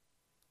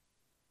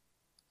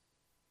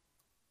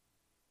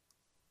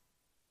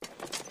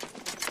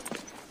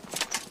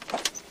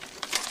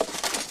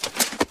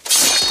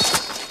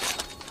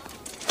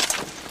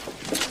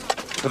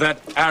For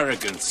that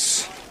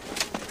arrogance,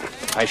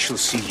 I shall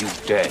see you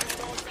dead.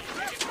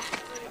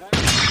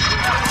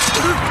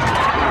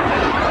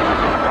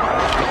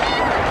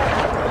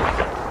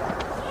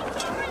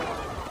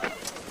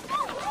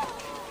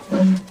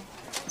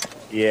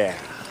 Yeah.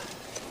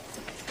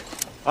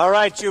 All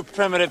right, you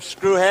primitive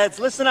screwheads,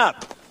 listen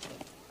up.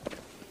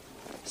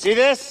 See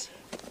this?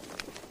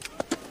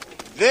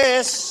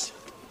 This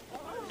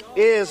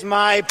is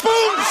my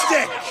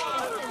boomstick.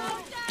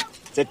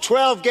 It's a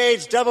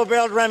 12-gauge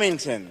double-barreled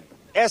Remington.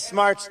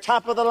 S-Mart's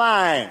top of the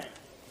line.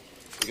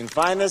 You can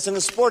find this in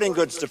the sporting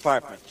goods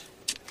department.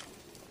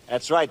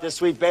 That's right, this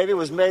sweet baby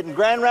was made in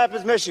Grand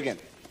Rapids, Michigan.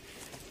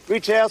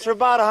 Retails for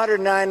about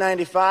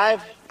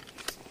 $109.95.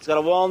 It's got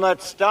a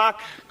walnut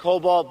stock,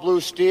 cobalt blue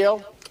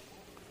steel,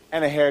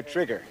 and a hair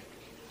trigger.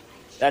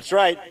 That's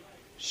right.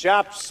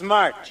 Shop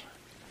smart.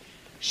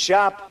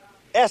 Shop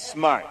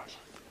S-Mart.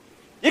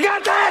 You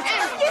got that?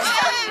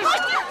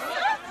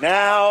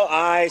 Now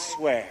I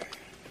swear,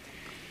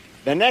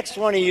 the next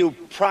one of you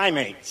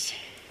primates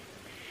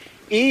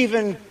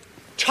even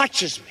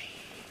touches me.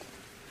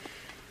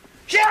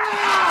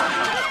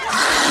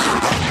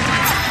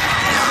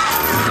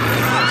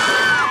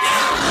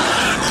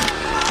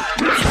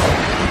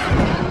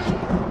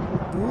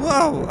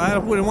 Whoa, I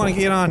wouldn't want to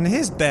get on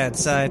his bad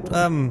side.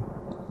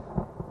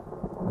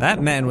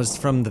 That man was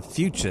from the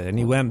future, and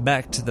he went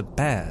back to the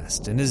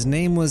past, and his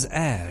name was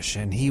Ash,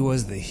 and he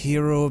was the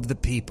hero of the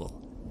people.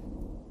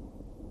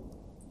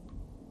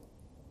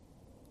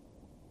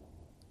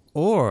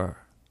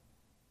 Or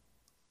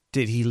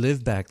did he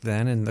live back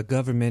then, and the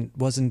government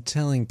wasn't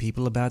telling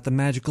people about the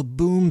magical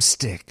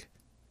boomstick?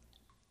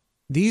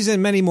 These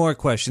and many more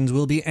questions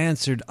will be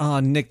answered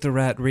on Nick the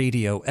Rat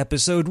Radio,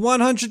 episode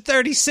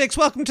 136.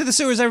 Welcome to the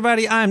sewers,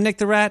 everybody. I'm Nick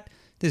the Rat.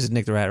 This is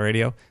Nick the Rat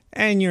Radio,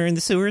 and you're in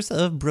the sewers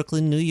of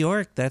Brooklyn, New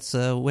York. That's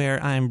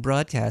where I'm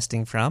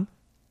broadcasting from.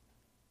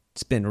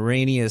 It's been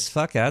rainy as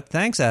fuck out.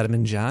 Thanks, Adam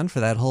and John,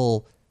 for that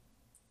whole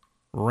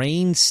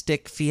rain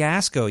stick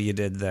fiasco you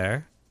did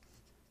there.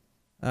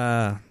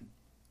 So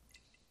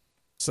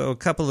a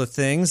couple of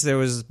things. There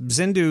was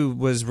Zindu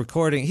was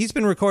recording. He's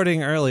been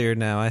recording earlier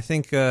now. I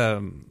think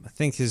the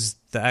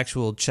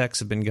actual checks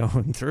have been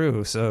going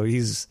through, so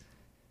he's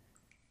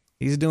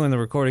doing the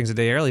recordings a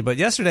day early. But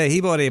yesterday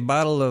he bought a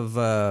bottle of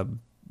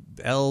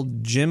El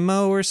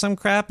Jimmo or some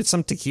crap. It's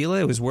some tequila.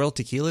 It was World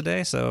Tequila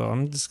Day, so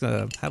I'm just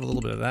gonna have a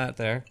little bit of that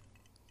there.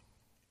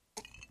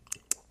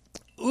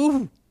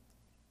 Ooh,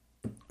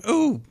 it's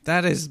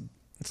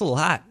a little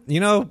hot.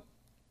 You know,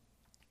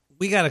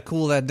 we gotta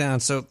cool that down.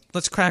 So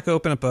let's crack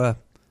open up a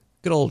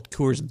good old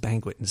Coors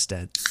Banquet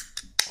instead.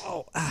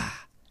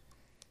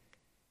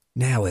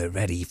 Now we're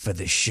ready for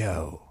the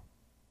show.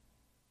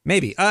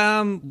 Maybe.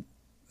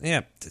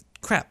 Yeah.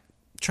 Crap.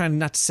 Trying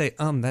not to say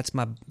that's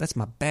my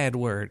bad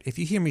word. If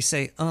you hear me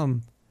say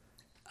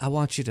I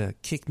want you to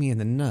kick me in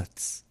the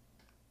nuts.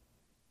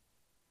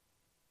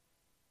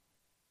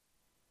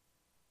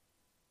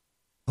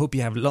 Hope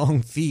you have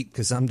long feet,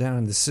 because I'm down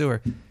in the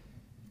sewer.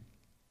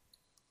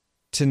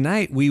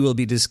 Tonight we will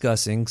be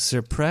discussing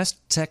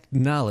suppressed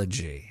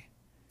technology.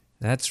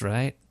 That's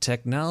right,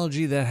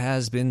 technology that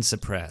has been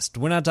suppressed.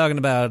 We're not talking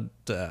about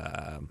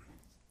the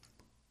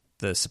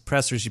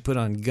suppressors you put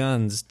on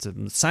guns,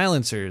 to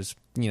silencers,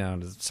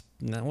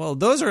 well,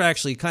 those are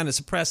actually kind of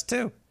suppressed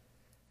too.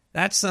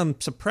 That's some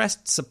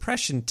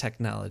suppression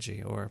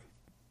technology, or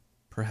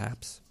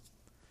perhaps,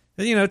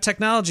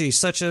 technology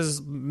such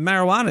as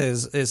marijuana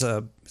is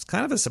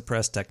kind of a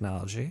suppressed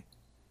technology,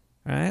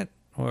 right?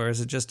 Or is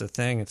it just a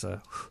thing? It's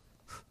a.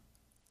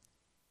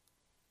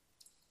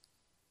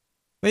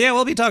 But yeah,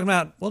 we'll be talking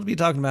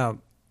about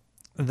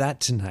that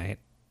tonight.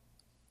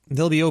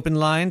 There'll be open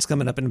lines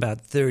coming up in about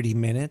 30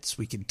 minutes.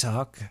 We can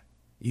talk,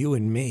 you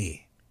and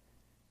me,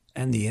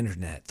 and the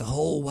internet. The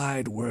whole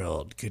wide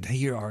world could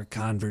hear our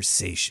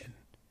conversation.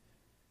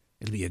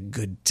 It'll be a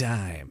good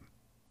time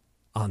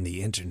on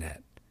the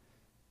internet.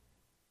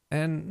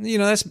 And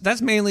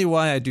that's mainly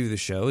why I do the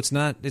show. It's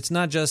not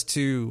just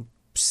to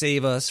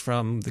save us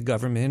from the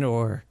government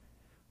or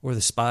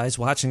the spies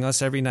watching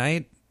us every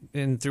night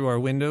and through our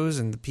windows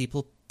and the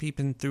people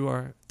peeping through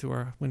our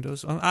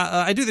windows.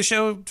 I do the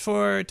show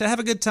to have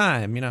a good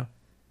time.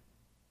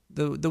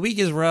 The week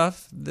is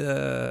rough.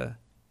 The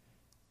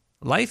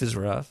life is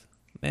rough,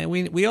 and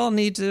we all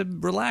need to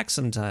relax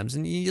sometimes.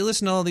 And you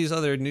listen to all these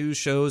other news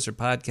shows or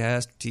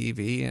podcasts,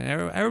 TV, and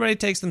everybody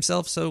takes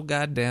themselves so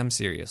goddamn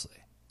seriously.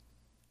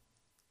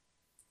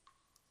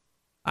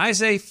 I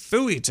say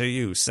phooey to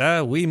you,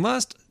 sir. We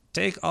must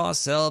take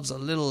ourselves a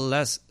little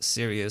less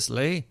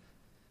seriously.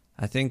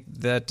 I think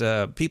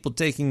that people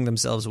taking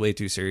themselves way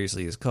too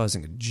seriously is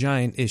causing a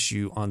giant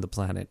issue on the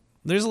planet.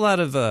 There's a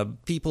lot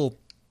of people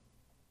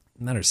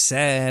that are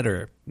sad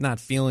or not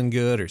feeling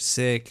good or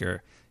sick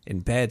or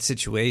in bad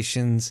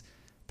situations.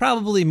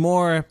 Probably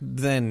more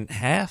than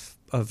half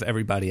of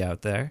everybody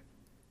out there.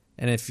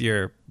 And if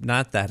you're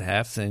not that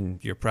half, then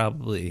you're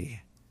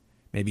probably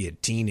maybe a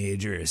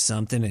teenager or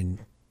something, and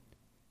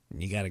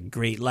you got a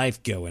great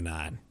life going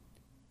on.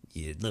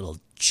 You little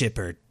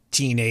chipper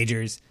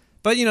teenagers.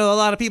 But, you know, a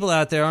lot of people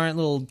out there aren't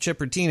little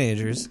chipper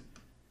teenagers.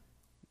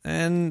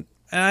 And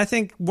I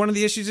think one of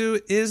the issues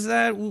is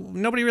that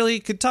nobody really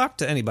could talk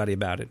to anybody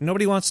about it.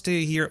 Nobody wants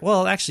to hear...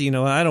 Well, actually, you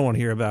know, I don't want to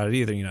hear about it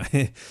either. You know,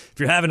 if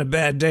you're having a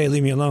bad day,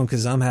 leave me alone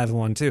because I'm having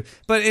one too.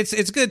 But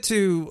it's good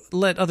to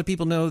let other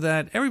people know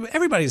that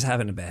everybody's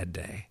having a bad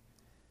day.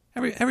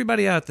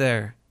 Everybody out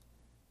there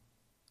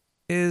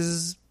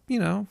is, you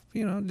know,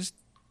 just...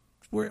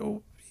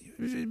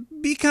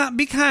 Be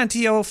kind to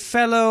your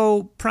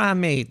fellow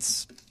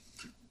primates,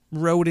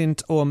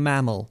 rodent or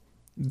mammal,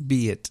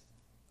 be it.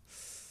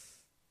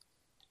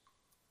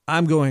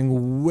 I'm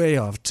going way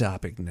off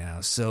topic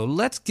now, so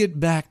let's get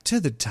back to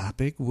the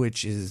topic,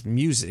 which is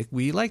music.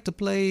 We like to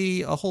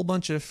play a whole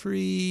bunch of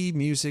free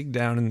music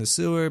down in the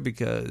sewer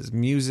because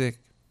music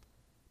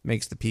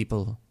makes the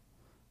people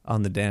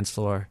on the dance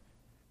floor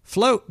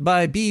float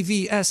by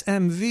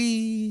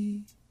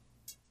BVSMV.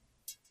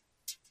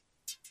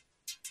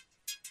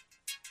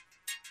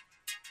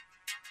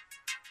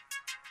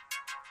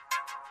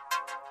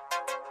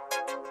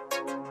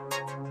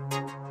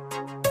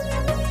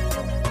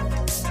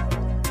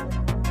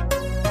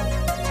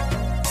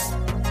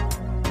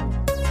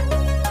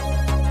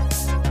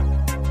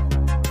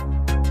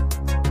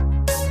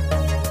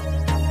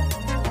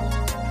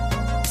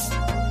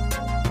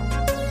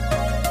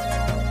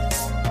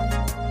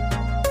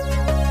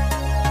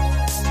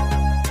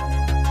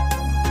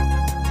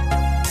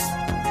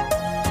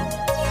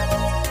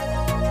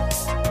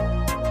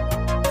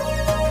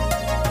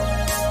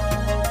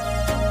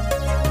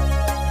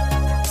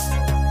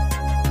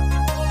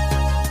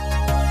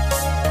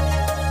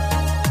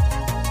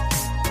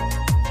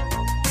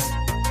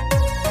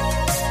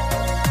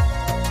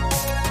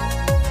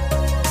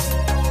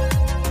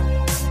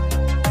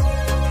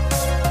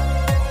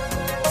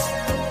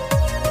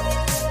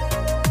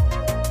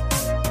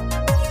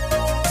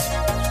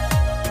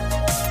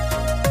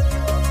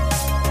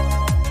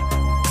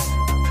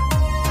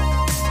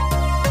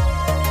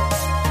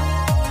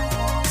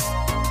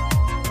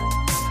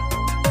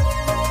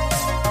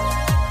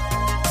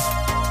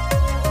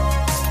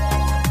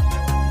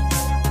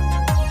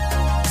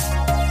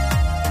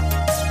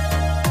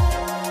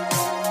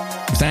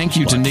 Thank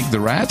you to Nick the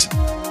Rat.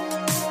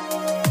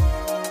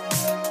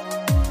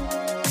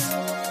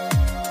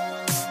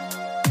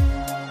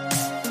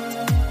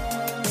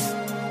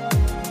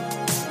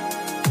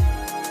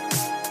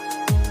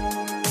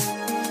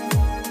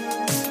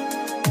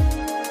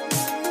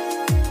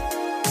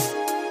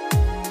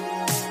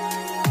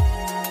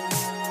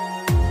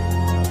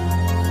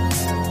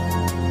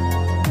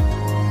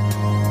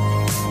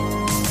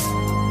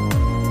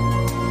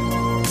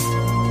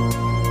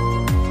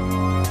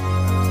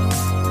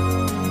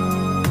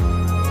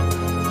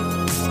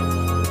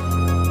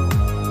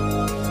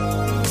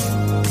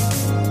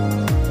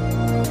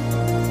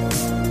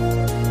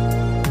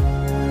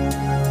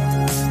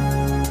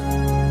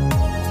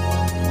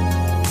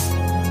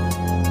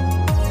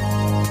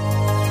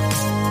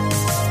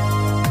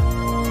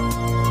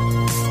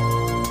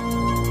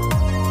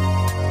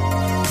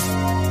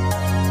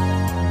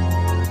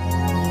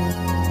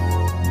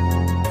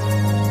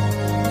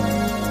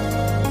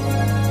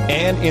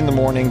 And in the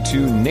morning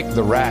to Nick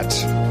the Rat.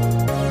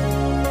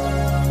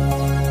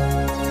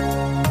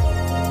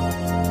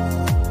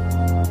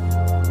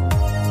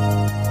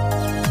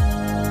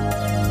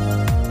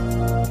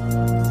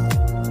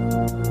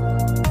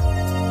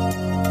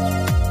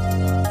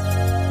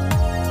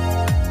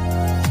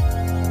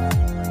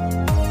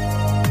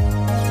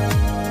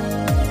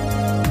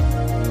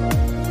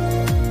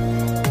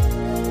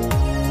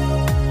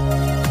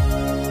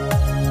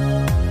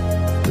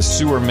 The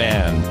Sewer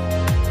Man.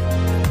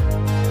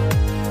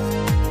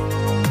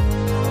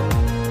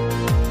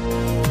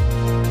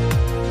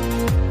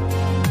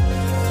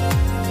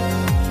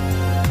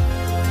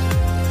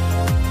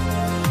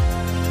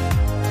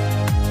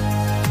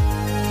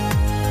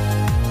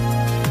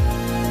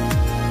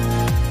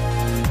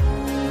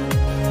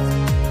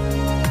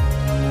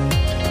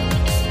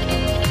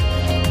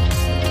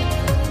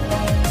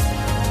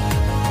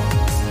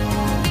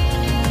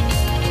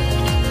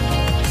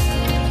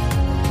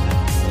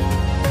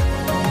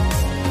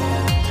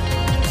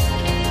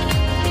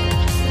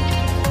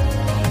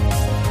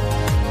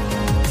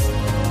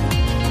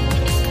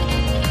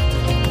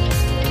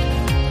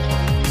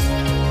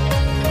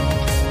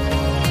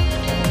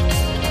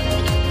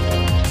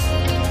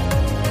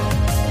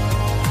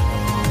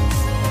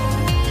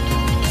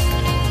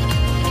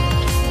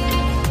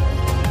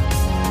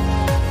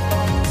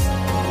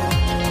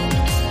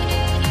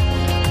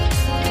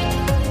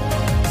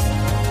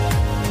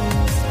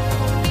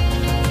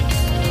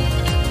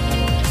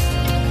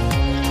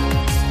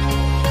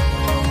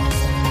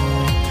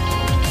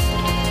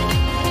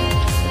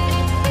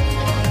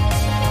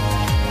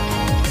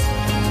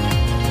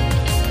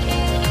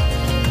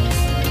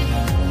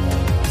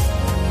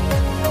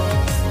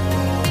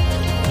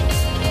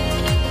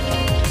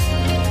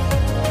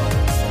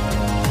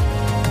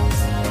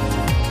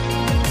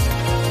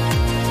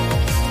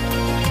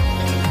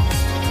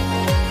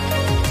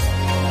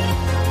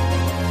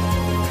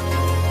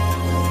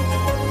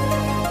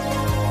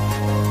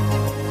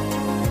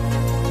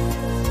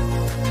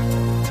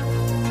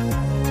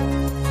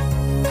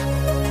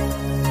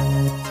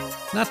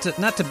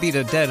 not to beat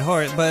a dead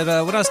horse, but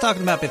what I was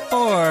talking about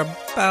before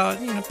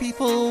about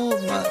people.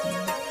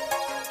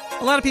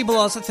 A lot of people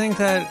also think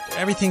that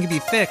everything can be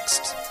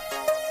fixed.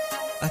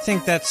 I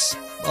think that's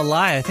a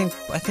lie. I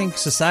think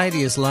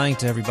society is lying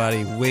to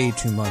everybody way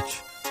too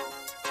much.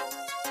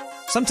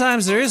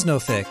 Sometimes there is no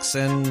fix,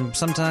 and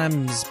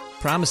sometimes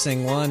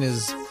promising one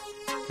is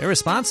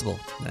irresponsible.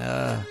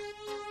 It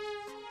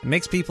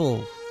makes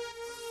people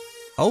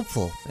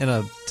hopeful in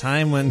a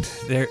time when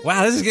they're...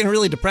 Wow, this is getting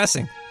really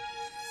depressing.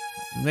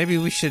 Maybe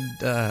we should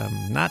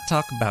not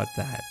talk about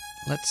that.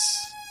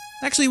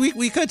 Actually,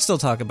 we could still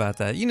talk about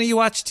that. You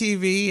watch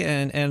TV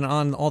and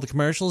on all the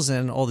commercials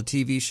and all the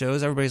TV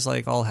shows, everybody's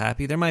like all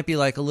happy. There might be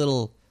like a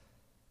little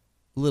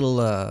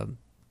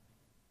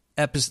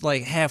episode,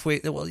 like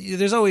halfway. Well,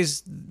 there's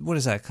always, what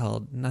is that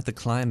called? Not the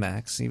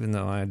climax, even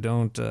though I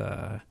don't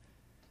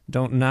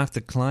knock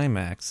the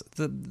climax.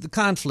 The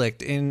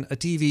conflict in a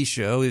TV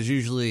show is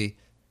usually,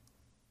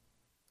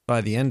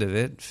 by the end of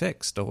it,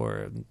 fixed.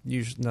 Or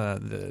usually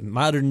the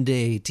modern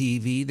day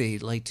TV, they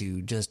like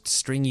to just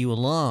string you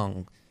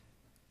along.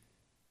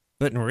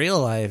 But in real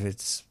life,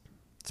 it's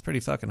pretty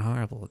fucking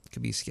horrible. It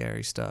could be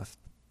scary stuff.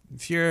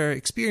 If you're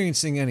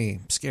experiencing any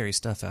scary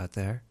stuff out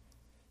there,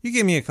 you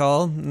give me a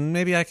call.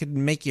 Maybe I could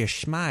make you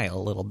smile a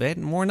little bit,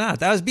 and more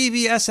not. That was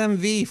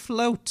BBSMV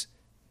Float.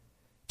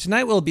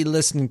 Tonight we'll be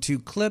listening to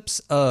clips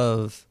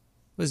of...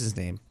 What's his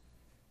name?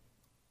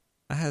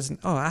 I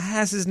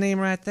has his name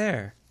right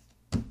there.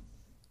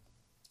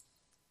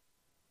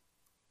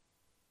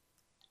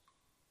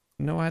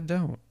 No, I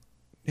don't.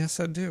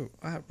 Yes, I do.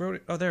 I wrote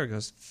it. Oh, there it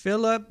goes.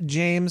 Philip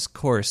James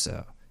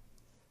Corso.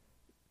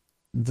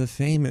 The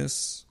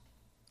famous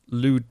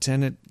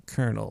lieutenant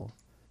colonel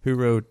who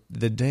wrote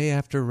The Day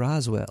After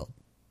Roswell,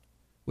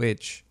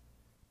 which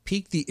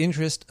piqued the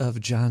interest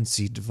of John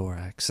C.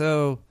 Dvorak.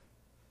 So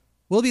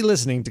we'll be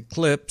listening to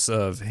clips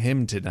of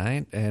him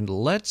tonight, and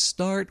let's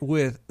start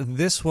with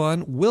this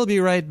one. We'll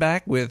be right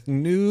back with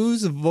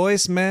news,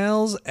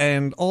 voicemails,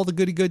 and all the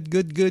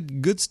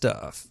good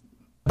stuff.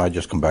 I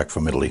just come back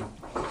from Italy.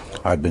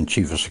 I'd been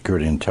chief of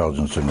security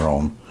intelligence in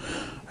Rome.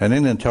 And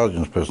in the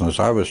intelligence business,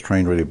 I was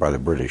trained really by the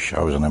British.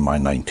 I was an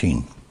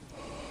MI-19.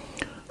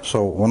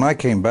 So when I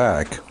came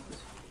back,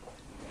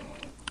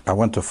 I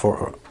went to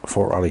Fort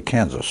Riley,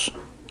 Kansas.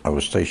 I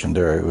was stationed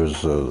there. It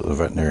was the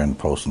veterinarian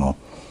post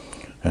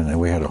and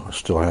we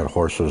still had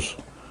horses.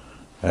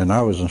 And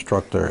I was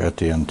instructor at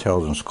the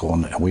intelligence school,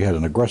 and we had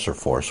an aggressor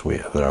force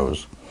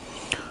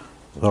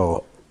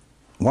So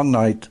one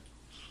night,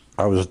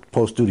 I was a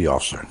post-duty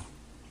officer.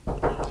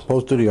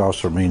 Post-duty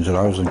officer means that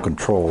I was in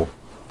control.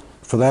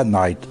 For that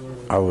night,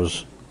 I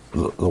was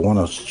the one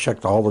that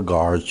checked all the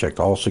guards, checked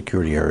all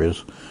security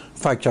areas.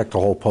 In fact, checked the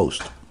whole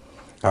post.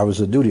 I was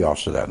the duty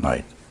officer that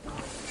night.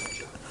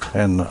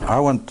 And I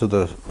went to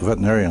the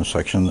veterinarian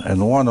section,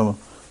 and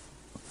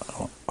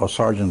a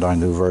sergeant I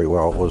knew very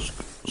well was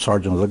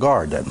sergeant of the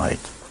guard that night.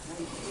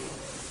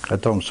 I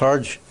told him,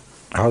 Sarge,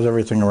 how's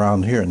everything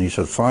around here? And he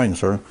said, fine,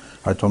 sir.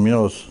 I told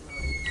him,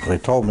 they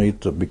told me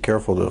to be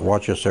careful to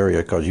watch this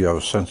area because you have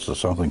a sense of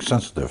something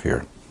sensitive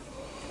here.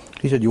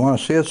 He said, you want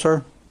to see it,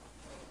 sir?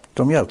 I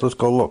told him, yeah, let's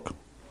go look.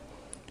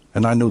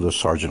 And I knew this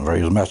sergeant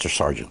he was a master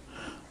sergeant.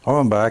 I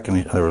went back,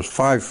 and there was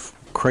 5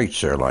 crates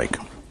there, like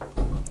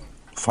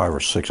 5 or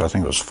 6, I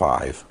think it was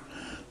 5.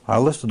 I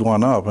lifted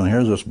one up, and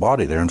here's this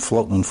body there and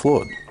floating in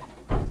fluid.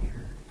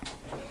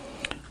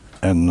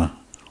 And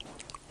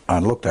I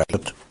looked at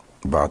it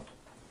about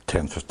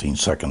 10, 15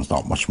 seconds,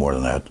 not much more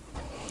than that.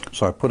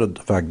 So I put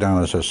it back down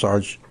and I said,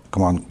 Sarge,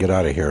 come on, get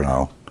out of here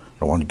now. I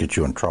don't want to get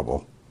you in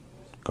trouble.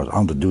 Because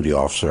I'm the duty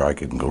officer, I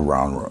can go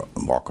around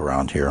and walk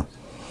around here.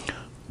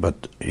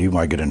 But you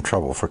might get in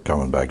trouble for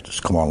coming back.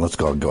 Just come on, let's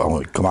go.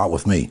 Come out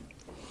with me.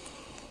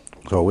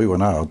 So we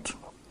went out,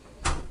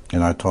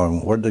 and I told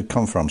him, where did it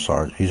come from,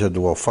 Sarge? He said,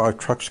 well, 5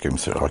 trucks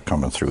are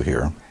coming through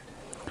here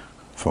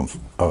from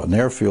an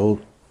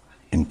airfield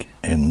in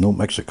New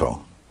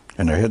Mexico.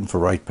 And they're heading for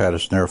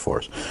Wright-Patterson Air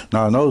Force.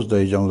 Now, in those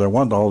days, there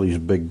weren't all these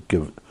big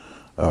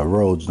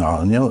roads.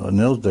 Now, in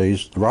those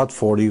days, Route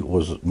 40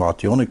 was about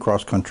the only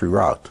cross-country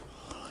route.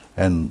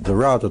 And the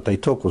route that they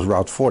took was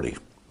Route 40,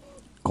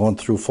 going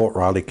through Fort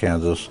Riley,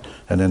 Kansas,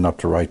 and then up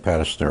to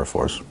Wright-Patterson Air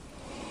Force.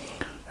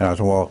 And I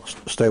said, well,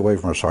 stay away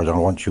from her, Sergeant. I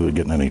don't want you to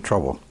get in any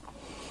trouble.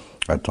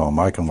 I told him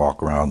I can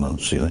walk around and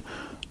see it.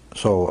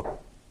 So,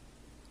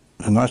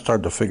 and I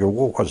started to figure,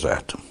 what was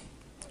that?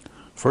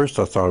 First,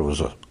 I thought it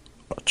was a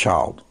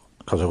child,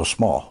 because it was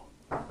small.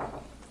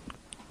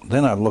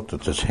 Then I looked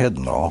at this head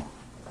and all,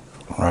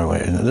 right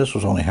away, and this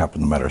was only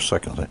happened in a matter of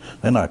seconds.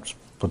 Then I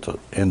put the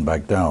end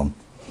back down,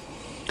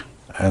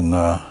 and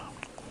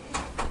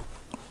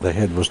the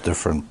head was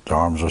different, the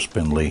arms were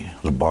spindly,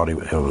 the body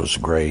it was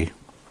gray.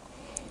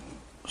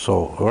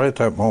 So right at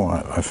that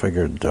moment, I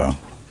figured,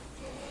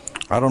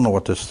 I don't know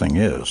what this thing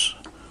is.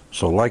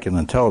 So like in the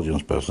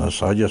intelligence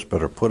business, I just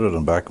better put it in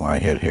the back of my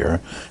head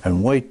here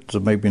and wait till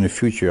maybe in the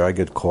future I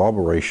get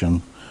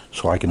corroboration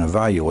so I can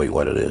evaluate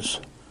what it is.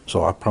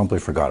 So I promptly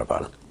forgot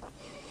about it.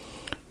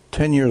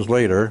 10 years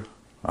later,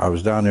 I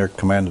was down there,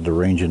 commanded the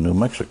range in New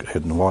Mexico,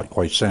 in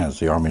White Sands,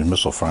 the Army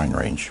missile firing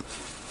range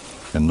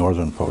in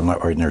northern,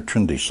 right near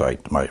Trinity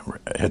site. My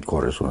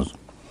headquarters was.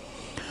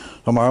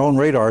 So my own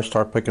radar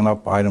started picking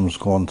up items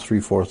going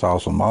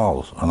 3,000-4,000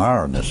 miles an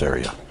hour in this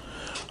area.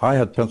 I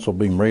had pencil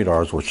beam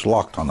radars which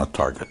locked on the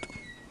target,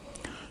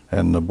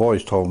 and the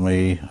boys told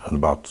me at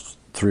about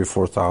 3,000 or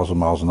 4,000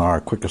 miles an hour,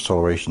 quick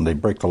acceleration, they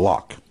break the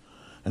lock,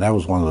 and that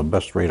was one of the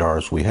best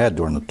radars we had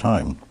during the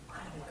time.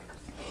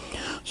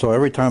 So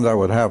every time that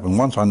would happen,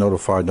 once I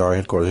notified our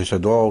headquarters, they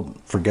said, "Oh,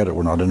 forget it,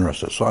 we're not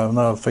interested." So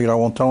I figured I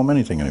won't tell them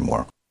anything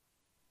anymore.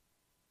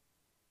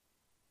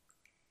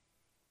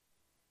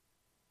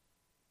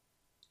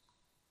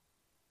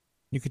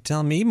 You could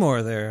tell me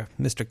more there,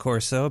 Mr.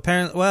 Corso.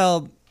 Apparently,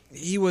 well,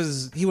 he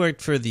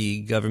worked for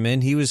the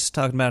government. He was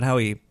talking about how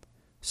he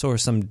saw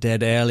some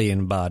dead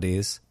alien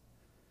bodies.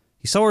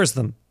 He saw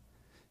them.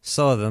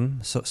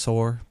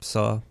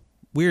 Saw.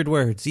 Weird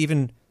words.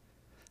 Even,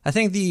 I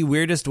think the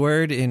weirdest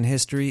word in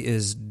history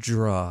is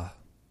draw.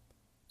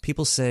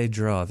 People say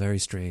draw, very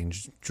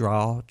strange.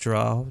 Draw.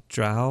 Draw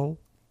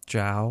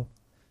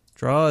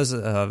is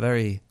a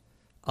very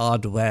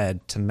odd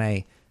word to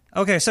me.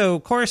 Okay, so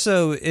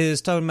Corso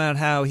is talking about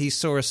how he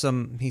saw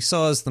some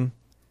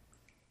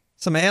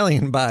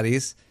alien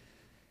bodies,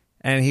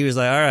 and he was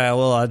like, "All right,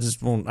 well, I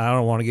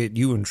don't want to get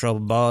you in trouble,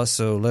 boss.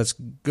 So let's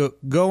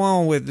go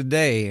on with the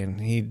day."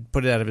 And he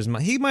put it out of his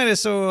mind. He might have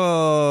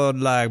saw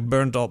like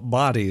burnt up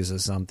bodies or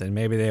something.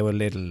 Maybe they were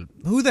little.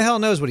 Who the hell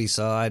knows what he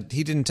saw?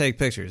 He didn't take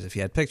pictures. If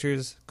he had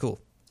pictures, cool.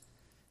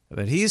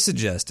 But he's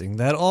suggesting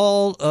that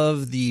all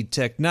of the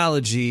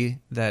technology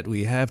that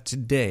we have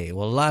today,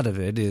 well, a lot of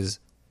it is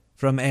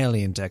from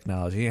alien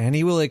technology, and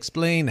he will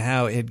explain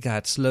how it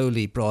got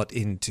slowly brought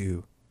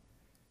into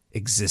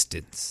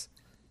existence.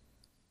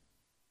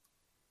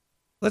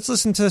 Let's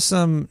listen to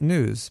some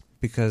news,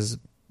 because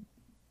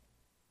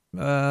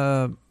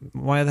why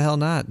the hell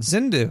not?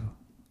 Zindu.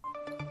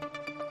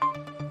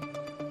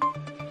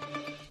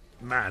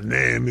 My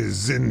name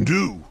is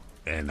Zindu,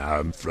 and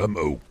I'm from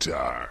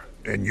Oktar,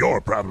 and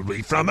you're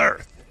probably from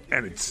Earth.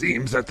 And it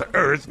seems that the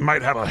Earth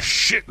might have a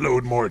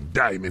shitload more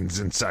diamonds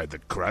inside the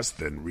crust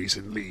than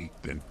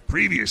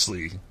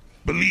previously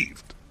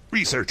believed.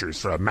 Researchers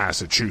from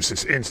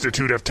Massachusetts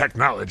Institute of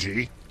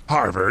Technology,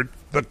 Harvard,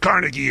 the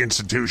Carnegie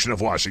Institution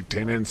of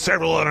Washington, and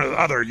several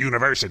other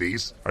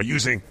universities are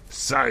using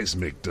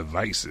seismic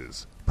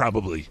devices,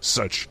 probably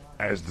such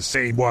as the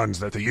same ones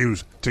that they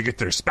use to get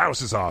their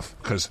spouses off,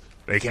 because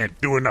they can't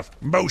do enough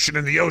motion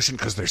in the ocean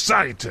because they're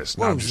scientists.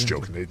 No, I'm just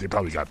joking. They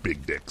probably got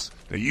big dicks.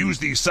 They use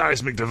these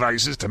seismic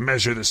devices to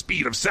measure the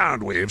speed of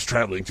sound waves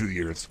traveling through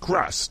the Earth's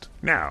crust.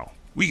 Now,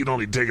 we can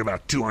only dig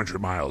about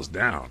 200 miles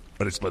down,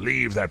 but it's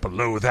believed that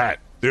below that,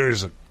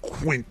 there's a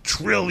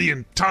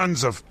quintillion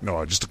tons of...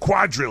 No, just a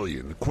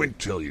quadrillion. A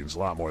quintillion's a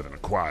lot more than a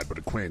quad, but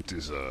a quint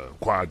is a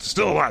quad.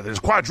 Still a lot. There's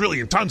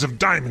quadrillion tons of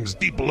diamonds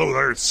deep below the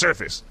Earth's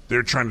surface.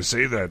 They're trying to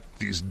say that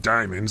these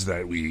diamonds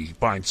that we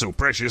find so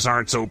precious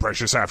aren't so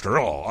precious after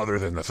all, other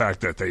than the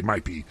fact that they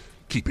might be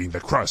keeping the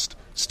crust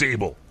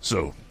stable.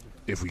 So,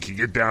 if we could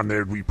get down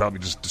there, we'd probably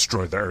just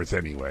destroy the Earth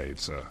anyway.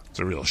 It's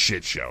a real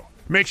shit show.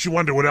 Makes you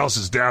wonder what else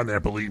is down there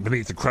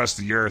beneath the crust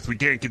of the Earth. We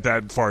can't get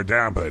that far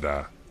down,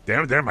 but,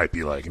 there might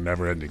be like a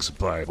never-ending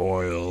supply of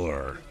oil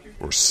or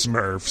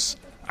Smurfs.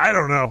 I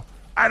don't know.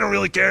 I don't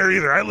really care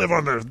either. I live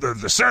on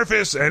the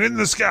surface and in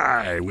the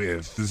sky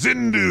with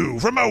Zindu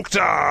from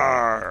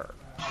Oktar.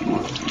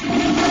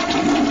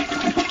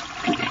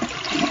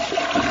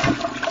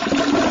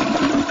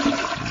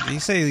 Did he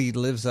say he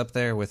lives up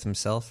there with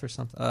himself or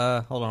something?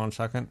 Hold on a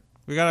second.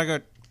 We gotta go.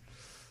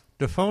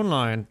 The phone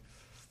line.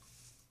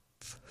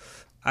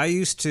 I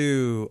used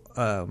to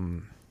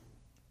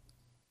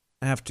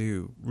have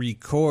to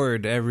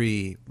record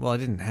well, I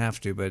didn't have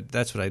to, but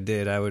that's what I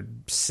did. I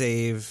would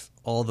save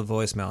all the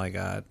voicemail I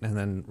got and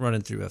then run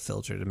it through a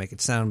filter to make it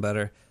sound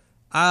better.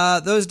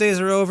 Those days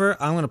are over.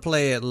 I'm going to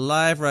play it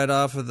live right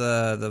off of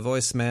the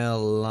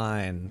voicemail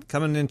line.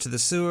 Coming into the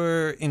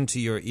sewer, into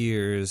your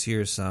ears,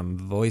 here's some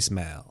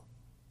voicemail.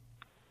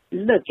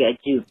 Look at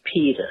you,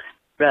 Peter.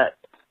 But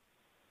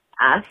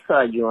I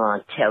saw you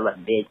on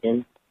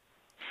television,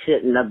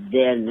 sitting up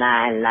there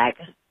lying like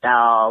a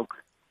dog,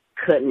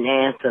 couldn't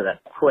answer the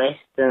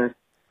questions,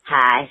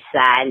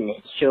 high-siding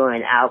and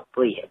showing out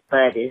for your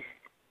buddies,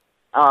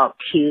 all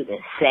cute and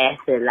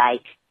sassy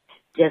like,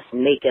 just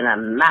making a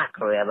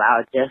mockery of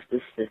our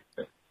justice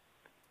system.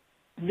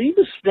 Do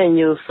you spend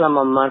your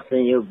summer months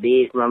in your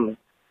bedroom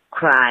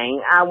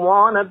crying, "I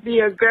want to be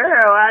a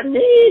girl, I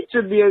need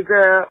to be a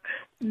girl,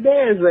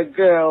 there's a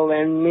girl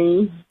in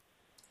me"?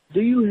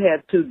 Do you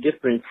have two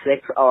different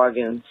sex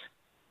organs?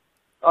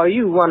 Are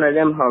you one of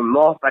them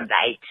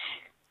hermaphrodites?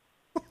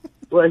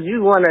 Was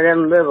you one of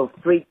them little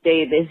freak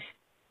babies?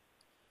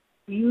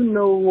 You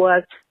know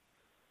what?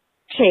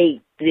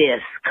 Take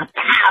this.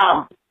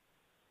 Kapow!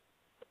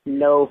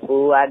 No,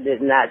 fool, I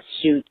did not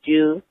shoot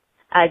you.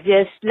 I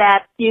just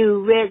slapped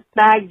you with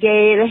my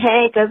gator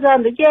hand, 'cause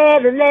I'm the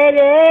gator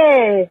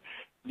lady.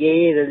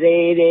 Gator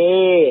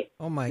lady.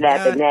 Oh my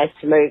Slapping God. that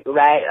smirk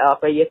right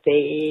off of your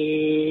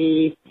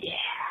face.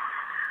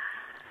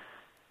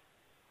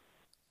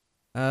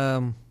 Yeah.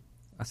 I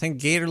think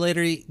Gator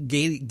Lady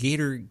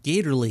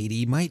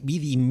might be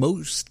the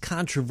most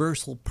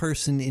controversial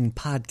person in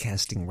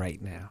podcasting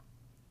right now.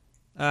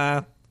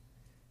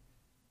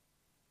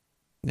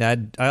 Yeah,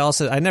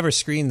 I never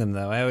screened them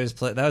though. I always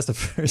play. That was the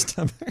first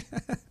time.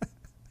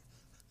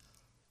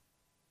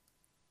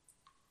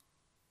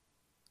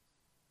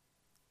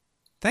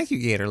 Thank you,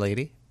 Gator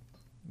Lady.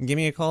 Give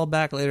me a call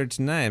back later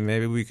tonight.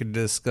 Maybe we could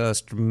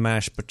discuss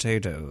mashed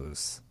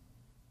potatoes.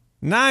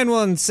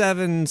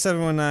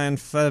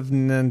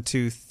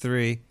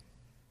 917-719-5923.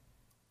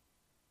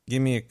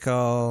 Give me a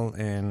call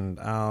and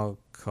I'll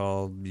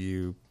call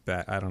you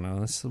back. I don't know.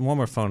 Let's one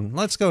more phone.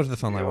 Let's go to the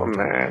phone line. Oh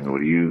man,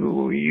 what do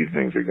you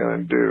think they're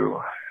gonna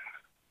do?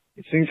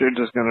 You think they're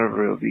just gonna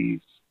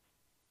release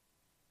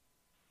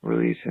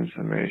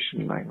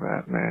information like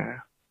that,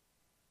 man?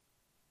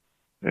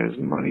 There's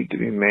money to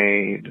be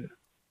made.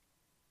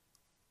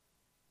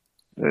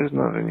 There's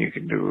nothing you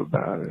can do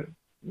about it.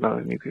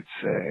 Nothing you could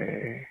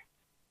say.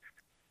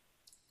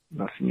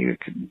 Nothing you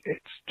could,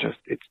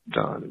 it's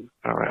done.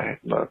 Alright,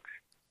 look.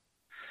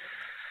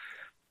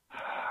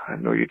 I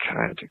know you're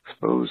trying to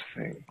expose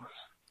things,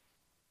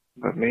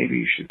 but maybe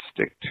you should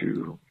stick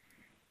to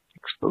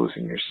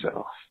exposing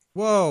yourself.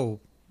 Whoa.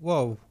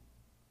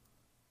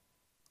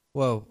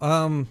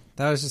 That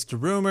was just a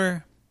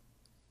rumor.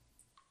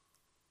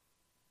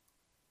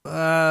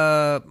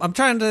 I'm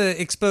trying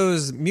to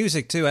expose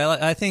music too.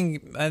 I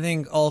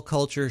think all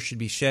culture should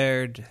be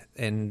shared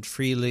and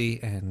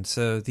freely, and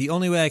so the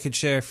only way I could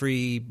share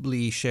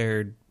freely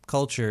shared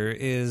culture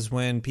is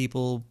when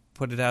people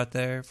put it out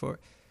there for.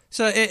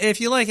 So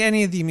if you like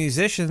any of the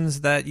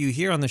musicians that you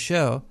hear on the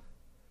show,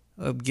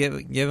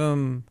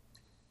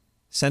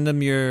 send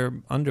them your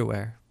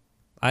underwear.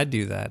 I'd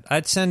do that.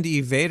 I'd send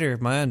Evader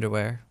my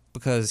underwear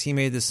because he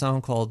made this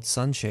song called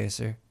Sun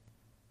Chaser.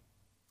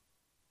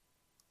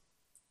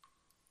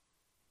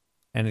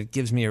 And it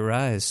gives me a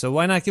rise. So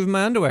why not give him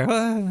my underwear?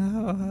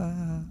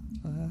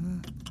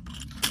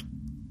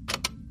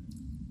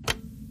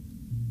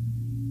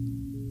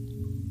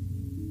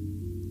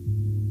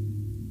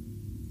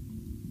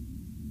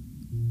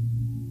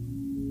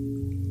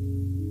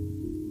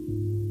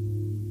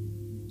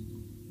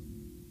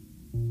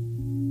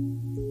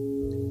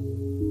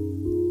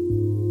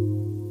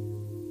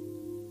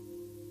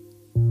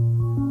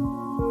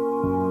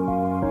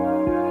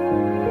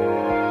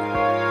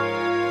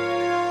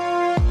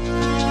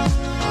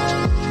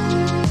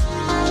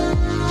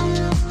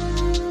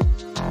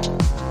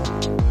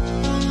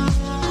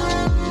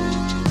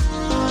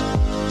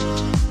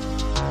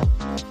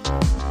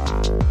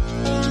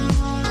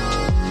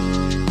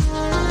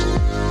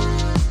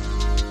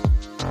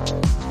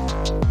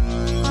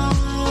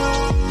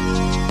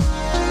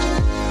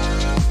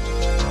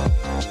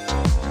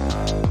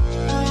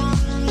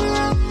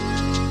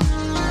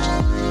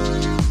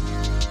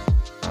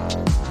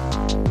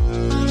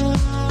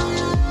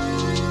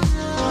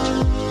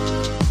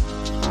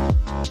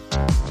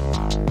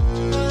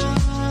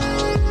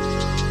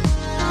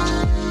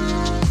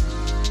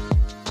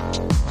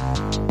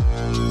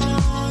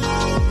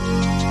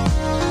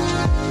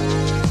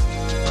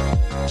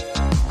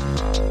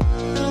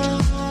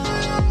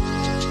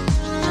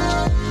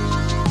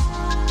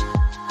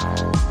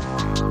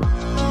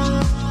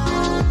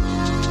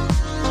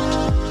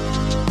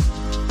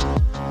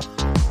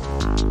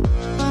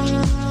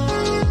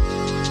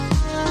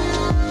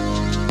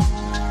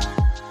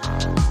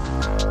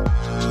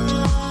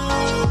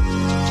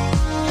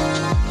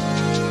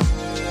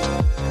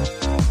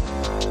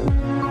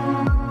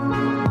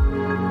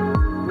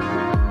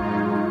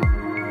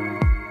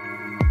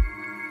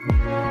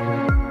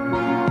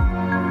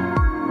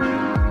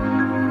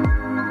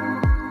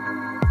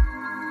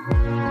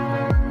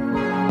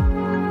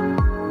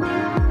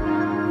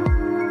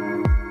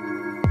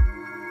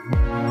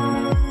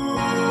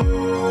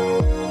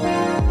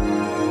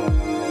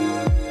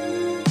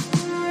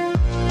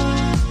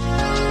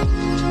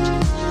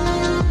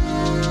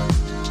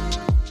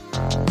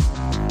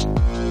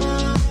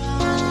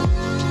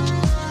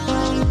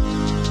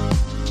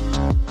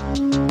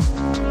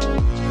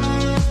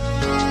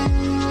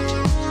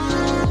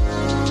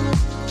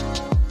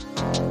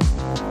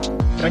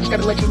 But I just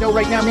gotta let you know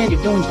right now, man,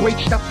 you're doing great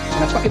stuff,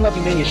 and I fucking love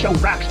you, man. Your show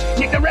rocks.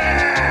 Nick the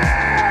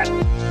Rat!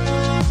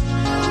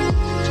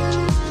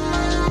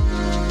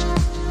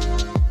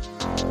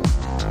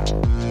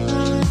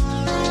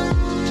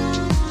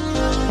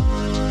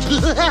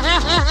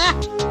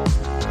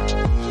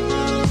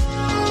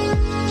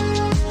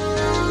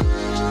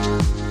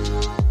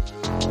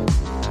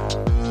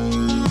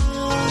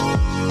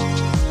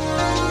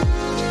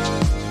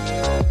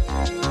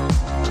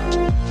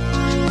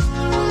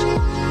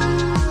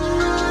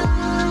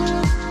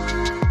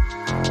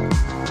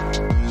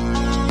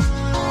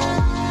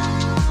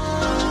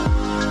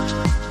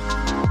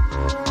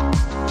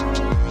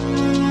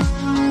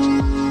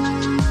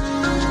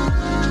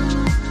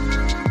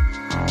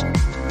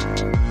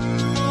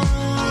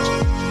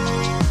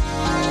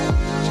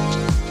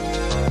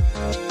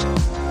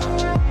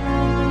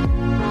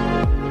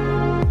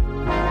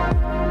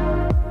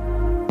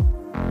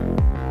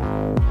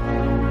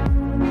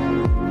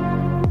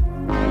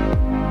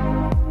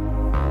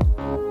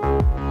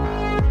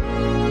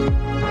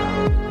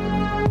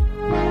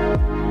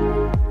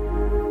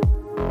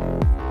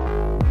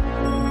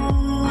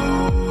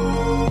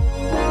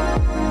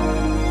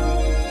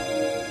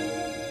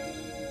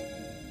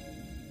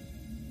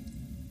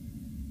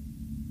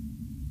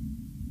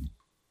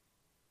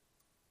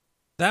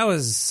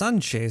 was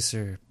Sun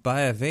Chaser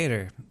by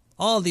Evader.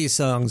 All these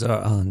songs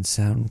are on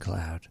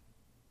SoundCloud.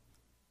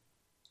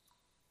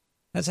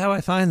 That's how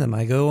I find them.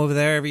 I go over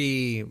there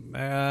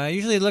I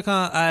usually look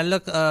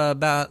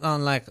about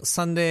on like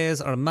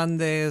Sundays or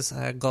Mondays.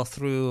 I go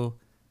through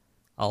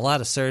a lot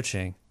of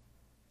searching.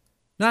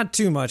 Not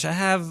too much. I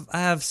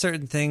have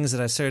certain things that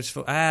I search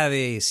for. I have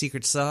a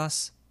secret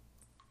sauce.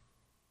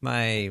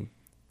 Isn't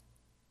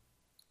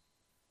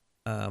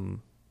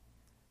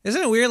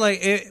it weird?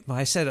 Like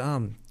I said,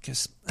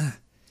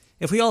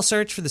 if we all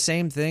search for the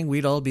same thing,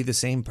 we'd all be the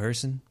same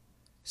person.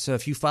 So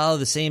if you follow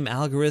the same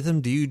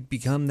algorithm, do you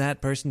become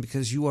that person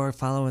because you are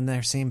following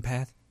their same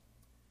path?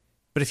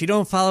 But if you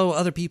don't follow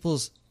other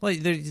people's, well,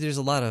 there's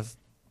a lot of,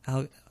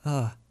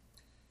 I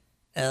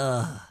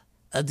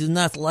do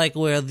not like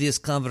where this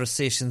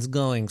conversation's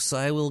going, so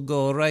I will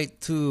go right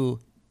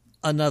to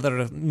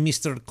another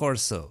Mr.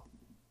 Corso.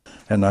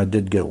 And I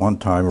did get one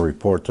time a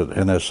report that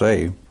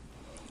NSA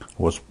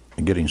was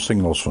getting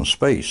signals from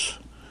space,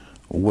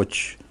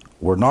 which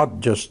were not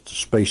just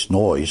space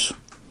noise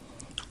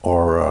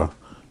or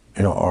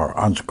or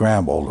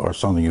unscrambled or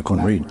something you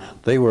couldn't read.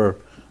 They were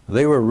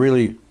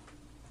really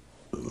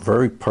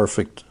very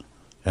perfect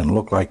and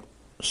looked like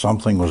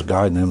something was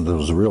guiding them. There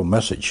was a real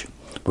message,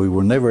 but we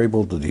were never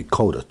able to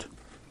decode it.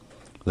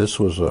 This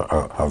was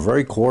a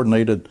very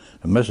coordinated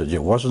message.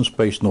 It wasn't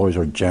space noise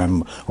or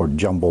jam or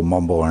jumble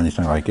mumble or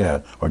anything like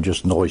that, or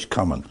just noise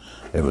coming.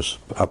 It was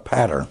a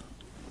pattern.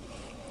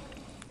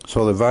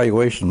 So the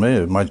evaluation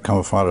might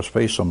come from outer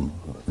space, some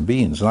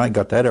beings, and I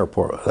got that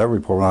report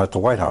when I was at the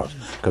White House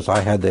because I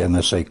had the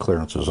NSA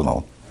clearances and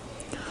all.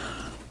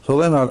 So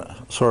then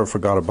I sort of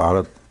forgot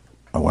about it.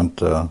 I went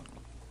to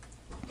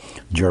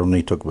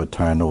Germany, took a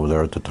battalion over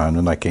there at the time.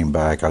 Then I came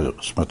back. I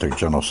was with the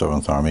General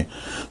 7th Army.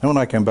 Then when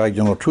I came back,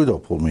 General Trudeau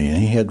pulled me in.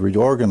 He had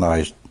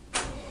reorganized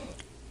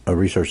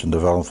research and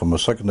development from a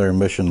secondary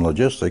mission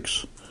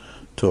logistics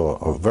to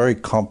a very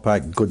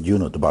compact, good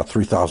unit, about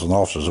 3,000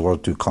 officers. It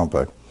wasn't too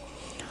compact.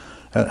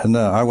 And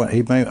then I went.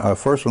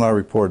 First, when I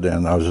reported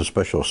in, I was a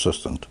special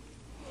assistant.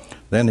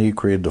 Then he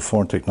created the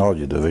Foreign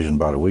Technology Division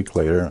about a week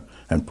later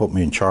and put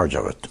me in charge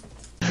of it.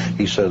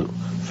 He said,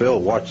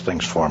 "Phil, watch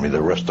things for me. The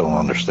rest don't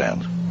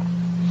understand."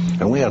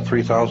 And we had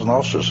 3,000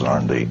 officers in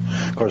R&D.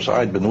 Of course,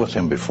 I'd been with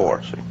him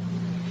before, see.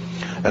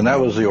 And that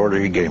was the order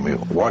he gave me: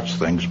 watch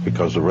things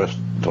because the rest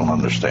don't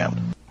understand.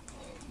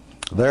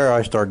 There,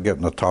 I started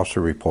getting the Topsy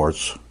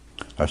reports.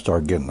 I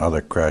started getting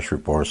other crash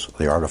reports,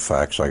 the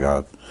artifacts I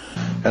got.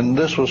 And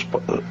this was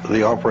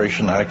the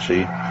operation,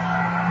 actually,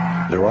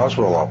 the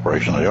Roswell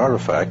operation, the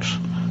artifacts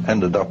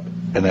ended up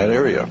in that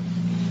area.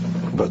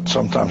 But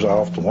sometimes I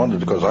often wondered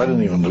because I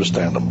didn't even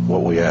understand them,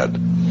 what we had.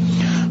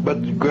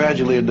 But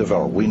gradually it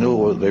developed. We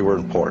knew they were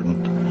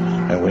important,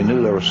 and we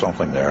knew there was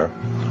something there.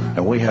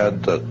 And we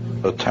had the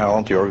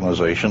talent, the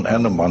organization,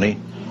 and the money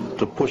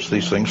to push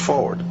these things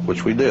forward,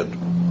 which we did.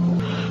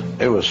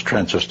 It was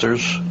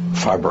transistors,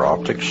 fiber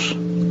optics,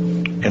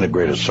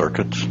 integrated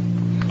circuits,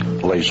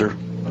 laser,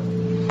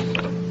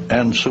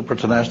 and super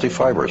tenacity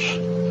fibers.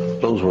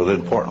 Those were the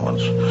important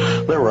ones.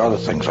 There were other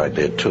things I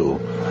did too,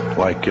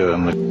 like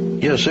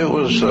yes, it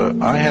was.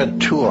 I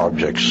had two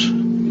objects.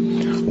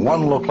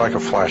 One looked like a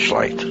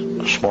flashlight,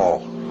 a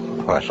small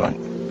flashlight.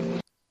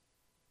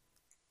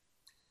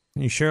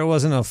 You sure it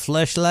wasn't a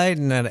flashlight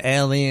in that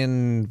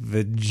alien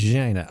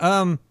vagina?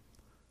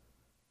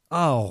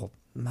 Oh,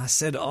 I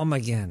said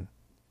again.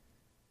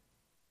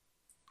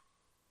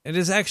 It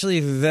is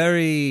actually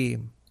very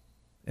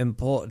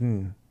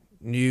important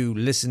you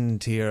listen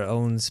to your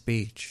own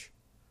speech.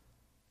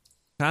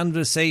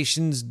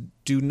 Conversations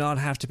do not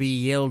have to be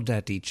yelled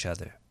at each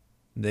other.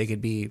 They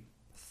could be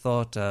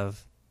thought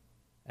of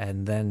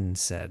and then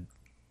said.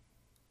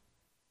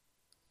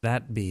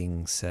 That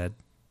being said,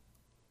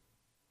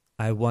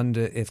 I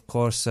wonder if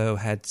Corso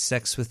had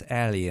sex with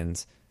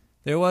aliens.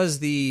 There was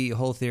the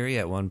whole theory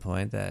at one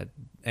point that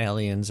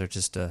aliens are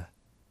just a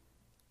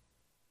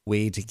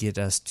way to get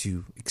us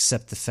to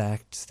accept the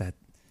fact that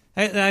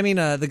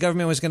the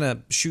government was going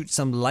to shoot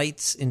some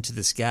lights into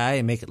the sky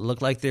and make it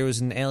look like there was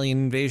an alien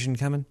invasion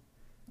coming.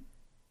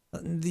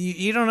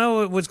 You don't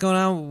know what's going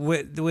on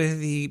with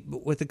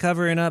the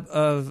covering up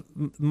of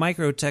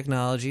micro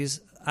technologies.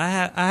 I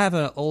have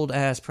an old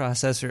ass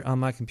processor on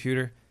my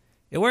computer.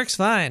 It works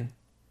fine.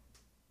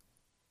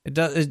 It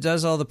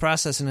does all the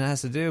processing it has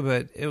to do,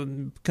 but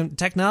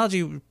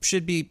technology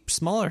should be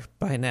smaller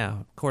by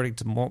now, according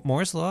to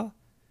Moore's law.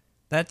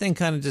 That thing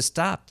kind of just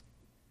stopped.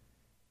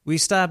 We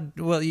stopped.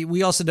 Well,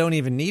 we also don't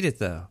even need it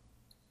though.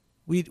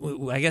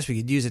 I guess we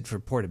could use it for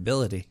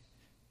portability,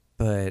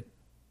 but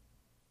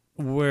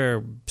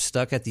we're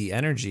stuck at the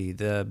energy,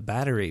 the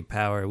battery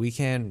power. We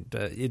can't.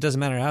 It doesn't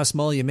matter how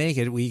small you make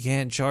it. We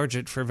can't charge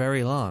it for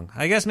very long.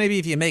 I guess maybe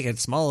if you make it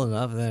small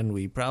enough, then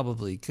we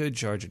probably could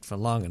charge it for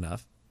long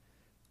enough.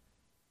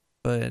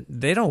 But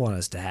they don't want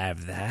us to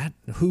have that.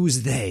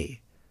 Who's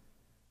they?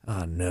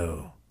 Oh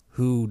no.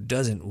 Who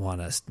doesn't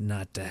want us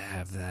not to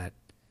have that?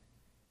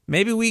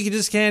 Maybe we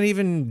just can't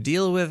even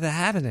deal with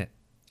having it.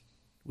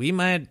 We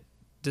might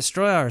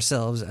destroy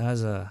ourselves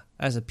as a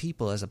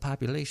people, as a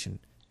population.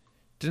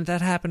 Didn't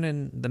that happen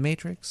in The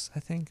Matrix, I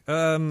think?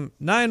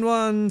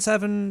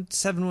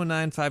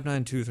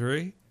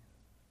 917-719-5923.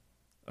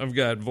 I've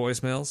got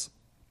voicemails.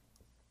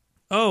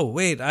 Oh,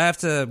 wait, I have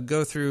to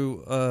go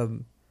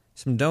through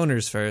some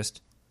donors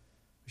first.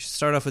 We should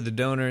start off with the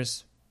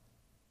donors,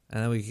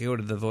 and then we could go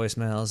to the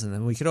voicemails, and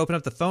then we could open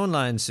up the phone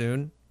line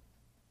soon,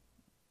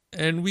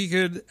 and we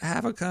could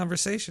have a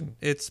conversation.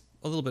 It's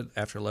a little bit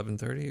after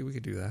 11:30. We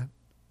could do that.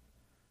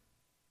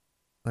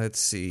 Let's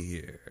see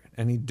here.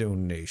 Any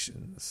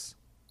donations?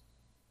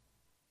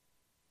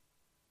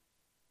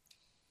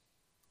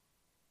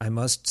 I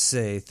must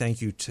say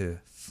thank you to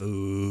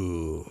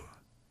Foo.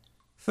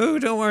 Foo,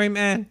 don't worry,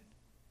 man.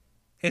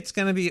 It's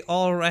going to be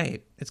all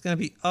right. It's going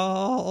to be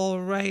all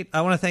right.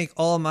 I want to thank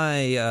all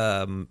my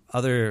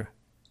other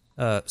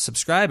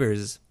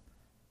subscribers.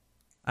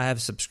 I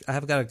have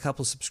got a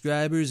couple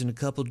subscribers and a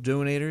couple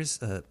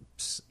donators.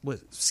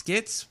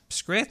 Scrits?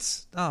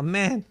 Oh,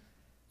 man.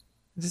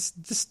 This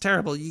is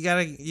terrible. You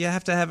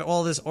have to have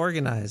all this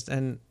organized,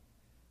 and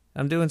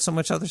I'm doing so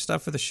much other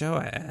stuff for the show.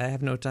 I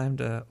have no time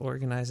to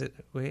organize it.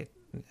 Wait,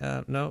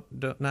 no,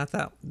 not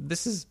that.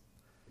 This is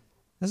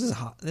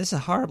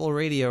horrible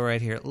radio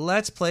right here.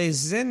 Let's play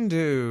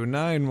Zindu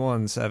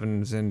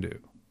 917 Zindu.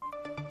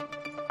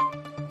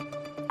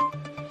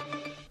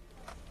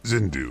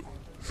 Zindu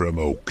from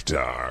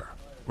Oktar.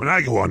 When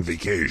I go on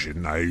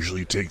vacation, I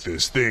usually take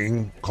this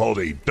thing called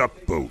a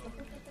duck boat.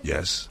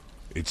 Yes,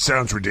 it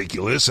sounds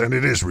ridiculous, and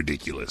it is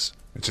ridiculous.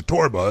 It's a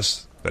tour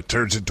bus that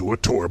turns into a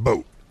tour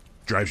boat.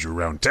 Drives you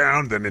around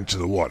town, then into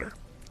the water.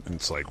 And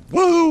it's like,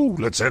 whoa,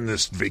 let's end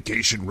this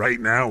vacation right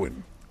now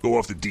and go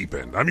off the deep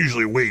end. I'm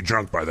usually way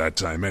drunk by that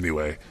time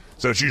anyway,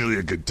 so it's usually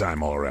a good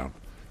time all around.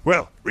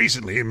 Well,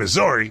 recently in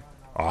Missouri,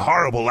 a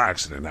horrible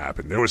accident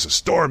happened. There was a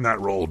storm that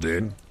rolled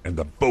in, and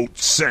the boat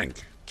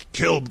sank.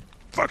 Killed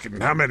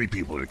fucking, how many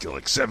people did it kill?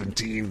 Like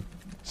 17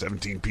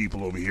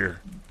 people over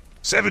here.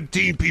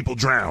 17 people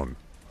drowned.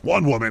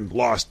 One woman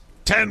lost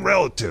 10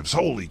 relatives.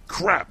 Holy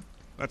crap.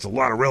 That's a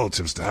lot of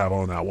relatives to have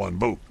on that one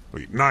boat.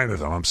 Wait, 9 of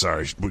them, I'm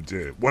sorry.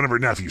 One of her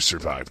nephews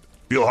survived.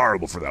 Feel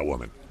horrible for that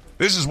woman.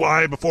 This is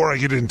why, before I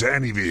get into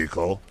any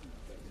vehicle,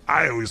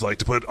 I always like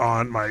to put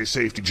on my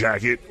safety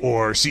jacket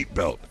or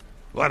seatbelt.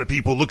 A lot of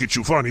people look at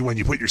you funny when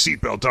you put your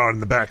seatbelt on in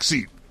the back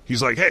seat.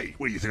 He's like, hey,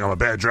 what, do you think I'm a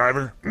bad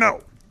driver?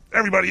 No.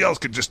 Everybody else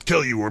could just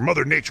kill you, or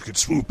Mother Nature could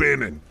swoop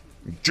in and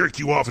jerk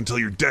you off until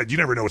you're dead. You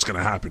never know what's going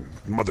to happen.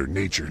 Mother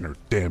Nature and her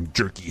damn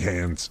jerky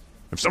hands.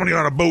 If somebody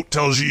on a boat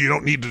tells you you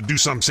don't need to do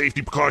some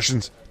safety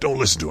precautions, don't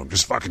listen to them.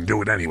 Just fucking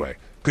do it anyway.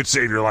 Could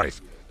save your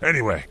life.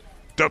 Anyway,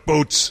 duck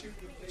boats,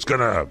 it's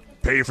going to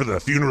pay for the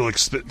funeral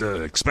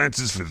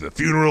expenses for the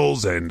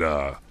funerals and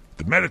the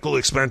medical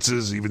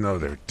expenses. Even though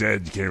they're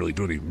dead, you can't really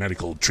do any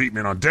medical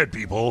treatment on dead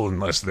people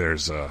unless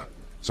there's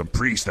some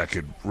priest that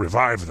could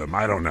revive them.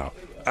 I don't know.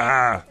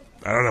 I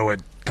don't know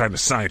what kind of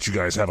science you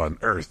guys have on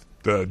Earth.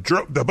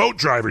 The boat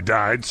driver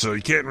died, so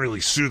you can't really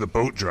sue the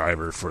boat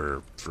driver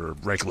for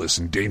reckless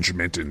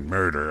endangerment and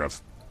murder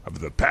of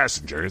the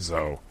passengers,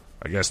 so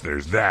I guess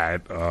there's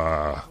that.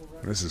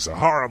 This is a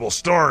horrible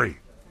story.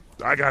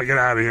 I gotta get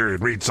out of here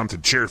and read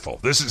something cheerful.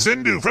 This is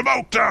Zindu from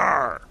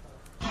Oktar!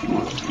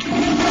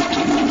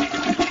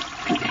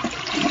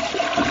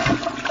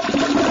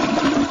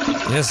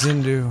 Yes,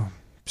 Zindu.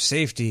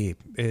 Safety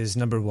is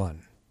number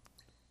one.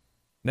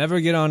 Never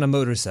get on a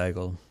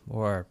motorcycle,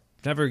 or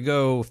never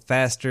go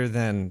faster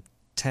than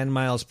 10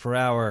 miles per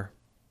hour.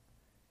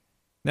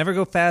 Never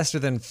go faster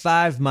than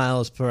 5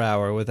 miles per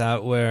hour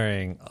without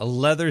wearing a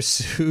leather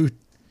suit.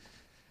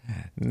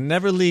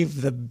 Never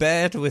leave the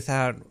bed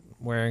without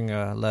wearing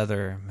a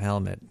leather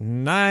helmet.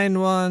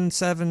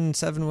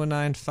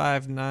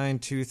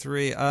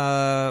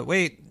 917-719-5923.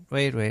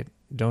 Wait.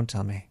 Don't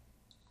tell me.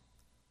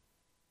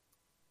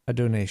 A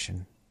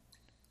donation.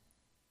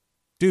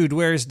 Dude,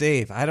 where's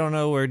Dave? I don't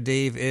know where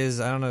Dave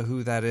is. I don't know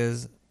who that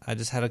is. I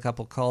just had a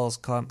couple calls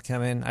come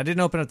in. I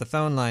didn't open up the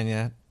phone line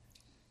yet.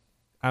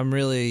 I'm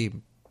really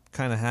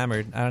kind of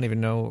hammered. I don't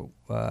even know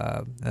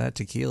that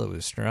tequila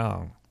was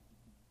strong.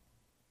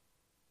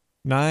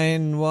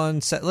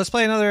 917. Let's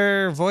play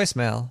another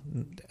voicemail.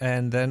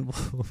 And then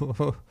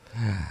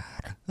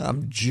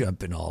I'm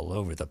jumping all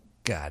over the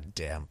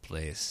goddamn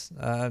place.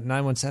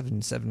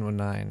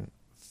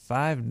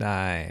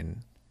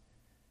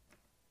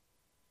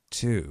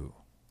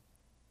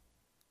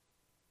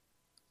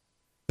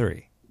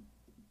 917-719-5923.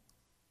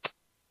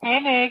 Hey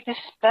Nick, this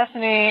is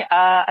Bethany.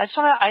 I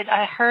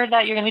heard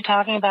that you're going to be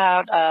talking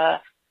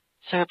about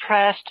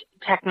suppressed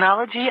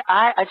technology.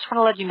 I just want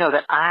to let you know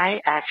that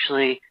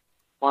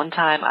one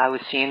time I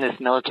was seeing this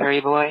military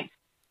boy,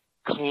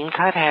 clean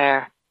cut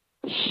hair,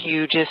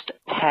 hugest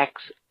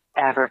pecs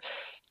ever,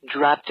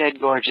 drop dead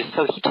gorgeous.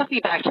 So he took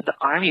me back to the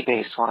army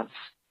base once,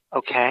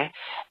 okay?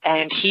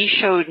 And he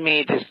showed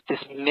me this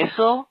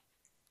missile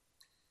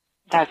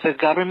that the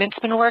government's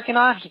been working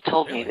on. He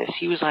told me this.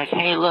 He was like,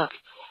 hey, look,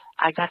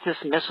 I got this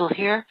missile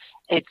here.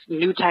 It's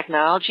new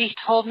technology, he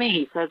told me.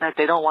 He said that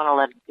they don't want to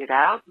let it get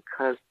out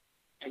because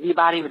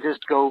everybody would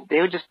just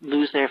they would just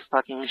lose their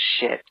fucking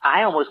shit.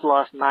 I almost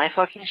lost my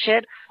fucking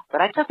shit,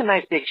 but I took a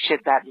nice big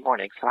shit that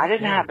morning, so I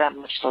didn't have that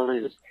much to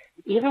lose.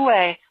 Either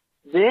way,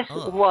 this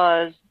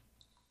was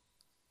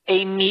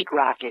a meat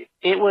rocket.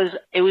 It was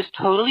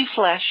totally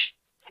flesh.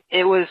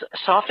 It was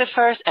soft at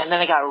first, and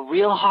then it got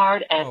real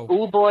hard, and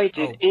boy,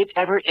 did it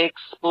ever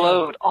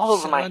explode all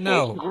over my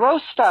face.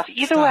 Gross stuff.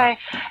 Either way,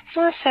 I just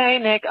want to say,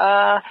 Nick,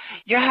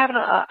 you're having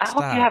I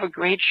hope you have a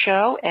great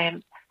show,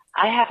 and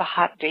I have a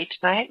hot date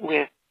tonight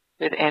with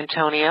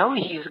Antonio.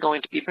 He's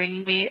going to be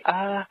bringing me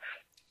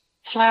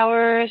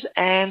flowers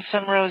and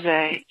some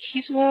rosé.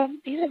 He's a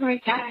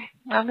great guy.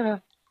 I'm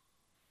gonna.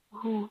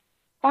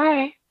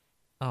 Bye.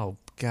 Oh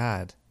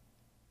God.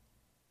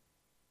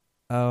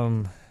 All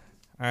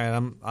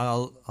right,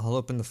 I'll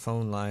open the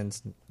phone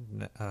lines.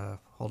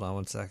 Hold on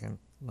one second.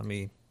 Let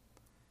me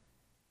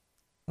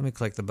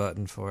click the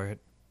button for it.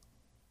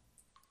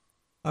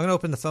 I'm gonna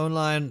open the phone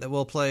line.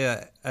 We'll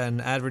play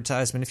an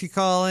advertisement. If you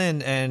call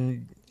in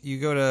and you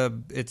go to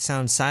it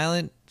sounds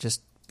silent,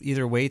 just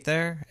either wait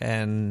there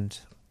and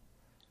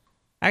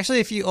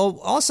actually if you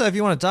want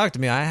to talk to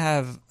me, I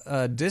have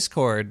a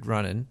Discord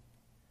running.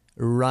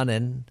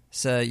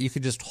 So you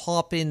could just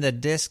hop in the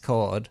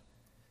Discord.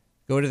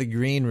 Go to the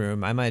green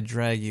room. I might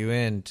drag you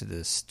into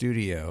the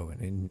studio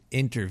and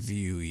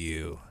interview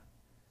you.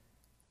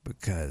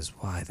 Because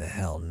why the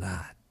hell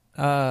not?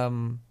 I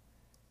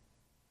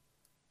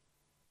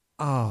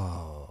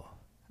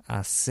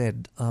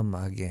said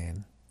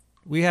again.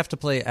 We have to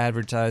play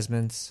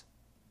advertisements.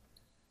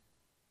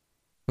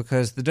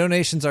 Because the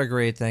donations are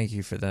great. Thank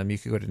you for them. You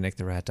could go to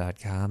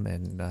nicktherat.com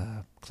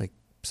and click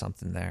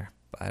something there.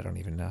 I don't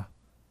even know.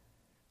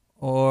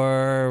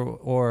 Or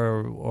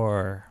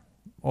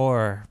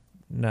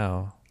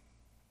no.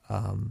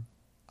 My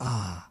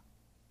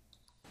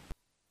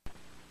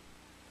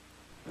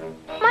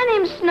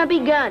name's Snubby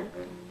Gun.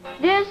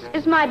 This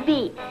is my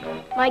beat.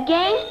 My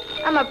game,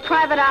 I'm a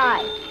private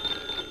eye.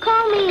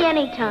 Call me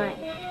anytime.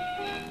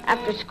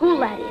 After school,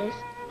 that is.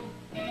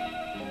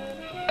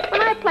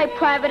 When I play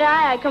private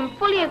eye, I come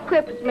fully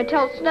equipped with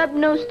Mattel Snub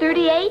Nose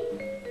 38,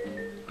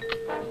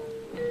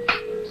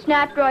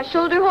 snap-draw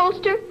shoulder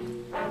holster,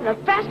 and the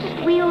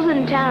fastest wheels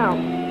in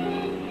town.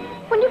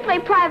 When you play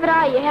private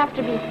eye, you have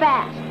to be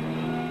fast.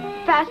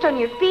 Fast on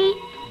your feet,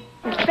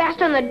 and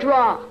fast on the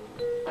draw.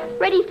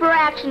 Ready for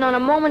action on a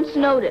moment's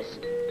notice.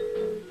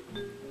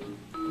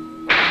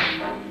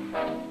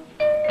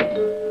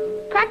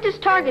 Practice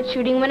target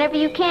shooting whenever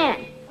you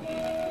can.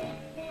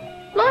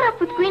 Load up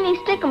with Greenie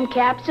Stickum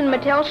caps and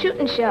Mattel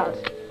shooting shells.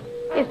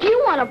 If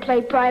you want to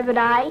play private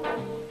eye,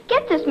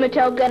 get this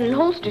Mattel gun and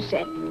holster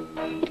set.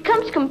 It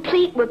comes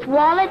complete with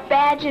wallet,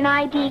 badge, and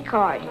ID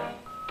card.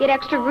 Get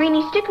extra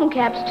Greenie Stickum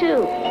caps,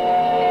 too.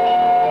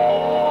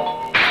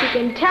 You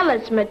can tell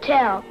it's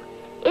Mattel.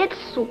 It's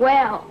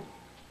swell.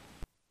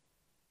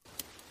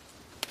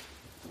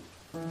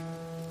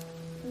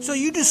 So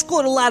you just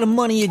scored a lot of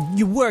money at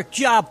your work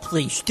job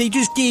place. They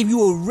just gave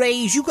you a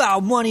raise. You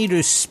got money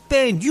to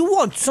spend. You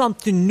want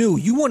something new.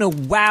 You want to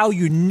wow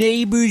your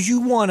neighbors.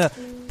 You want to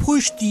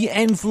push the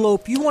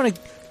envelope. You want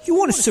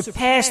to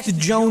surpass the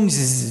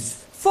Joneses.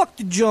 Fuck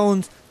the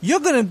Jones. You're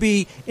going to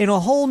be in a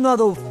whole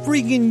nother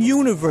freaking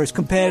universe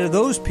compared to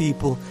those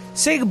people.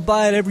 Say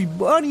goodbye to every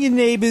one of your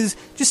neighbors.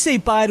 Just say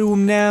bye to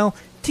them now.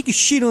 Take a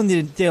shit on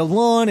their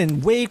lawn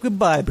and wave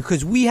goodbye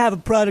because we have a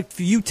product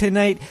for you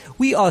tonight.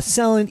 We are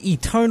selling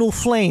Eternal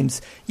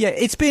Flames. Yeah,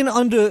 it's been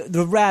under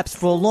the wraps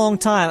for a long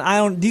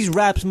time. These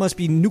wraps must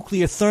be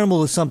nuclear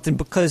thermal or something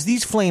because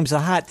these flames are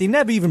hot. They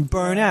never even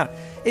burn out.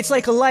 It's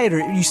like a lighter.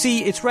 You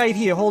see, it's right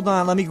here. Hold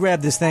on, let me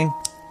grab this thing.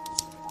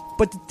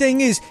 But the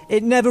thing is,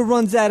 it never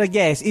runs out of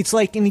gas. It's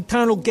like an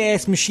eternal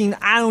gas machine.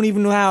 I don't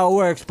even know how it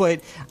works,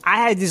 but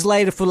I had this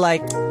lighter for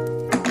like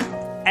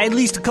at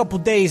least a couple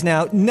days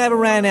now. It never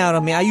ran out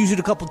on me. I use it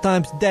a couple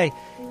times a day.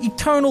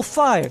 Eternal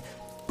Fire.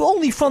 But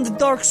only from the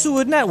Dark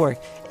Sewer Network.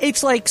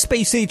 It's like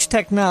space-age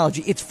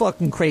technology. It's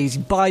fucking crazy.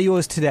 Buy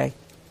yours today.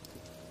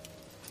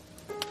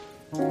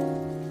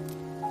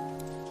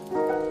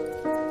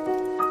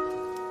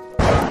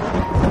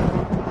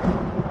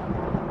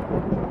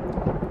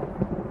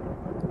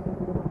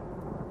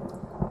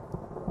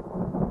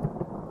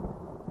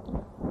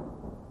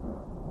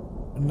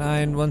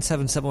 Nine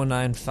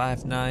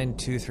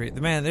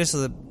 177195923. Man, there's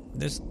a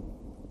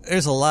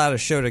lot of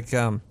show to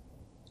come,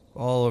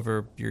 all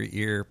over your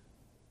ear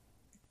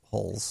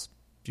holes,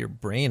 your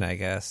brain, I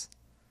guess.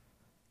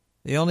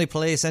 The only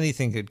place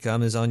anything could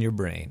come is on your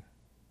brain.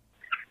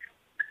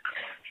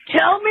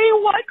 Tell me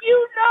what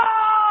you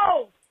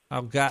know.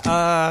 Oh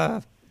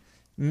God,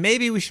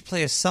 maybe we should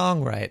play a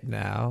song right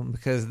now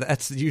because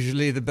that's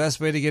usually the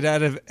best way to get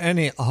out of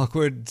any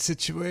awkward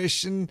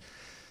situation.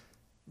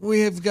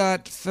 We have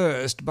got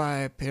First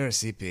by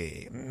Piracy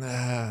P.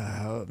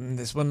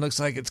 This one looks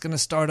like it's going to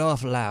start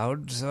off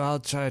loud, so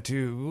I'll try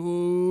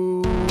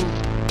to...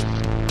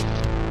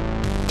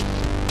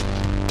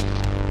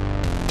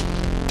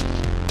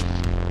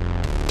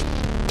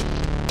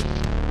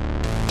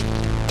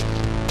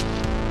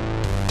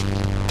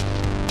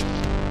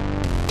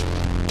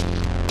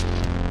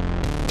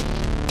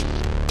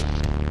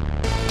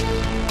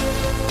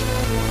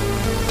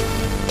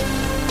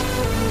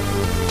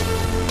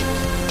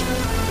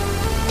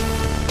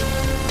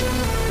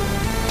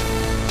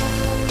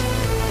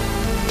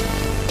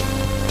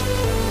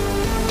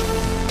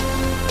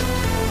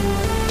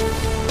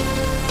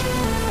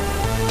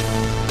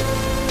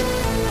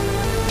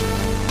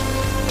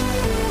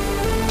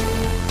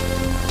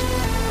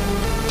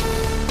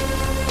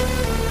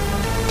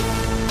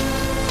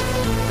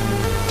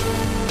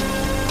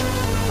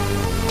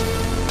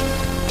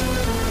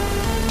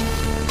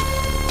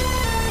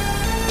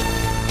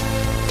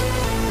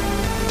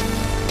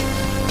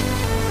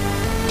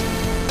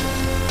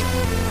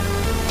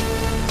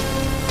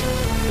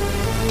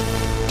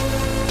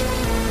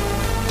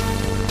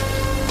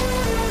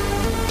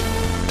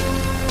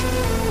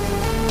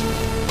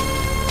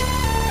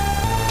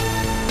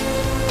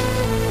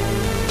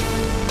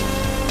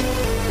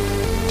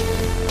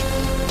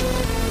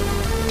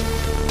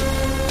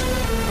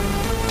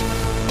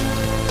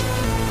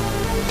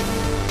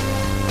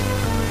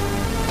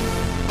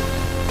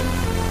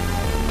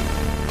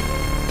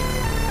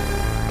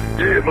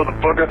 Yeah,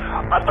 motherfucker.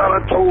 I thought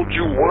I told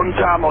you one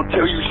time, I'll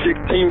tell you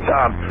 16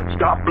 times.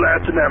 Stop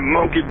blasting that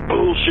monkey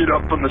bullshit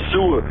up from the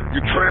sewer.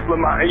 You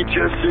trampling my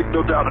HS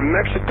signal down to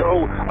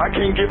Mexico. I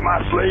can't get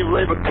my slave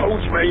labor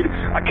coats made.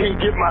 I can't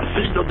get my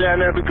signal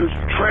down there because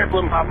you're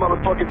trampling my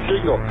motherfucking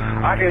signal.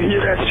 I can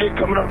hear that shit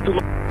coming up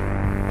through my...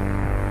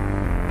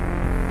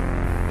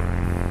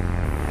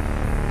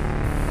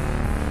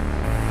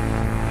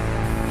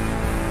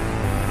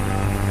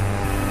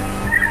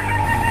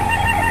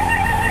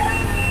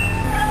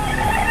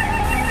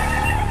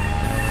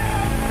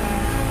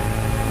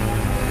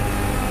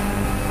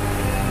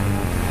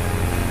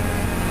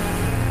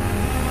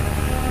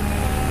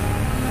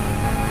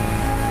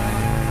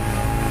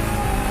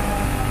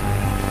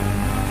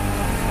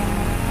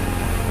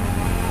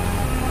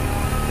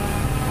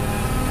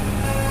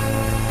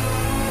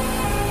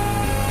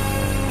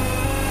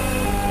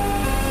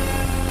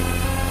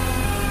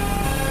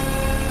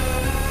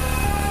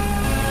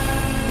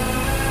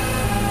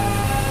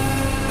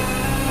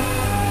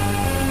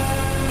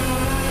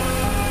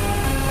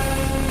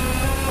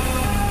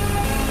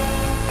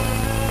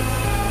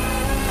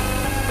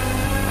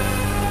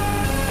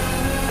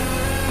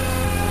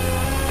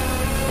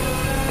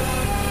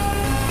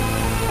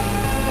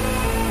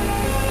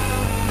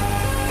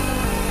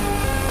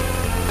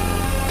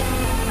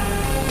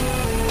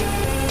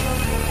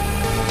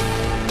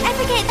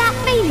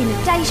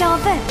 Deja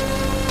vu.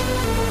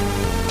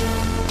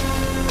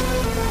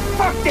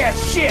 Fuck that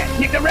shit!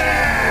 Nick the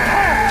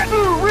Rat!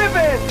 Blue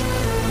ribbon!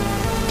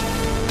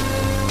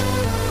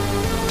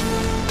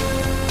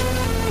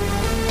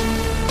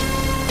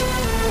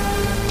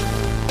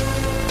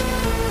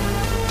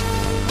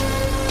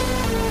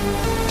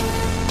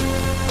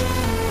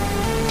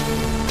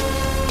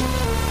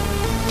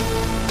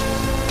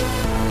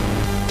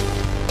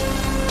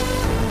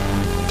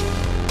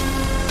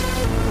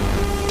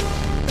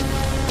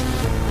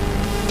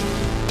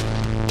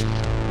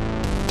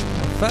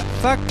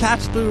 Fuck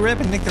Pabst Blue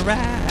Ribbon, Nick the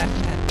Rat.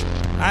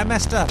 I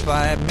messed up.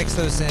 I mixed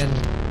those in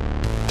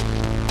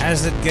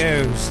as it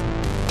goes.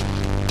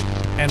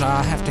 And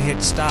I'll have to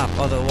hit stop,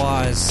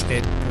 otherwise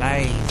it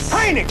plays.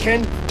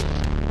 Heineken!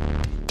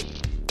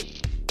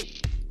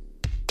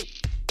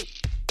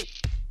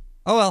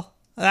 Oh well,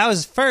 that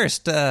was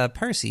first.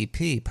 Percy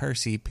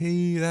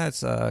P.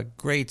 That's a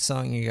great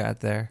song you got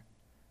there.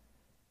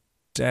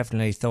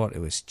 Definitely thought it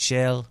was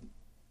chill.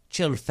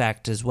 Chill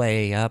factor's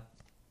way up.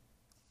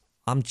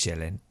 I'm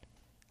chilling.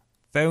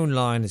 Phone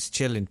line is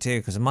chilling too,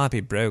 because it might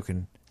be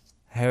broken.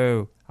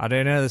 Oh, I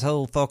don't know, this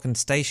whole fucking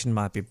station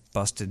might be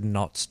busted and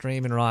not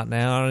streaming right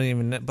now. I don't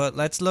even know. But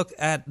let's look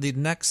at the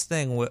next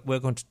thing we're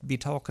going to be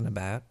talking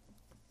about.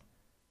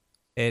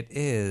 It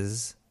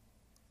is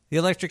the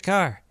electric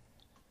car.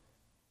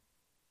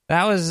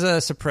 That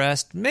was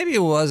suppressed. Maybe it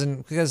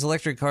wasn't, because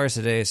electric cars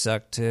today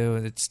suck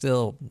too. It's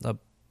still a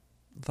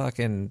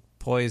fucking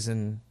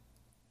poison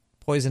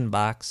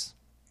box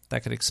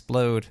that could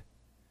explode.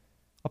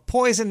 A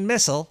poison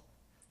missile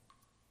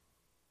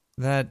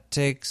that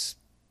takes...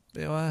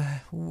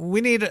 we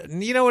need...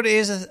 You know what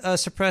is a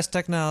suppressed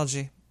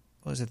technology?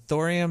 What is it,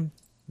 thorium?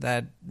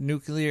 That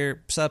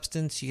nuclear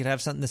substance? You could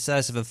have something the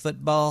size of a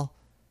football,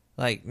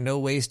 like no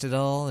waste at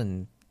all,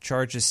 and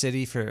charge a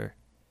city for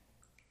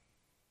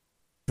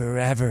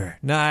forever.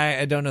 No,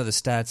 I don't know the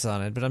stats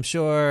on it, but I'm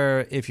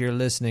sure if you're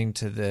listening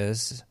to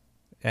this,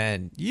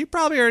 and you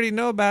probably already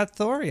know about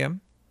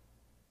thorium,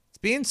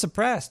 being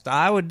suppressed.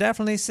 I would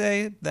definitely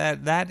say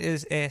that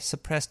is a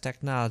suppressed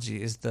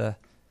technology, is the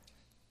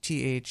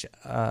thurium,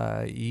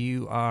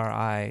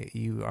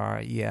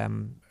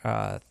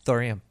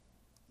 thorium.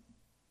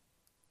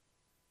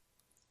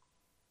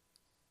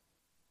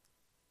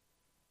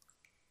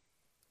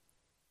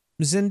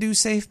 Zindu,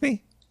 save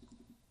me.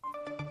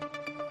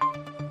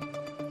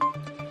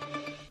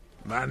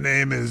 My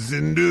name is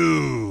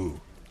Zindu,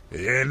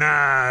 and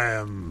I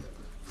am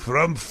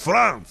from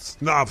France.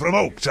 No, from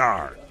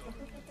Oktar.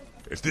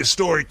 If this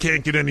story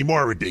can't get any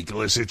more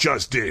ridiculous, it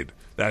just did.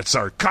 That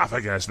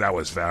sarcophagus that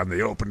was found,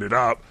 they opened it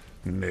up,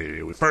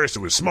 and first it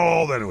was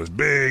small, then it was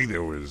big,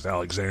 there was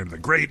Alexander the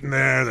Great in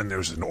there, then there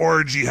was an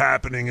orgy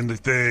happening in the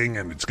thing,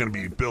 and it's going to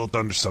be built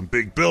under some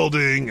big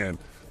building, and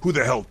who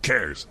the hell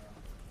cares?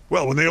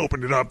 Well, when they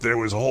opened it up, there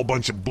was a whole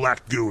bunch of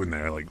black goo in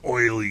there, like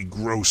oily,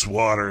 gross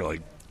water,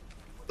 like,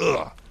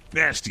 ugh,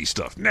 nasty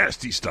stuff.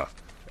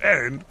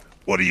 And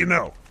what do you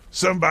know?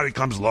 Somebody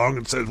comes along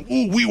and says,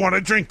 ooh, we want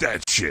to drink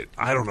that shit.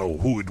 I don't know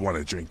who would want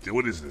to drink it.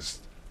 What is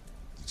this?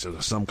 So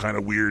some kind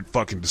of weird,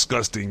 fucking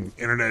disgusting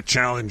internet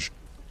challenge?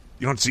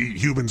 You don't see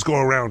humans go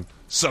around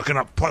sucking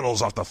up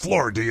puddles off the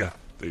floor, do you?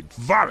 They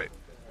vomit.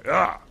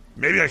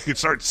 Maybe I could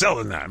start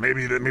selling that.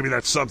 Maybe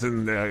that's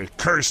something,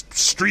 cursed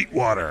street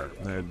water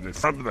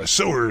from the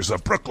sewers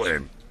of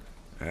Brooklyn.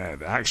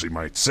 That actually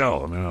might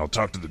sell. I mean, I'll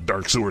talk to the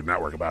Dark Sewer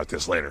Network about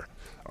this later.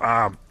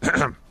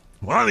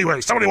 Well, anyway,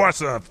 somebody wants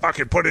to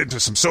fucking put it into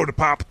some soda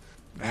pop,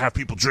 have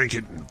people drink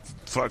it, and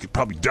fucking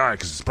probably die,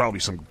 because there's probably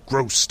some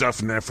gross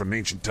stuff in there from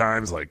ancient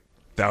times, like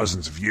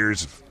thousands of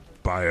years of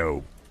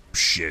bio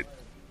shit.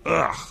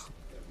 Ugh.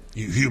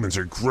 You humans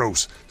are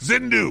gross.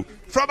 Zindu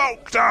from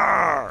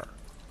Oktar!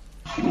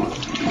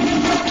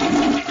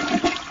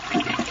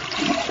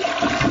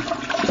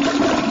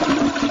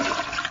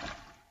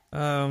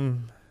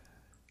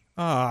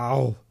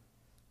 Oh.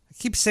 I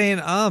keep saying,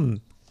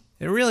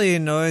 It really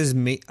annoys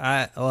me.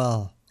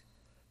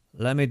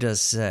 Let me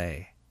just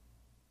say.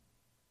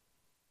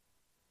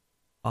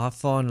 I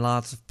find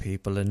lots of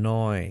people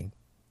annoying,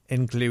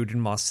 including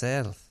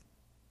myself.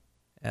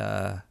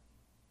 But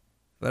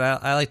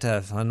I like to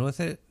have fun with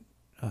it.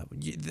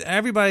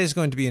 Everybody's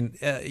going to be in...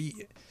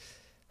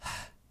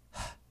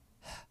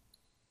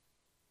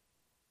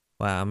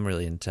 Wow, I'm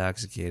really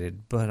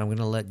intoxicated, but I'm going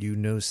to let you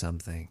know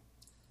something.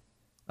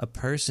 A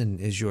person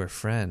is your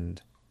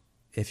friend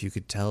if you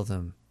could tell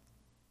them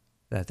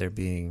that they're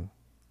being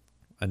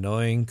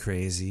annoying,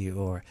 crazy,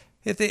 or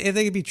if they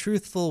could be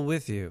truthful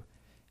with you.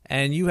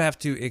 And you have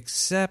to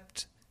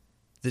accept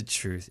the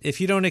truth.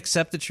 If you don't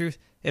accept the truth,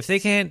 if they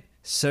can't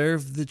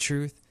serve the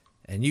truth,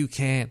 and you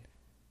can't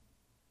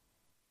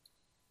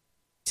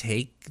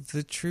take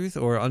the truth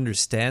or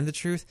understand the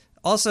truth,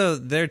 also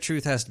their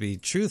truth has to be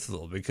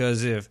truthful,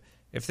 because if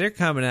they're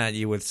coming at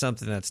you with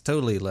something that's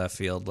totally left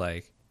field,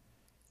 like,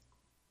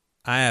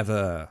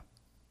 I'm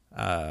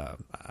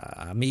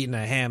eating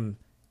a ham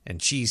and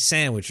cheese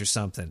sandwich or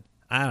something,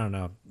 I don't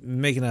know,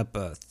 making up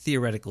a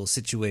theoretical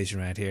situation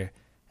right here,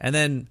 and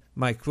then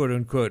my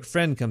quote-unquote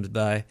friend comes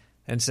by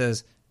and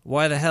says,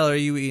 why the hell are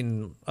you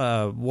eating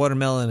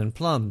watermelon and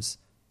plums?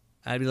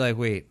 I'd be like,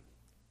 wait.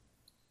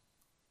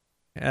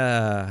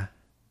 Then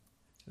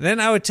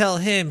I would tell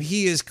him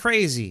he is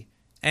crazy.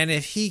 And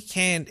if he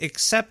can't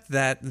accept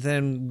that,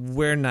 then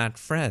we're not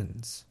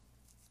friends.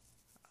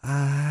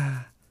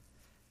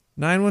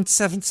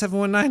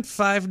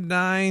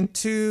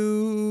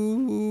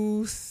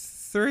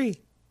 917-719-5923.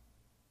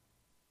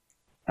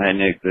 Hey,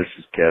 Nick, this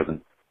is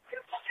Kevin.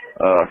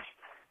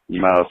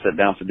 You might have sat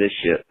down for this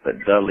shit,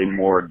 but Dudley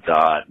Moore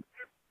died.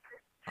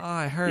 Oh,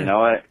 I heard. You know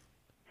what?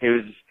 He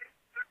was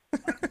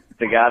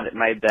the guy that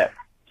made that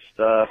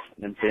stuff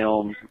and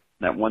films,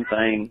 that one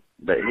thing,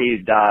 but he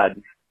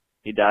died.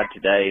 He died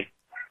today,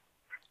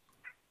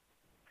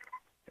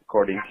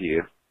 according to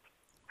you.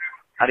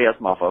 Adios,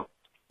 mofo.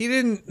 He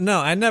didn't... No,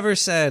 I never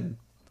said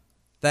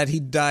that he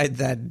died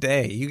that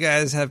day. You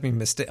guys have me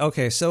mistaken.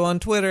 Okay, so on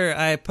Twitter,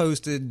 I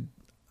posted,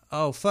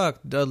 oh, fuck,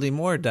 Dudley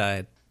Moore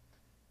died.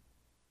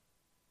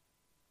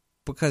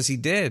 Because he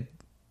did.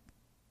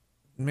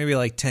 Maybe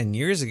like 10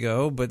 years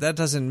ago, but that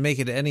doesn't make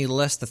it any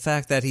less the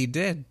fact that he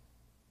did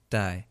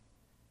die.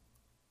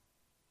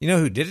 You know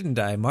who didn't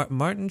die?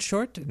 Martin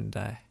Short didn't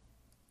die.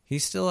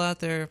 He's still out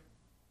there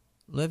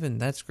living.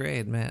 That's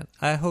great, man.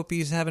 I hope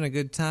he's having a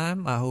good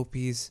time. I hope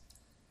he's...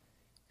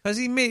 Because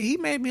he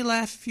made me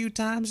laugh a few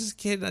times as a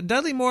kid.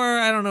 Dudley Moore,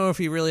 I don't know if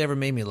he really ever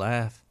made me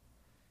laugh.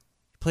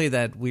 He played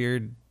that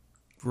weird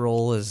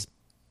role as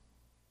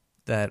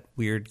that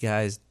weird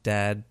guy's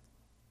dad,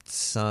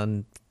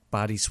 son,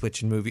 body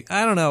switching movie.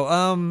 I don't know.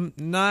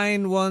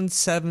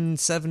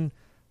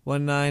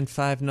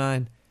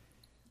 917-719-59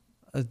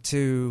 a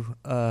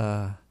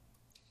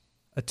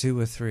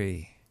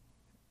 3.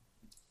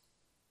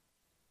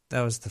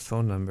 That was the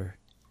phone number.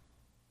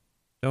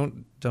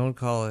 Don't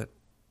call it,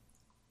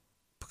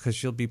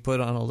 because you'll be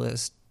put on a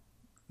list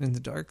in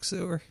the dark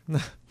sewer.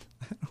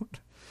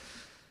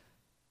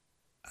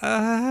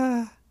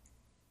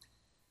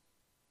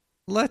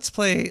 Let's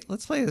play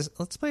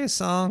a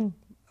song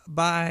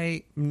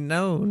by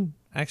Known.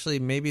 Actually,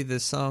 maybe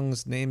this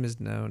song's name is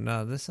Known.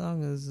 No, this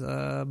song is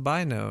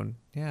by Known.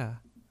 Yeah,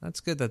 that's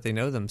good that they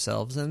know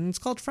themselves, and it's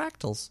called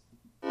Fractals.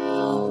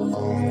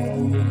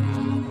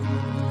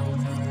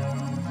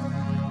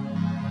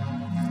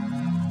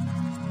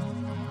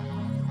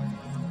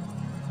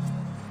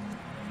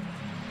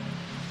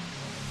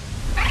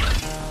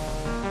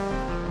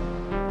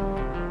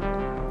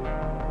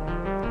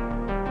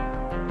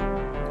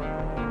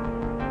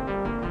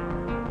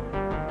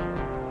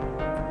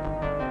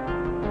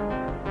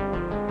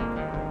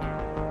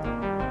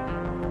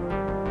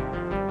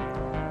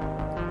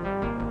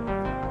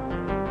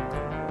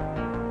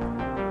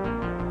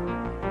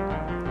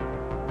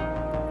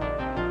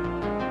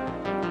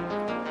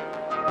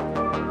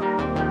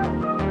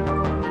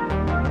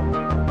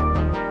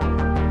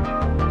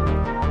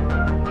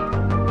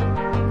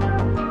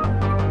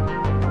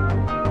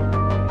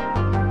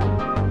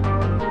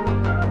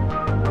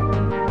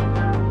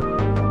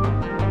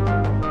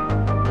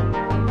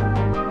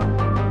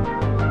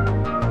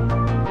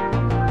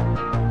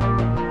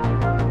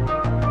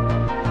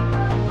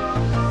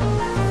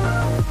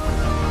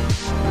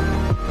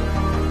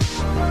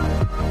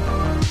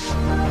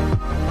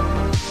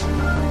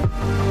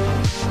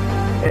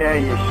 Yeah,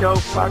 you show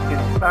fucking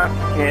sucks,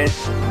 kid.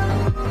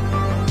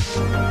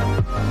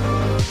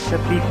 It's a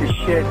piece of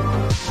shit.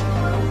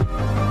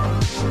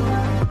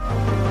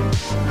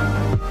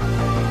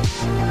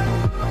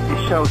 Your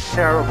show's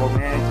terrible,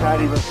 man. It's not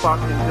even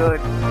fucking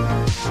good.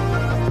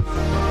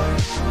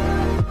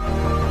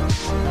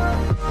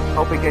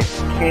 Hope it gets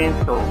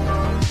canceled.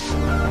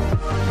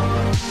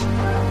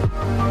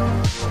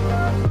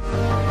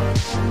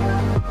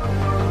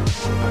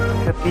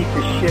 It's a piece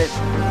of shit.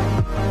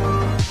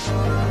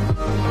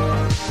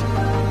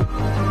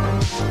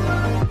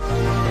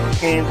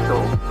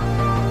 Canceled.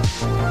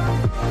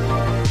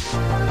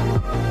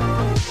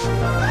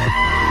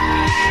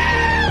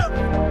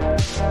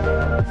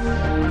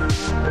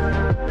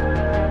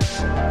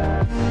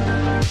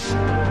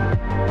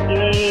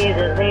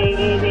 Gator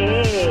lady,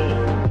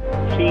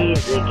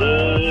 she's a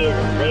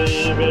gator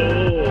lady.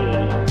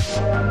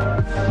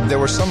 There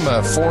were some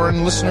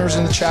foreign listeners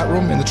in the chat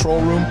room, in the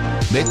troll room.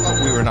 They thought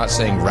we were not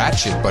saying rat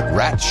shit, but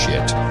rat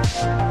shit.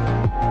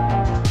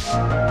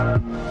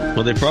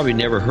 Well, they probably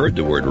never heard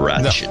the word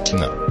rat shit.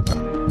 No.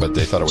 But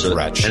they thought it was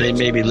rat shit. And they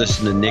maybe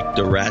listened to Nick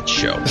the Rat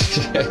Show.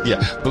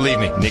 Yeah, believe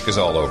me, Nick is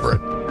all over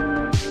it.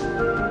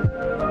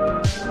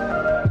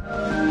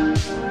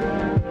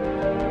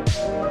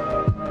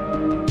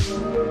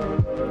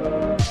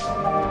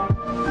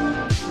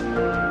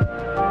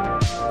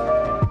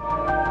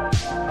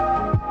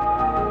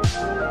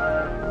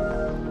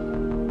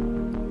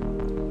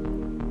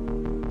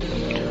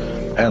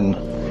 And,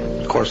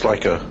 of course,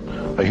 like a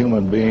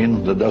human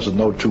being that doesn't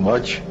know too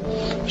much,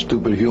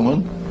 stupid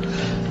human,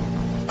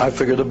 I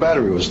figured the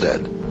battery was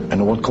dead, and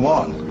it wouldn't come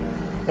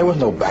on. There was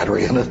no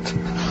battery in it.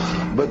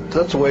 But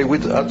that's the way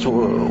that's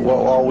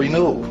all we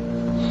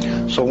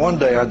knew. So one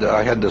day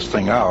I had this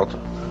thing out,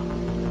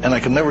 and I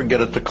could never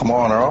get it to come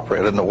on or operate.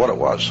 I didn't know what it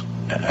was.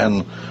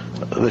 And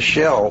the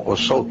shell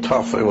was so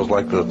tough, it was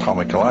like the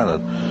atomic liner,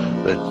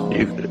 that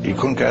you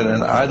couldn't get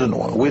in.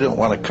 We didn't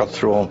want to cut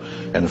through them,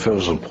 and if it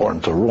was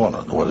important to ruin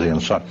it, was the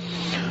inside.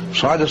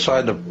 So I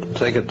decided to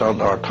take it down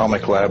to our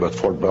atomic lab at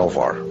Fort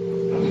Belvoir.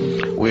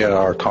 We had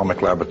our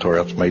atomic laboratory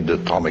that's made the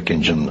atomic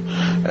engine,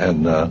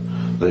 and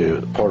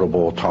the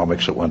portable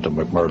atomics that went to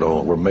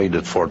McMurdo were made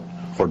at Fort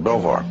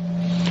Belvoir.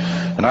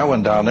 And I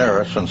went down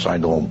there, since I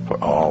knew them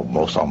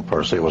most of them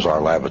personally. It was our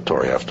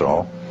laboratory after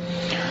all.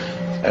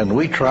 And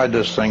we tried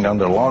this thing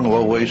under long,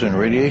 low waves in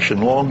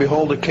radiation. Lo and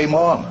behold, it came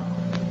on.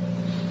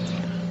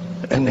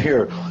 And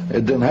here,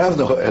 it didn't have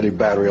any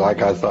battery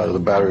like I thought the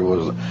battery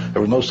was.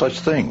 There was no such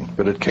thing,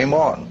 but it came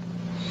on.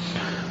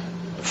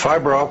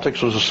 Fiber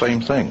optics was the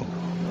same thing.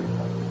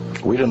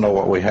 We didn't know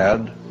what we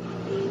had.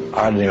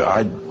 I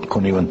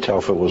couldn't even tell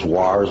if it was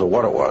wires or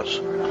what it was.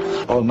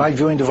 Oh, night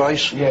viewing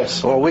device?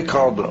 Yes. Well,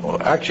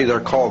 actually they're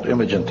called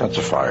image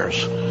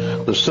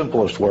intensifiers. The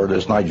simplest word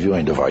is night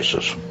viewing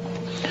devices.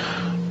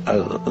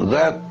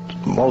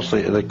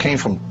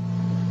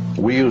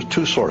 We used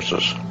two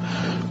sources.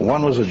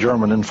 One was a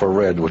German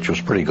infrared, which was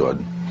pretty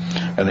good,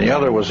 and the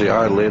other was the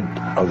eyelid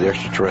of the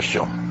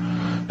extraterrestrial.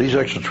 These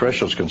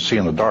extraterrestrials can see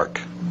in the dark.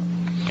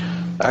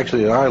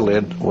 Actually, the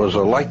eyelid was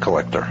a light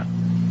collector,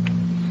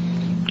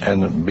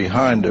 and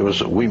behind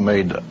we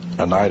made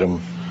an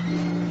item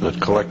that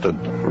collected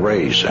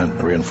rays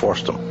and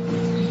reinforced them,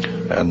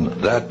 and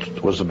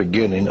that was the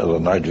beginning of the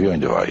night viewing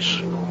device,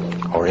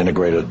 or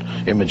integrated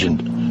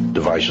imaging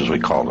devices, we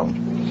call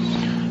them.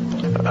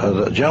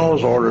 The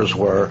general's orders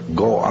were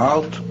go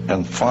out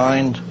and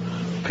find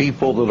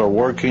people that are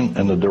working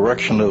in the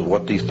direction of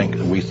what we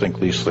think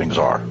these things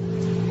are.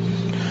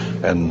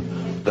 And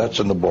that's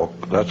in the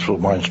book. That's what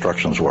my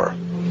instructions were.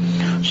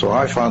 So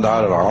I found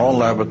out at our own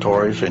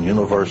laboratories and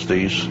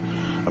universities.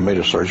 I made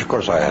a search. Of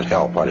course, I had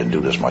help. I didn't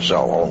do this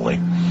myself only.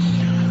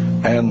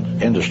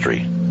 And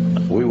industry.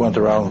 We went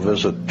around and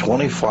visited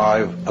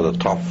 25 of the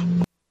top.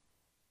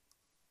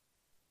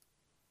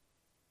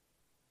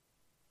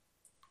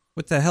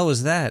 What the hell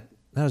was that?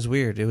 That was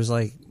weird. It was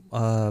like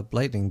a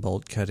lightning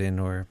bolt cut in,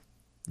 or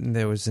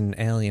there was an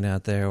alien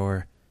out there,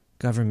 or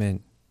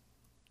government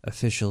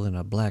official in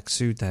a black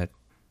suit that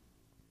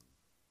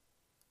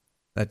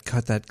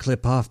cut that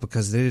clip off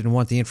because they didn't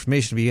want the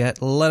information to be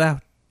let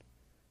out.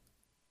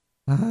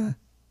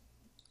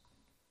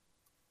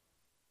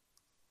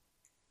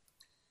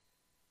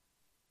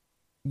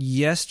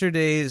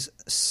 Yesterday's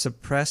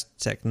suppressed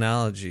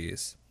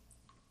technologies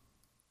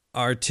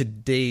are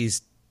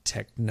today's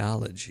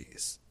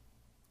technologies.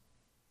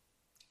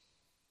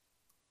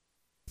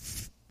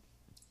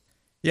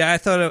 Yeah,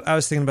 I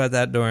was thinking about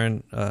that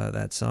during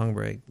that song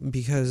break,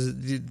 because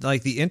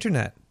the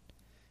internet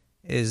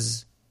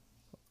is,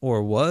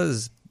 or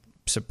was,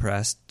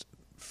 suppressed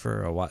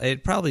for a while.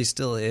 It probably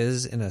still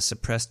is in a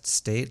suppressed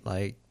state.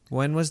 Like,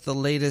 when was the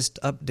latest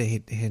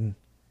update in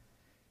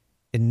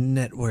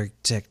network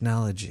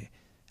technology?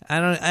 I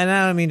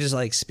don't mean just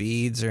like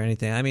speeds or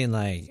anything. I mean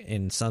like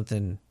in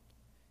something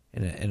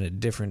in a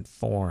different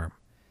form.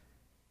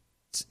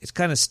 It's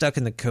kind of stuck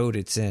in the code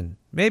it's in.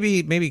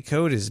 Maybe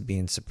code is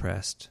being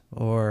suppressed,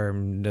 or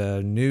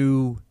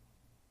new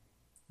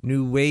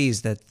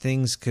ways that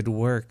things could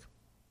work.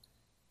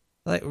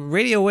 Like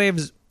radio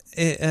waves,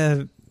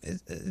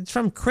 it's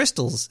from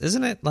crystals,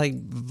 isn't it?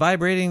 Like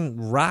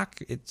vibrating rock.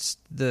 It's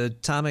the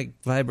atomic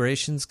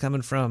vibrations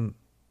coming from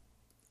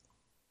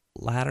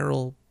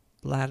lateral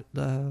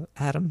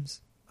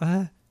atoms.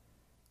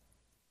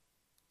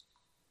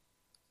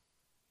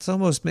 It's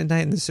almost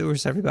midnight in the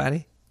sewers,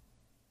 everybody.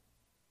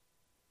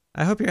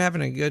 I hope you're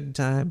having a good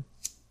time.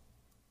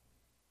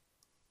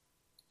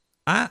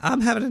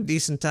 I'm having a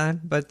decent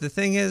time, but the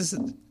thing is,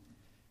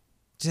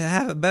 to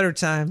have a better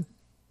time,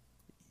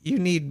 you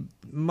need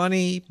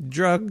money,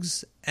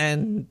 drugs,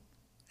 and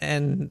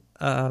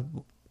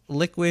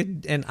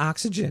liquid and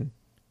oxygen.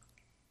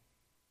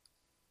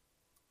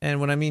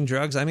 And when I mean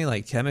drugs, I mean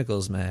like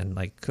chemicals, man,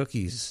 like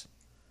cookies.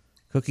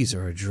 Cookies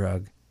are a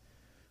drug.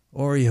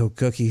 Oreo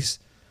cookies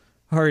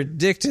are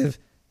addictive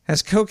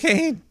as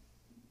cocaine.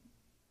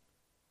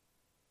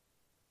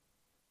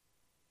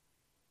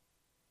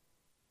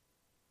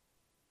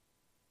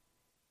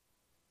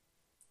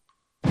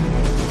 The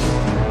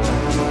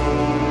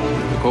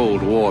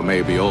Cold War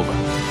may be over,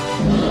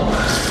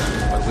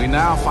 but we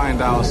now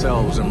find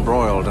ourselves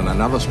embroiled in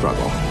another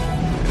struggle,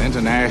 an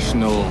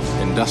international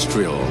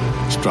industrial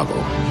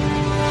struggle,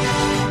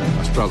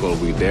 a struggle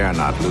we dare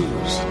not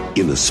lose.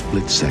 In a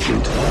split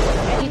second,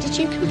 Did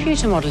you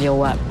computer model your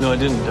work? No, I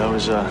didn't. I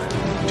was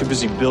too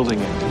busy building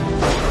it.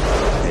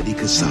 Eddie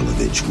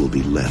Kasalovich will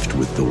be left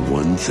with the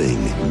one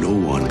thing no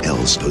one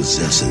else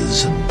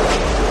possesses.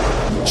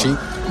 Cheap,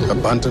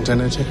 abundant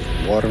energy,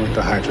 water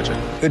into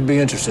hydrogen. Who'd be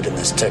interested in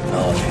this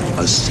technology?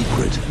 A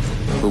secret.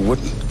 Who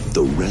wouldn't?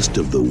 The rest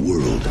of the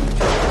world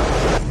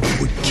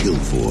would kill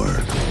for.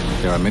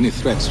 There are many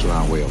threats to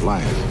our way of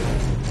life.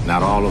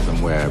 Not all of them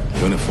wear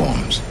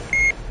uniforms.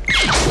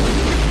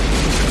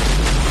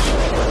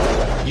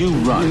 You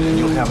run, and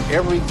you'll have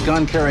every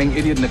gun-carrying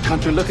idiot in the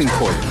country looking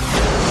for you.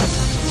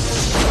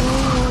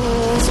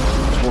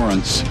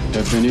 Warrants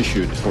have been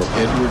issued for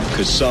Edward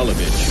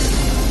Kasalovich.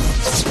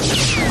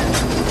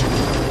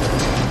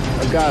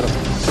 I got him.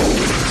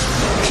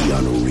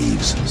 Keanu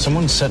Reeves.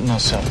 Someone's setting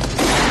us up.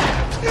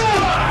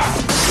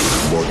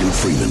 Morgan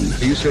Freeman.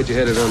 You said you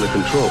had it under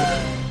control.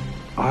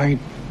 I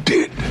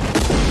did.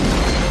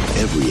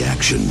 Every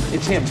action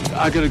It's him.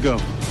 I gotta go.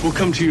 We'll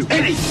come to you.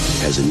 Eddie!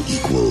 has an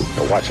equal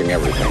They're watching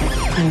everything.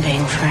 I'm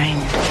being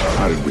framed.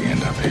 How did we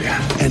end up here?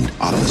 and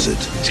opposite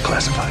It's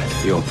classified.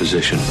 Your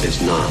position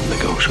is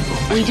non-negotiable.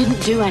 We didn't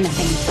do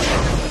anything.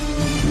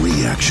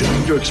 reaction.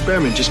 Your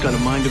experiment just got a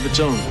mind of its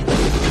own.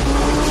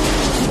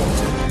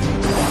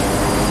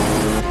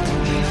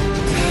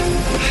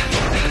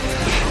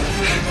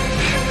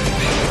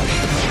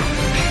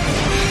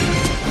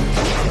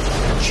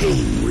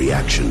 Chain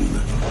reaction.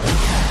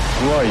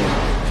 Who are you?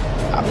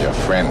 I'm your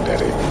friend,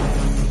 Eddie.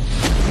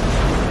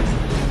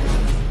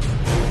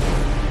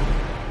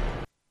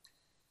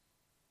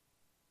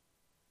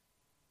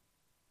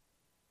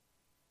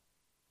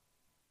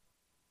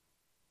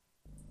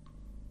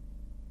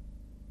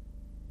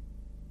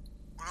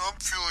 When I'm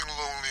feeling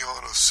lonely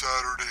on a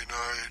Saturday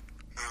night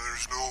and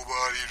there's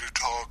nobody to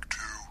talk to,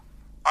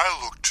 I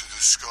look to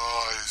the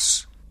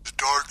skies. The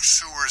Dark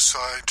Sewer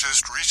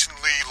scientist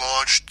recently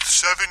launched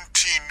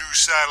 17 new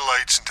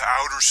satellites into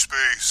outer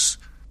space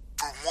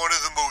for one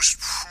of the most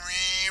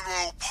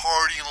primo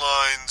party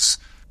lines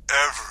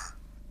ever.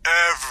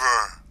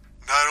 Ever.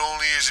 Not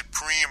only is it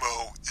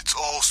primo, it's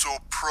also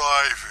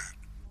private.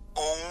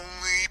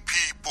 Only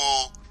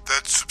people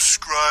that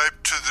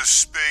subscribe to the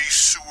Space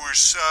Sewer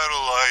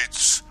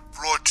satellites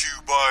brought to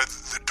you by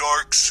the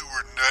Dark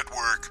Sewer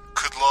Network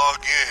could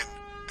log in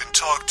and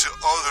talk to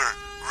other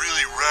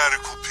really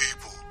radical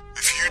people.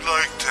 If you'd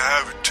like to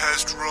have a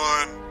test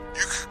run,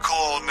 you could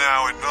call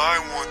now at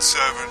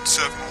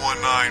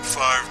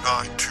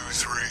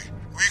 917-719-5923.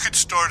 We could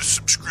start a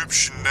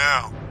subscription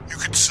now. You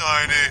could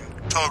sign in,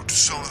 talk to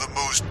some of the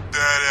most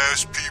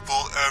badass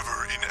people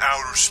ever in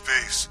outer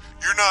space.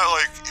 You're not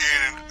like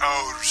in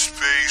outer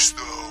space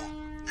though.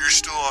 You're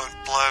still on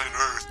planet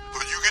Earth,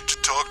 but you get to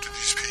talk to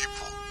these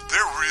people.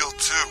 They're real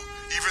too.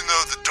 Even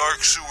though the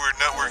Dark Sewer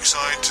Network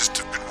scientists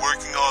have been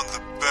working on the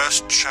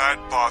best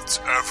chatbots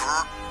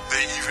ever,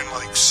 they even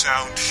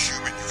sound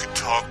human. You can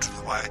talk to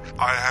them.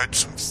 I had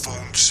some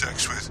phone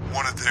sex with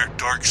one of their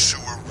Dark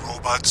Sewer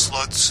robot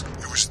sluts.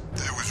 It was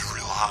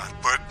real hot,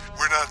 but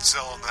we're not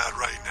selling that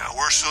right now.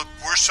 We're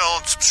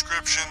selling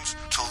subscriptions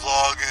to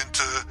log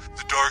into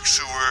the Dark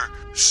Sewer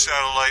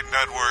satellite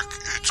network.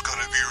 It's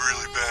gonna be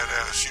really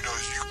badass. You know,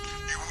 you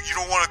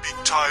don't want to be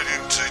tied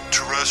into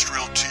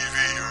terrestrial TV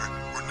or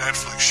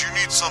Netflix. You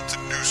need something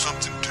new,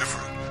 something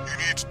different. You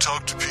need to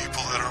talk to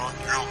people that are on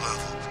your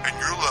level, and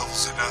your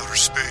level's in outer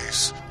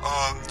space.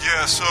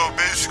 So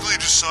basically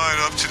just sign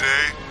up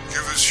today,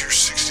 give us your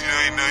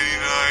 $69.99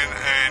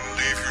 and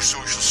leave your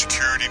social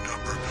security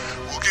number.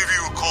 We'll give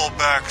you a call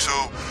back,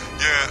 so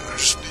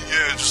just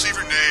leave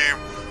your name.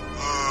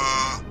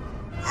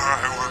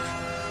 Alright,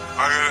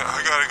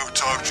 I gotta go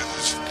talk to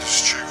this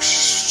chick.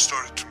 She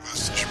started to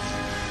message me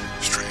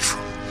straight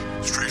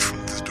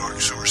from the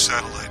Dark Sewer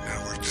satellite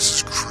network. This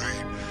is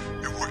great.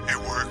 It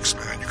works,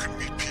 man. You can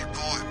meet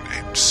people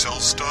and sell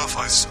stuff.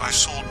 I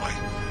sold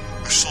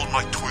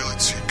my toilet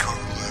seat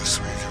cover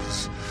last week. It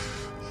was.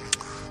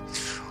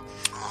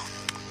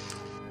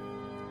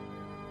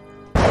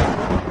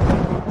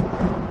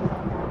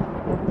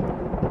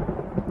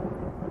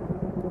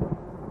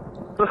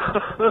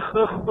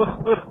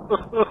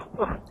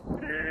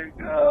 There you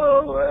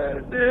go,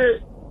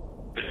 dead.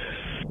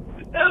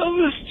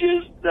 Elvis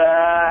just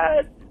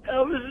died.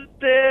 Elvis is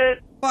dead.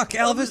 Fuck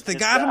Elvis, they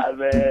got him? Died,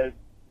 man.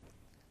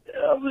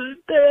 Elvis is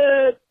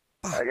dead.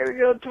 I gotta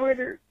go on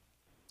Twitter.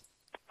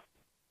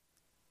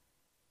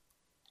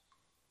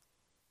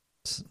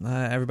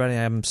 Everybody,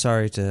 I'm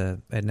sorry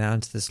to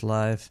announce this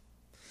live.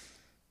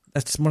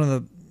 That's one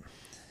of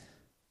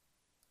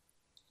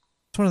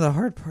the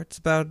hard parts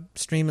about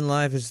streaming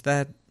live is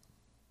that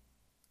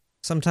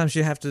sometimes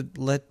you have to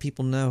let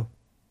people know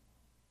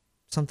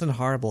something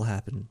horrible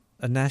happened.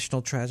 A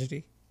national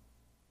tragedy.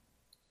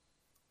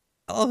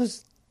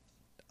 Elvis.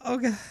 Oh,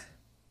 God.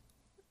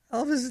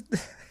 Elvis.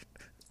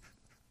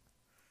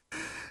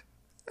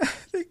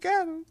 They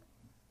got him.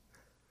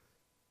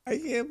 I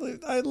can't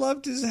believe. I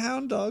loved his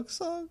Hound Dog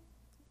song.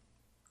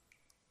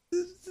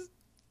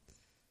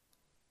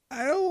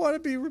 I don't want to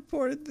be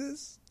reported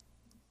this.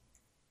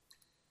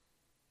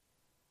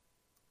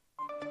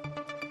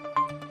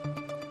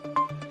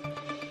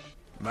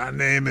 My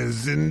name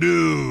is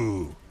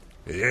Zindu,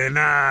 and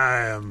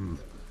I am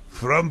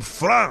from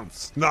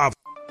France. No.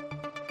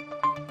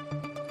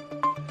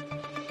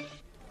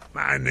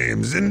 My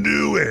name's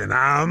Zindu, and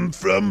I'm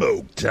from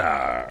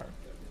Oktar.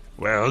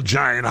 Well,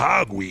 giant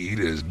hogweed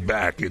is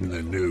back in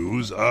the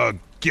news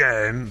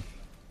again.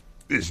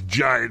 This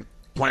giant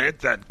plant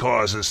that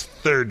causes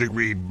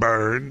third-degree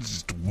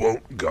burns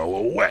won't go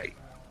away.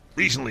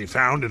 Recently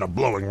found in a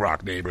Blowing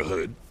Rock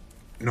neighborhood,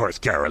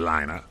 North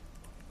Carolina.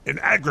 An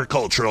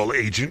agricultural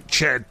agent,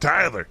 Chad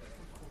Tyler,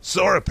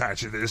 saw a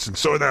patch of this and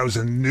saw that it was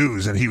in the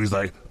news, and he was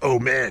like, oh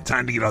man,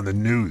 time to get on the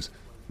news.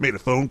 Made a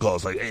phone call.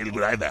 It's like, hey, look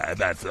what I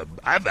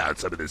found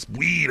some of this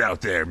weed out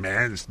there,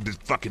 man. This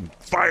fucking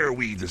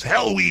fireweed, this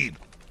hellweed.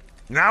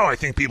 Now I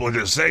think people are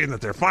just saying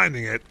that they're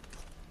finding it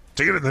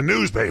to get in the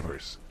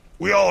newspapers.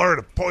 We all heard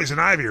of poison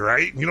ivy,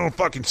 right? You don't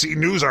fucking see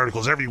news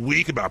articles every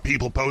week about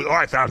people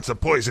I found some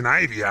poison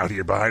ivy out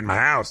here behind my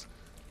house.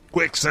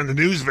 Quick, send the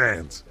news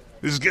vans.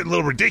 This is getting a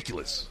little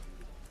ridiculous.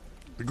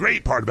 The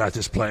great part about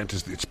this plant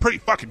is it's pretty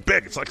fucking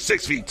big. It's like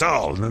 6 feet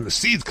tall, and then the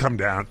seeds come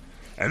down,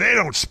 and they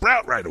don't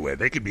sprout right away.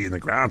 They could be in the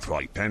ground for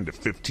like 10 to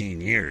 15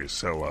 years.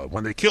 So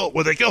when they kill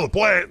the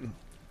plant,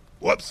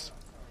 whoops,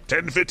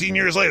 10 to 15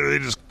 years later, they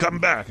just come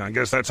back. And I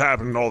guess that's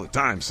happening all the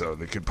time, so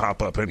they could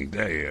pop up any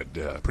day at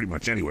pretty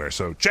much anywhere.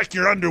 So check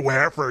your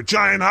underwear for a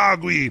giant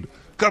hogweed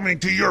coming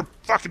to your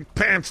fucking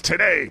pants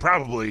today.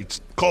 Probably.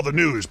 Call the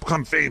news.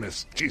 Become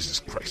famous. Jesus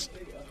Christ.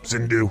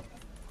 Zindu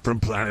from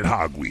Planet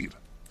Hogweed.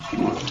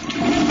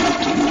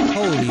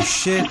 Holy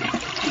shit.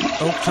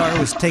 Oktar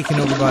was taken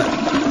over by...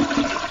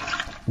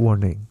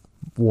 Warning.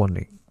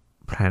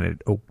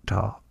 Planet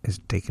Oktar is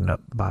taken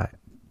up by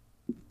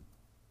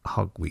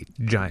hogweed.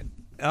 Giant.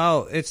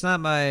 Oh, it's not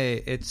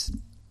it's...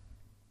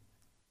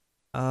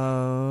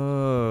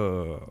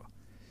 Oh.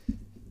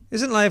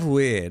 Isn't life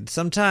weird?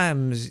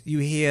 Sometimes you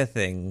hear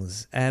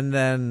things and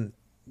then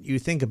you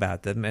think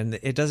about them and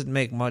it doesn't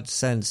make much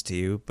sense to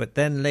you, but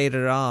then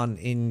later on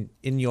in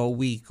your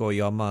week or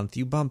your month,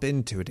 you bump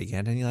into it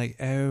again and you're like,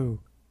 oh,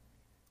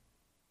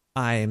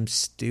 I am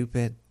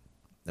stupid.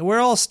 We're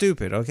all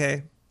stupid,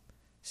 okay?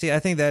 See, I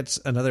think that's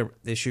another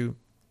issue.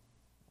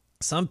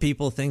 Some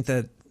people think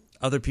that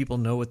other people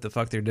know what the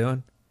fuck they're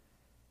doing.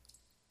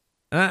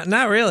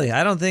 Not really.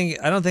 I don't think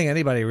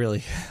anybody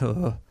really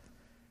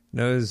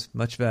knows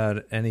much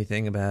about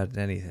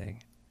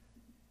anything.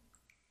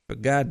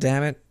 But god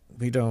damn it,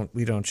 we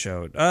don't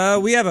show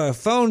it. We have a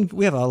phone.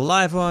 We have a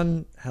live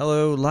one.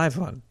 Hello, live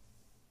one.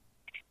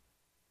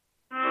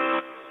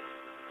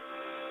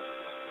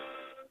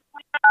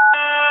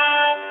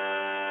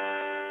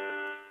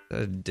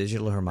 A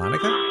digital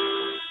harmonica?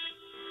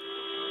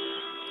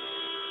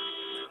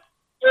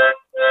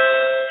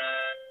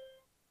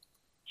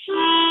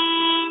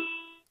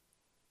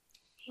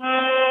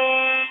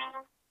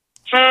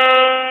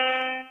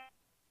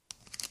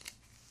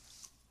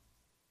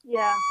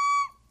 Yeah.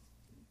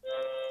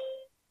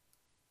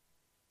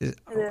 It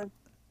is.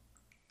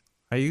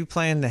 Are you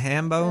playing the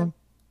ham bone?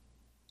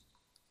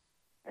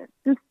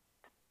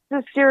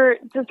 Just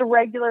a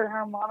regular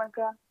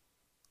harmonica.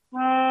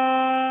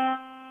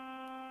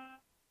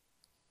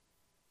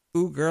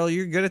 Ooh, girl,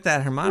 you're good at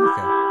that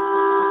harmonica.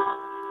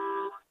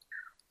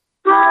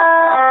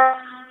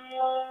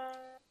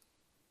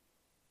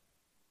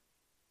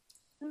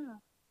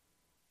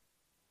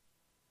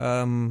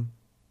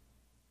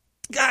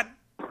 God.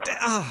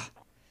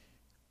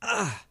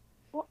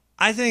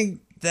 I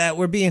think that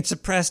we're being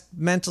suppressed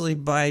mentally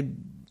by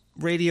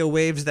radio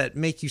waves that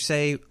make you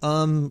say,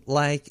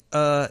 like,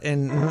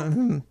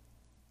 and...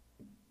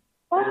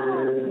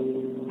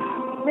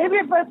 Maybe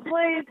if I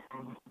played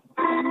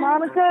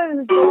harmonica in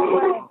a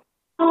way.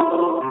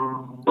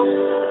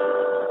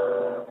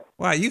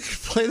 Wow, you can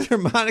play the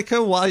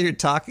harmonica while you're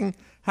talking?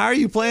 How are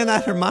you playing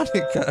that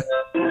harmonica?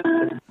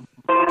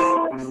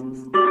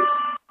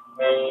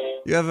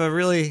 You have a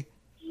really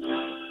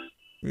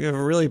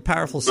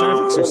powerful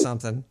cervix or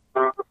something.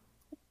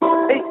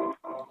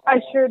 I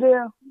sure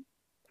do.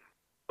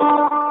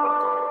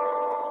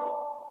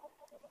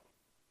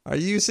 Are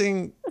you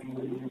using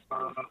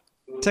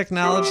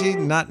technology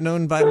not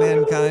known by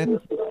mankind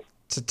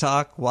to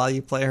talk while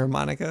you play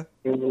harmonica?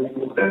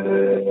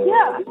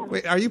 Yeah.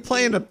 Wait, are you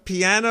playing a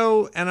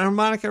piano and a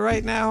harmonica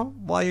right now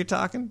while you're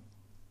talking?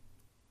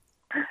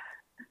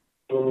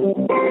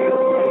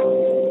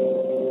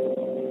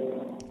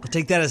 I'll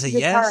take that as a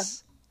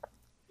yes.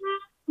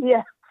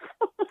 Yeah.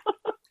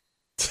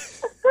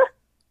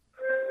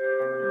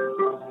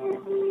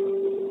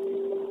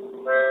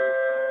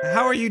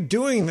 How are you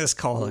doing this,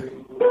 caller?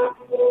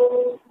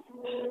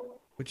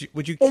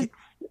 Would you?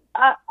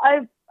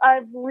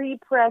 I've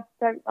repressed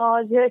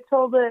technology. I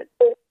told it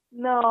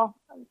no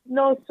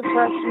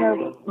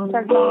suppression of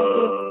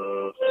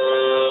technology.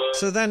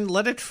 So then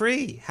let it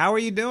free. How are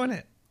you doing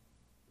it?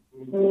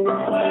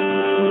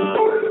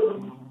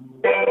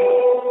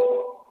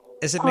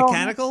 Is it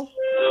mechanical?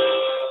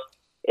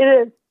 It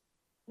is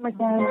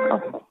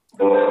mechanical.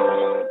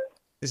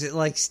 Is it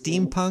like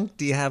steampunk?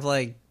 Do you have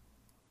like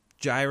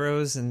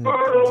gyros and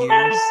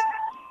gears?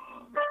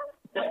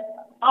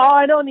 Oh,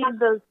 I don't need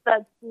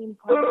that steampunk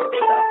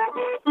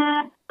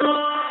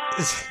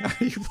stuff.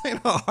 Are you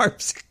playing a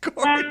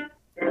harpsichord?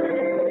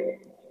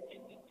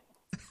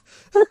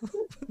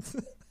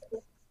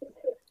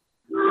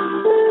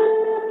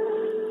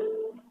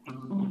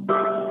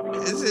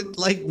 Is it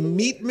like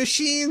meat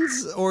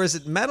machines or is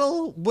it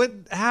metal?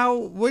 What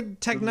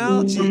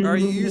technology are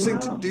you using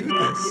to do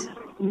this?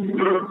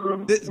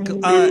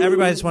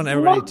 Everybody just want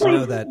everybody to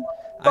know that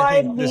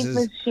I think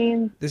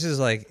this is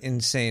like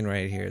insane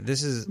right here.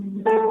 This is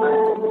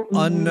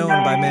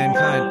unknown by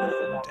mankind.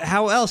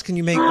 How else can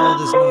you make all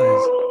this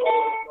noise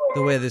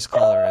the way this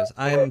caller is?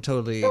 I am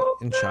totally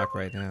in shock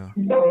right now.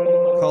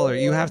 Caller,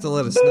 you have to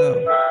let us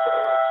know.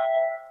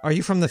 Are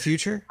you from the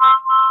future?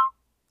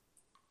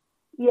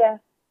 Yeah.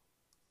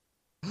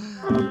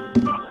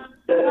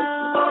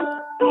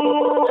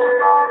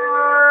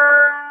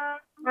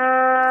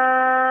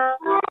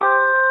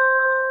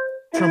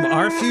 From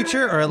our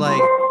future or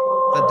like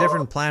a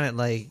different planet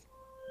like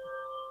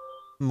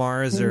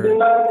Mars or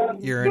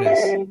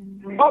Uranus?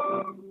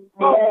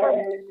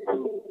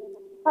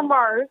 From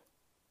Mars.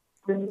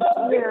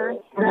 Here.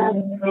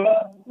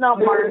 Not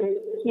Mars.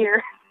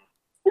 Here.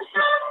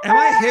 Am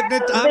I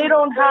hypnotized? They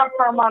don't have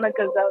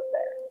harmonicas out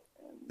there.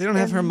 They don't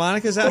have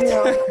harmonicas out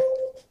there?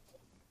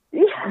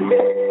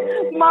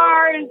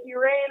 Mars,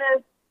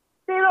 Uranus.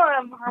 They don't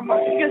have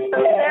harmonicas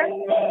out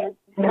there.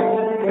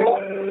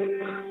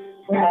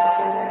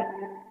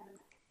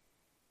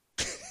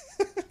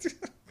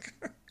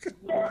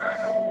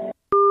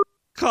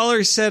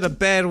 Caller said a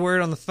bad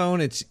word on the phone.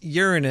 It's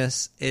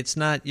Uranus. It's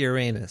not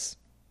Uranus.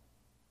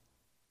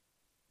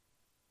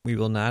 We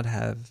will not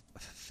have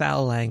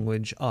foul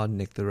language on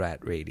Nick the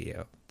Rat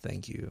Radio.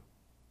 Thank you.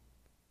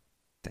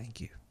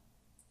 Thank you.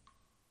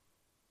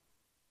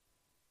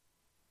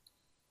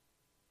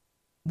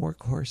 More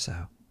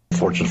Corso.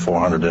 Fortune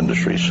 400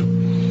 industries.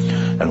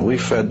 And we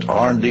fed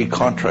R&D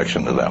contracts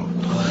into them.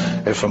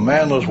 If a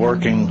man was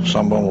working,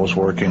 someone was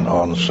working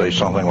on, say,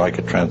 something like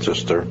a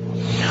transistor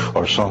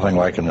or something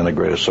like an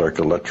integrated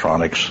circuit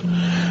electronics,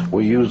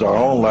 we used our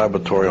own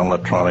laboratory on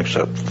electronics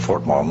at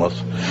Fort Monmouth,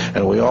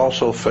 and we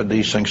also fed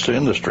these things to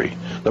industry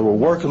that were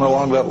working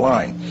along that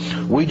line.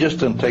 We just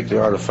didn't take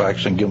the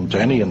artifacts and give them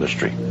to any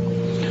industry.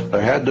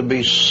 There had to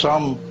be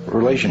some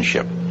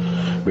relationship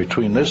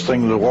between this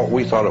thing and what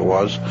we thought it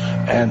was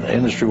and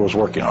industry was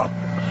working on.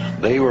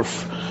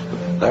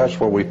 That's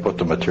where we put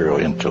the material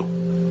into.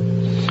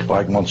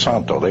 Like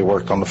Monsanto, they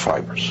worked on the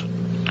fibers.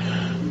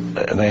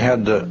 And they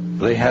had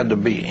to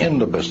be in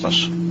the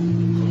business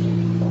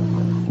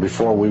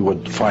before we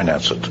would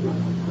finance it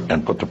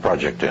and put the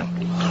project in.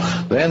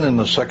 Then in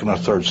the second or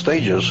third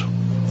stages,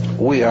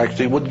 we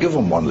actually would give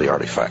them one of the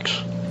artifacts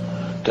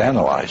to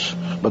analyze,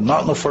 but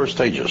not in the first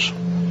stages.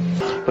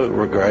 But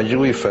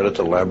gradually fed it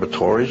to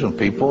laboratories and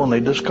people, and they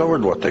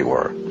discovered what they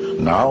were.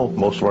 Now,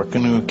 most of our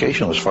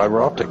communication is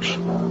fiber optics.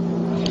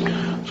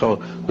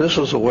 So this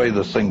is the way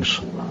the things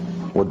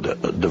would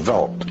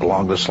develop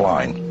along this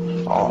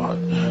line.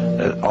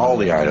 All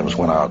the items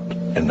went out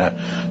in that.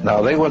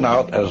 Now, they went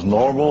out as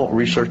normal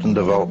research and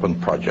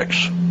development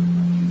projects,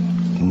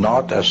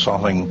 not as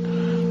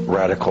something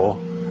radical.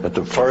 At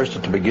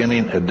the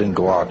beginning, it didn't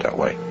go out that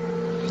way.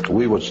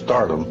 We would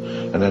start them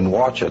and then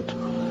watch it,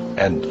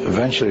 and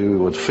eventually we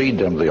would feed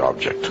them the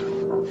object.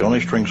 The only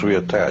strings we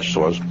attached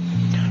was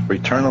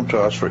return them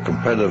to us for a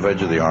competitive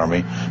edge of the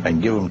Army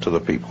and give them to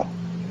the people.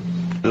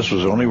 This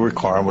was the only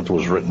requirement that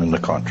was written in the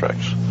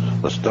contracts.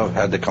 The stuff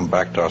had to come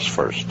back to us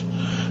first.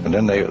 And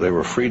then they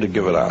were free to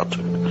give it out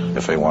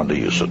if they wanted to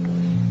use it.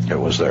 It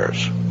was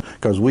theirs.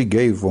 Because when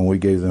we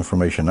gave the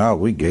information out,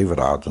 we gave it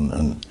out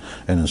and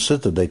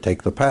insisted they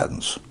take the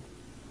patents.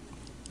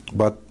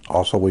 But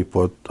also we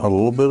put a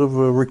little bit of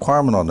a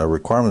requirement on there.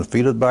 Requirement,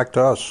 feed it back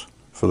to us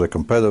for the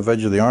competitive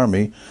edge of the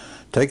Army.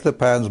 Take the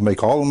patents,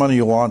 make all the money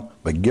you want,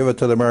 but give it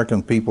to the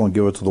American people and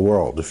give it to the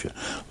world.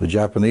 The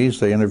Japanese,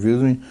 they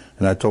interviewed me,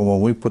 and I told them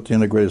when we put the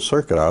integrated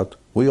circuit out,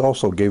 we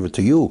also gave it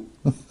to you.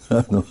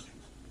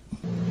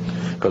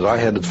 Because I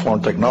had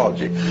foreign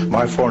technology.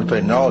 My foreign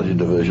technology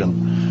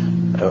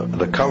division,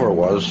 the cover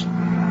was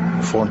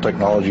foreign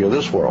technology of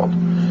this world.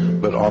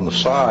 But on the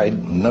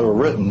side, never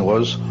written,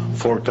 was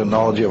foreign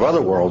technology of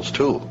other worlds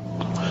too.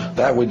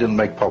 That we didn't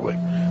make public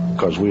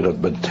because we'd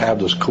have been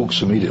tabbed as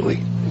kooks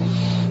immediately.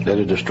 They'd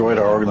have destroyed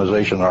our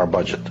organization and our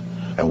budget,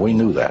 and we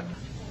knew that.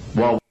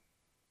 Well,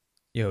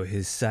 yo,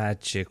 his side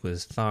chick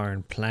was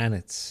foreign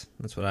planets.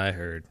 That's what I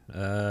heard.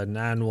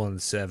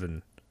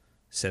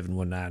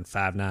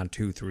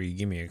 917-719-5923.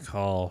 Give me a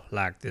call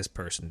like this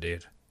person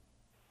did.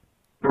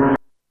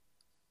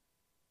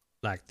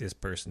 Like this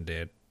person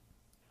did.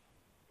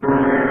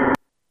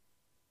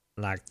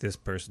 Like this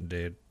person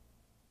did.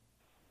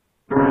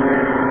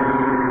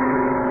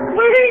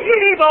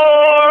 Ouija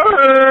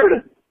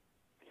board!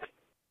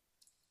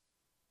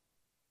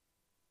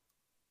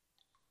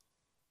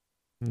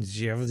 Did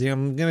you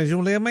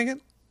ever make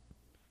it?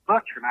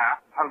 Butcher now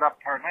held up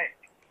her neck.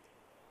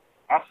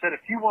 I said,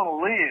 if you want to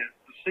live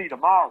to see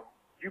tomorrow,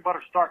 you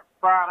better start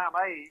frying them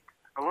eggs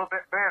a little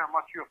bit better than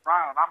what you're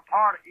frying. I'm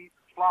tired of eating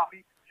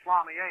sloppy,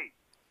 slimy eggs.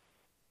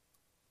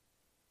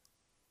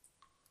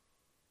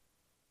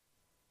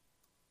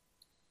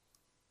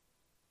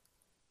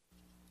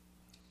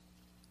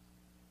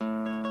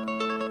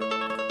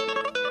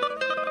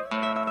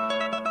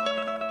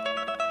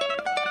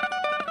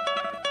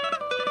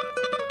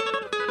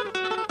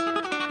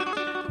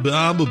 But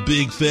I'm a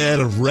big fan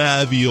of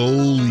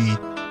ravioli.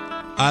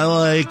 I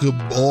like them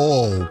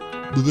all.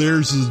 But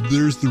there's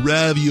the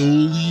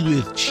ravioli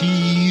with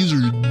cheese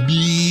or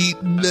meat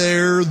in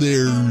there.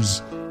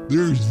 There's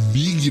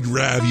vegan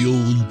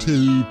ravioli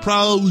too.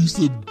 Probably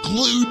some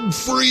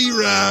gluten-free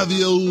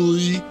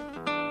ravioli.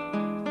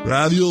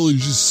 Ravioli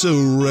is just so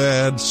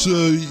rad.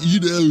 So,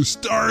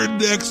 starting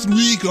next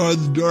week on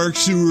the Dark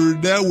Sewer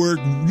Network,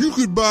 you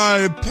could buy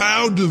a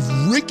pound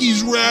of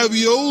Ricky's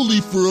ravioli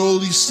for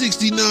only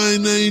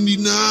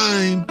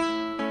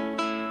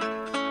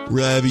 $69.99.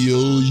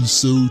 Ravioli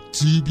so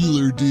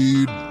tubular,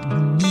 dude.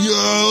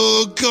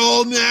 Yo,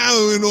 call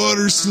now and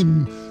order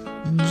some.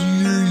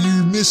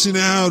 You're missing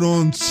out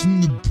on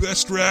some of the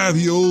best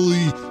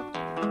ravioli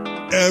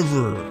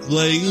ever.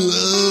 Like,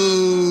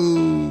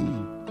 oh.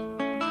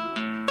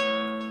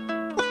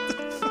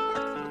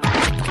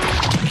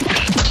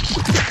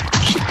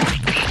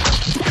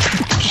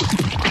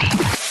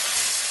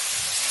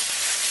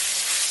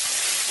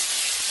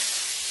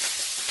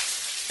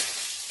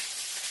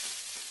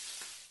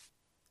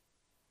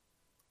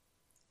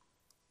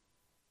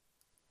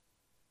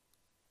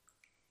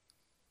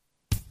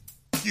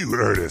 You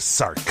heard of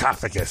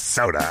sarcophagus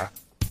soda?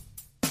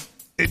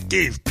 It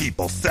gave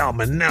people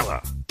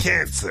salmonella,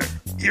 cancer,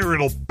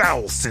 irritable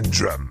bowel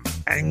syndrome,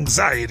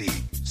 anxiety,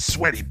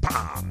 sweaty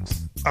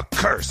palms, a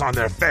curse on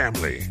their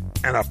family,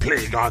 and a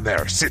plague on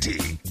their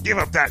city. Give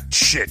up that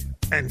shit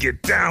and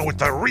get down with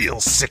the real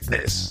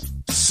sickness.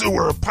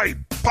 Sewer Pipe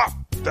Pop,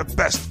 the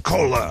best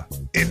cola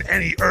in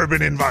any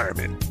urban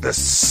environment. The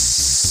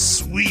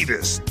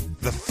sweetest,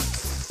 the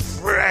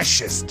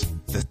freshest,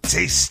 the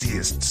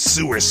tastiest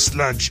sewer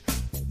sludge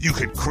you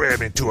could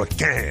cram into a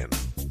can.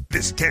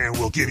 This can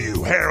will give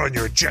you hair on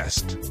your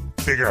chest,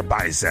 bigger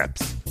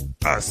biceps,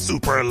 a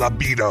super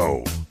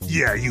libido.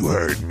 Yeah, you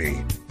heard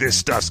me. This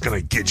stuff's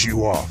gonna get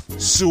you off.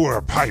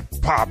 Sewer Pipe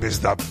Pop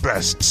is the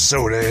best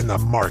soda in the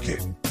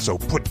market. So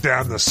put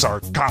down the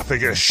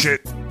sarcophagus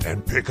shit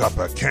and pick up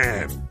a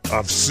can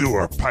of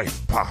Sewer Pipe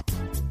Pop.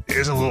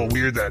 Isn't it a little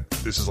weird that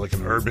this is like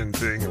an urban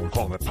thing and we're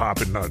calling it pop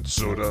and not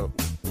soda?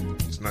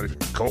 It's not even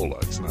cola.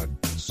 It's not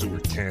sewer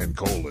can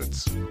cola. It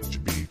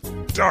should be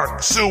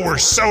Dark Sewer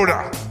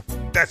Soda.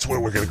 That's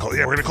what we're going to call it.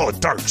 Yeah, we're going to call it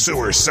Dark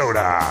Sewer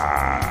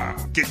Soda.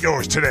 Get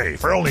yours today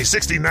for only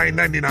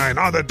 $69.99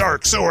 on the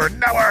Dark Sewer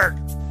Network.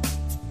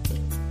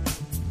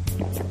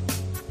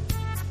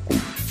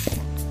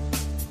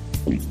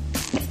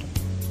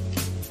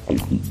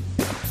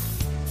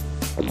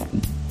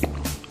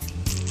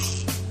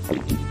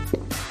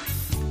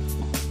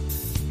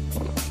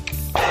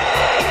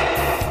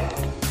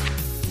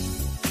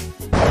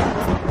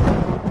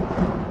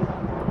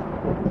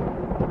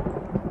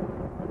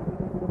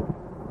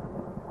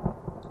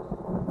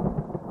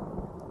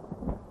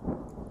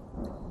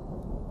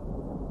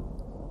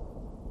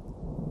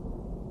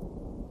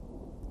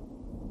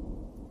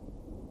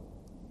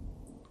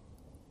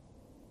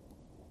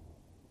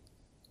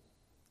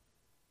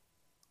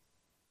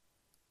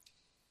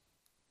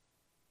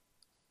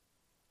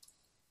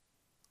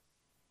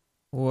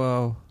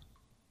 Whoa.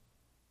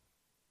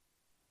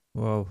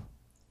 Whoa.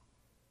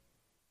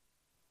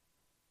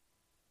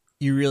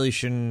 You really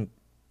shouldn't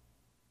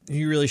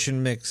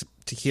mix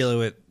tequila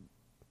with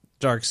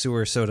Dark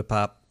Sewer Soda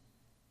Pop.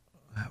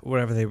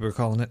 Whatever they were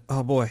calling it.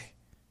 Oh boy.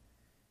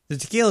 The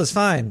tequila's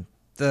fine.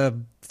 The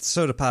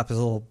soda pop is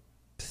a little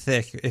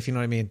thick, if you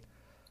know what I mean.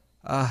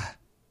 I'm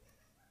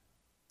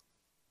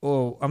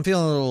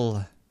feeling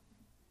a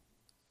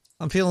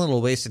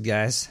little wasted,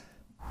 guys.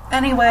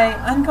 Anyway,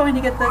 I'm going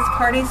to get this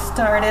party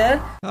started.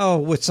 Oh,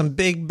 with some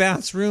big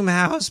bounce room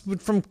house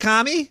from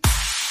Kami?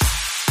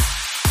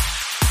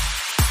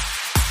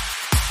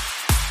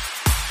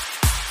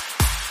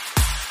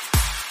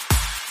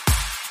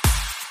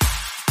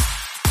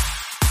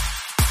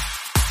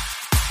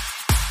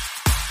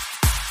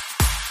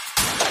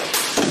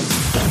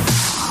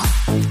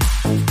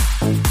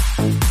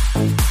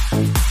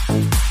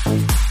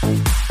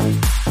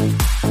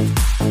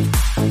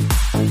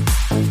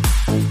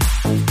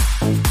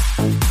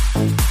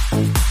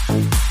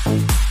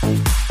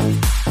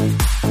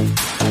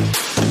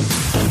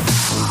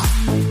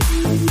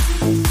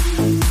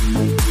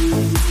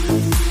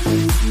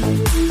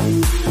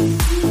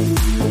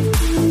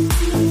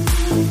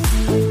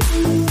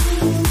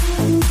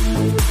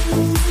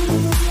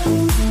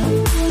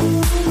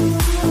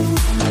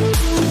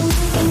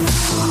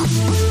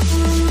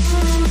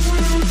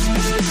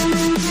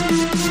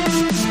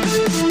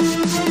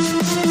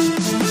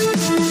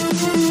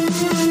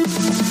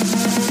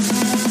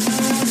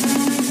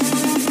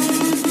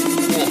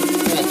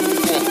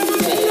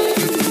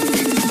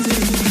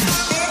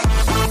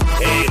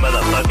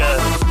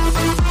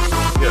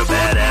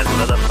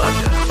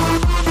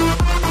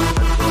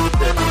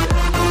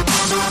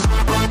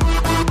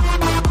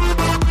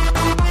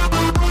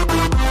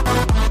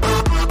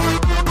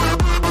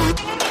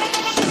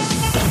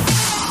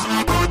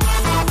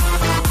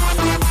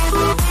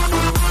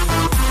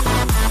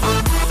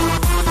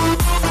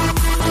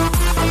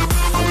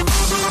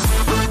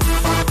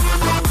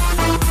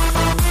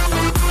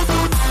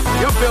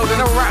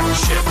 the Rat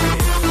Shit.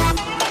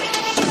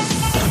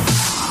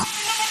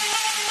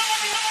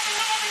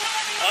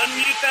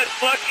 Unmute that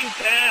fucking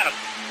tap.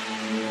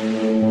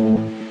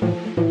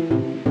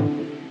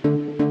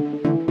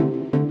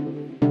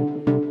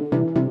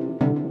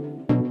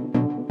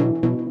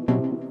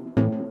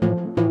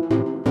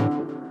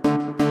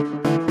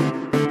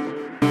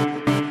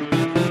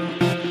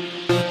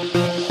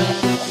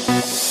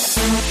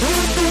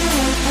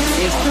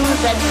 As soon as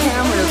that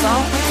camera is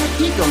off,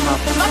 he gonna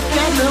fuck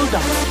that little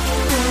dog.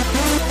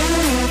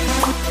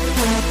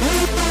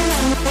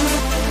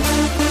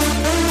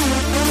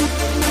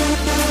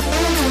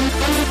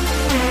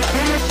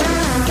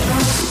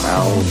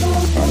 Owls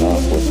are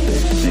not what they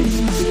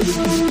seem.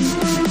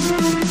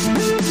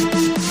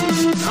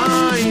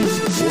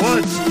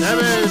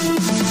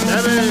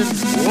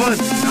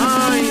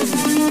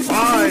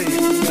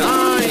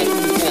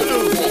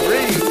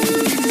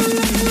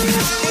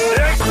 9171952.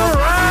 Nick the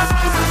Rat!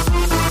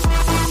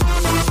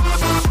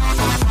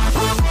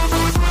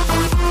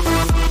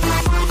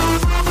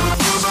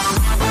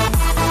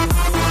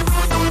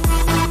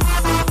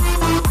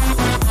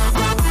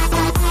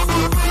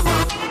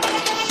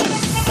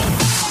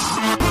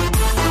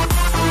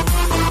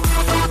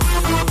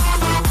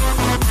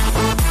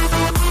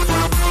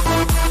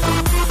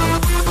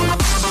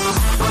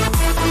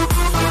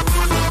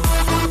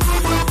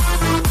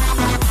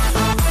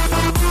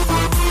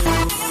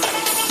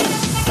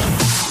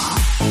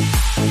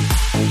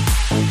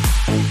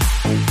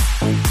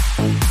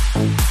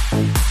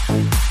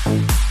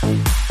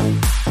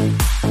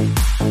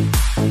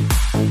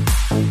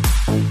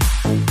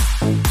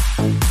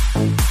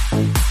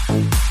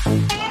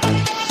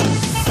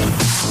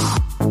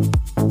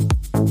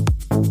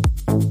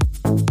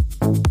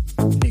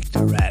 Nick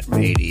the Rat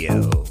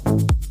Radio.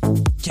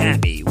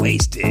 Can't be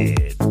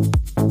wasted.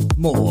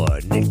 More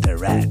Nick the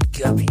Rat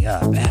coming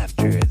up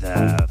after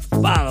the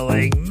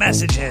following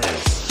messages.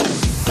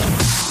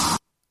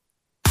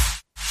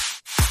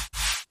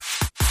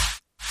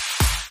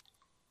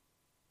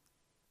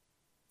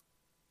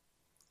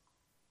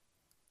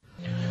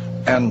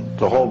 And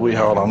the hold we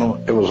held on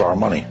them, it was our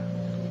money.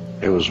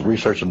 It was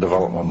research and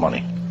development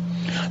money.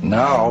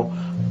 Now,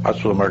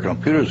 that's what American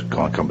Computers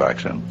going to come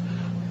back in.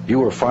 You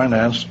were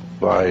financed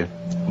by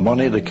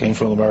money that came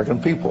from the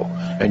American people,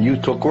 and you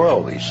took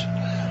royalties.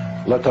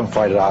 Let them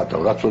fight it out,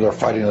 though. That's what they're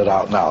fighting it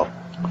out now.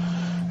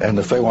 And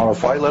if they want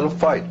to fight, let them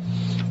fight.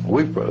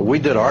 We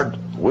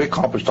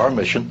accomplished our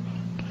mission.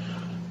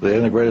 The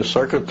integrated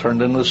circuit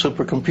turned into a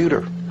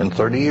supercomputer in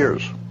 30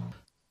 years.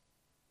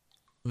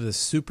 The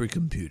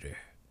supercomputer.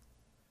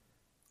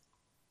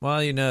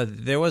 Well, you know,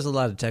 there was a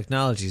lot of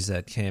technologies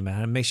that came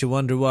out. It makes you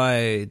wonder why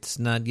it's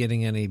not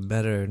getting any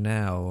better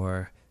now,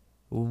 or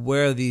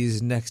where are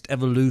these next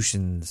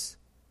evolutions?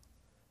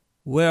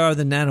 Where are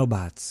the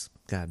nanobots?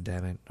 God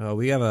damn it. Oh,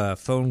 we have a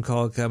phone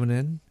call coming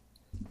in.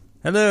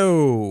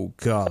 Hello,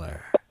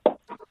 caller.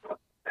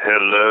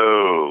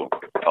 Hello,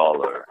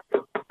 caller.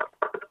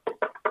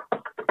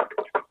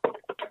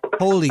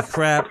 Holy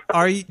crap.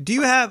 Are you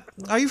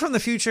from the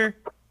future?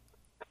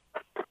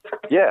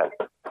 Yeah.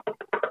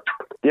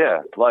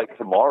 Yeah, like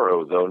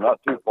tomorrow, though. Not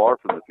too far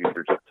from the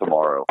future, just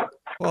tomorrow.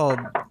 Well,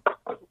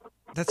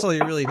 that's all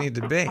you really need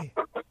to be.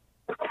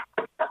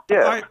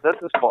 Yeah, that's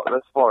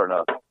far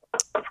enough.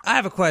 I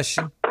have a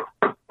question.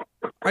 I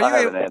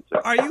have an answer.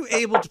 Are you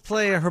able to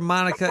play a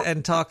harmonica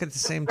and talk at the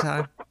same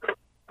time?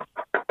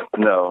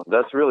 No,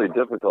 that's really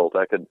difficult.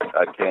 I can't.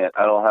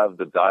 I don't have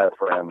the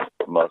diaphragm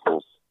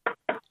muscles.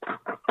 I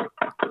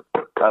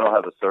don't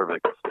have a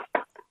cervix.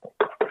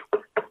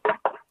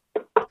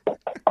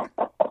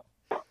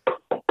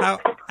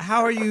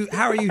 How are you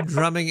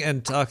drumming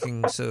and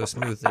talking so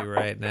smoothly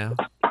right now?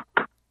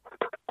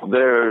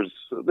 There's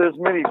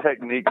many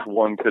techniques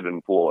one could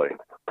employ.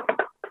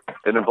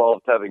 It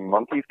involves having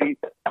monkey feet,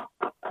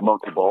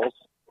 monkey balls,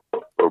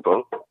 or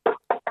both.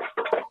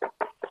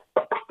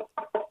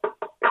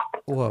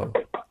 Whoa.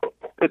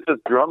 It's a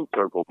drum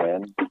circle,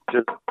 man.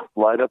 Just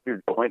light up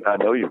your joint. I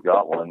know you've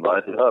got one.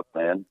 Light it up,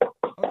 man.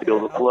 Okay,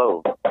 Feel the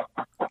flow.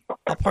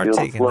 I'll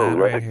partake in that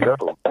right here.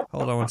 Go.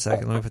 Hold on one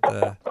second. Let me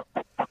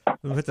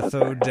put the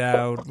phone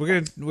down.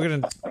 We're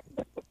gonna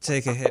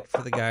take a hit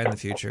for the guy in the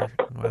future.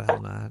 Why the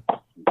hell not?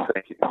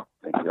 Thank you.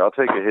 I'll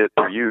take a hit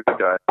for you,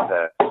 the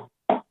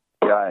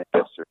guy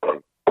yesterday.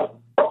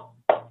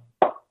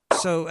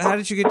 So, how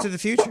did you get to the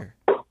future?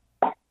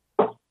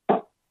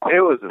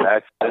 It was an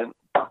accident.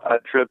 I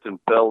tripped and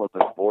fell in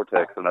this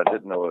vortex, and I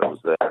didn't know it was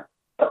there.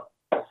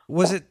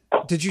 Was it?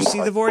 Did you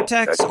see the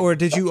vortex, or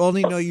did you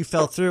only know you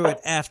fell through it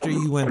after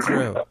you went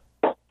through?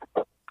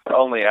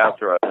 Only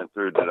after I went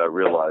through did I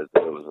realize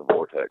that it was a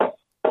vortex.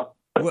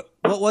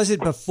 What was it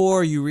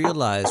before you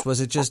realized? Was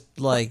it just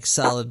like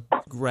solid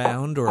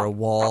ground or a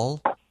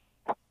wall?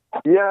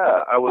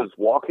 Yeah, I was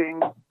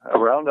walking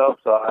around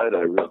outside.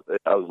 I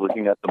was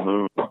looking at the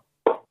moon.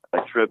 I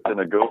tripped in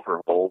a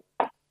gopher hole,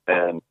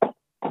 and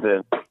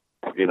then,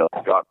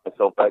 got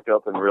myself back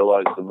up and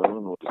realized the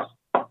moon was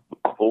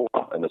full,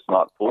 and it's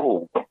not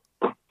full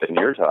in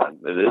your time.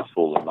 It is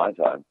full in my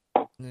time.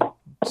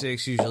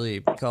 takes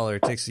usually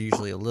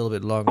a little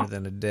bit longer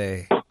than a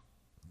day.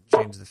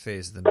 Change the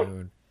phase of the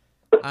moon.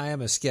 I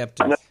am a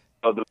skeptic. No,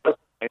 the moon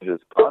changes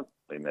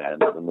constantly, man.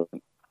 The moon,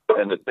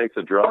 and it takes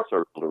a drum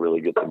circle to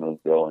really get the moon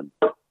going.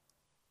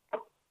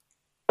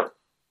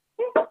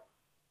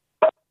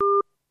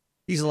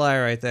 He's a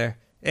liar right there.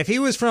 If he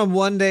was from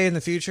one day in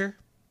the future,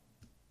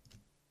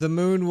 the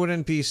moon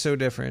wouldn't be so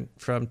different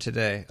from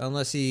today.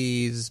 Unless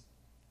he's...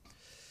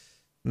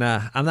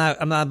 Nah, I'm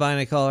not buying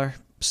a caller.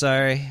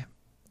 Sorry.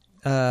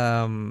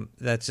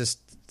 That's just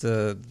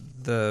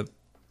the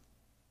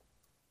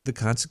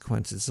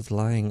consequences of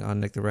lying on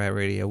Nick the Rat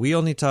Radio. We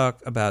only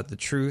talk about the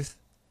truth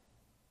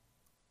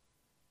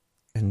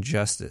and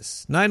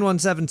justice.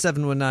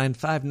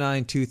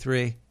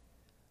 917-719-5923.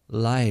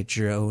 Lie at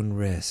your own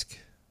risk.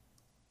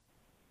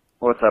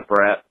 What's up,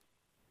 Rat?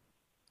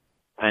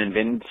 I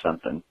invented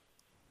something.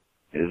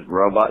 It's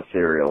robot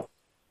cereal.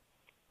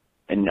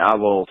 And I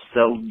will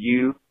sell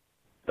you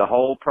the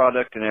whole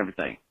product and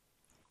everything.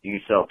 You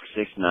can sell it for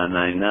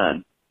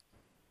 $69.99.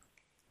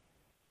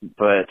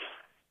 But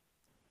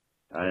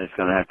it's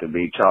going to have to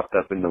be chopped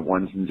up into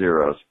ones and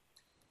zeros.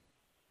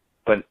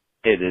 But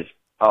it is,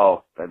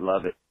 oh, I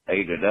love it.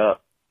 Ate it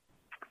up.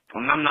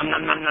 Nom, nom,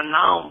 nom, nom, nom,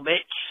 nom, bitch.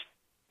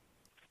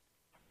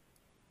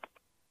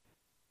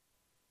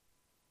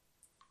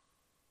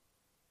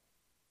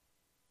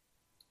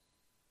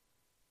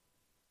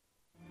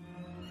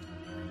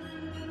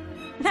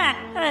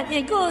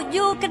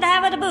 You could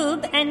have the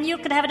boob, and you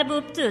could have the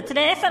boob too.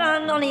 Today, for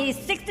only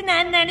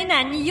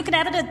 $69.99, you could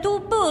have the two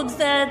boobs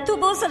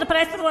for the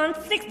price of one,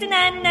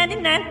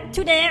 $69.99.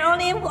 Today,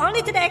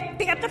 only today.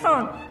 Pick up the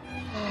phone.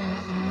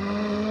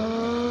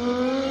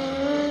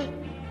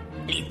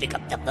 Please pick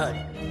up the phone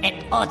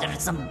and order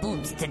some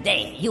boobs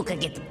today. You can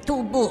get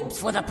two boobs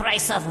for the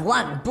price of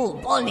one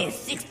boob, only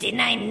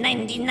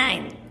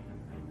 $69.99.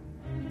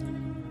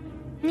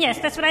 Yes,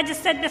 that's what I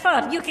just said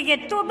before. You can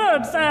get two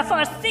boobs for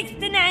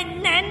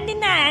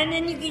 $69.99,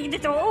 and you can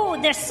get, oh,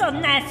 they're so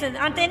nice,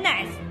 aren't they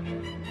nice?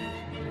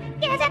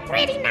 Yeah, they're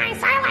pretty nice.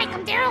 I like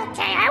them. They're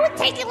okay. I would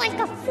take it like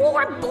the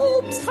 4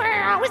 boobs for,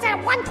 was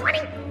that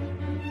 $120?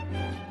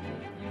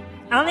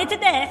 Only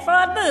today,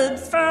 4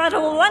 boobs for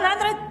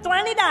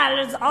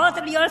 $120.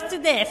 Order yours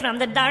today from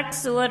the Dark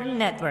Sewer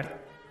Network.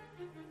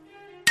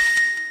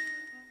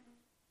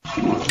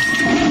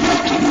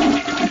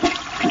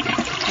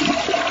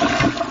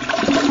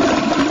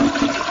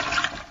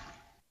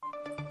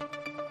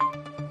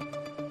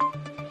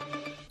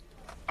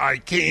 I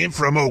came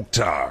from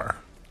Oktar.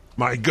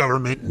 My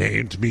government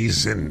named me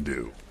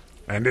Zindu.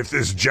 And if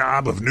this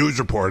job of news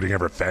reporting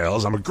ever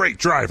fails, I'm a great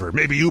driver.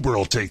 Maybe Uber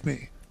will take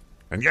me.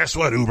 And guess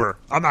what, Uber?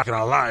 I'm not going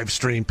to live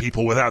stream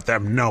people without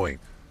them knowing.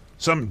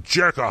 Some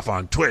jerk-off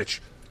on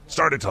Twitch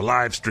started to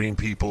live stream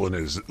people in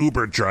his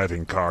Uber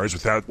driving cars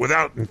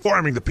without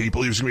informing the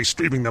people he was going to be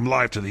streaming them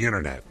live to the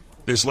internet.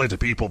 This led to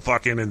people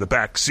fucking in the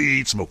back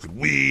seat, smoking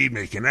weed,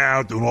 making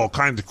out, doing all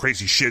kinds of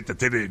crazy shit that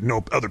they didn't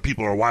know other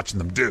people are watching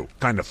them do.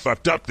 Kind of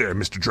fucked up there,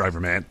 Mr. Driver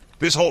Man.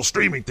 This whole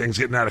streaming thing's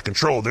getting out of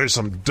control. There's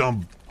some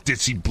dumb,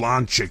 ditzy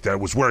blonde chick that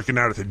was working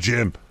out at the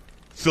gym,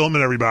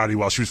 filming everybody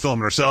while she was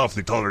filming herself.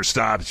 They told her to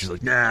stop, and she's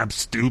like, nah, I'm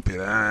stupid.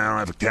 I don't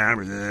have a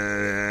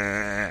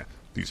camera.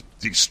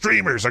 These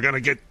streamers are gonna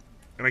get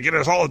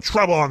us all in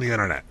trouble on the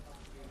internet.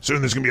 Soon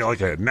there's going to be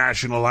like a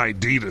national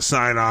ID to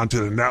sign on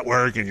to the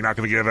network, and you're not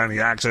going to give any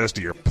access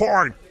to your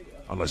porn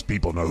unless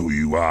people know who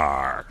you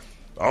are.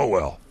 Oh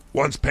well.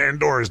 Once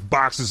Pandora's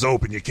box is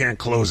open, you can't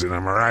close it,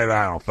 am I right?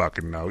 I don't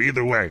fucking know.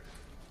 Either way,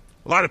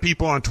 a lot of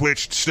people on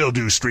Twitch still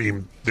do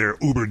stream their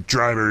Uber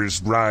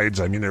drivers' rides.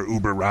 I mean, their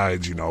Uber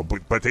rides, you know,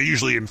 but they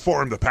usually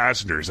inform the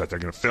passengers that they're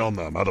going to film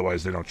them.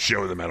 Otherwise, they don't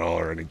show them at all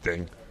or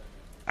anything.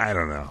 I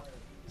don't know.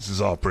 This is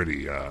all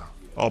pretty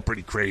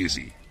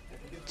crazy.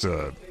 It's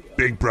a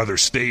Big Brother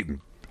state,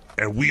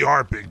 and we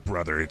are Big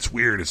Brother. It's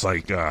weird. It's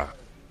like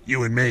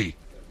you and me.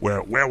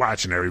 We're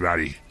watching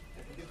everybody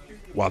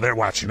while they're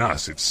watching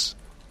us. It's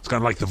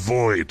kind of like the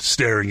void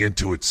staring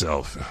into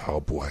itself. Oh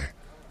boy!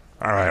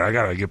 All right, I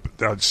gotta get.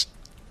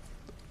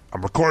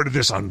 I'm recording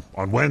this on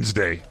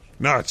Wednesday.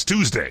 No, it's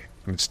Tuesday.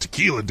 It's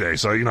Tequila Day,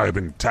 so I've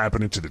been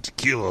tapping into the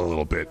tequila a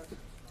little bit.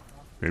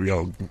 Maybe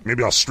I'll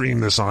stream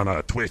this on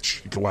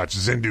Twitch. You can watch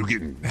Zindu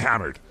getting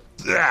hammered.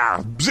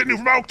 Yeah, Zindu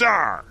from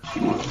Oktar!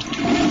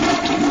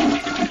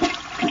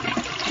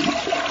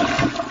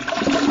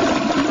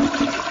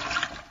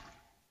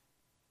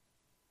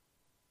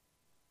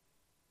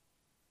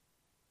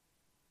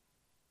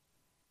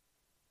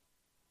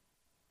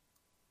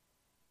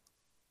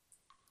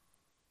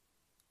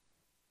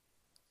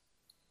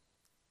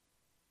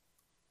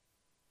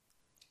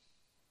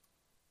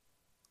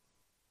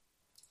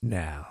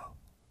 Now,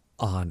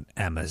 on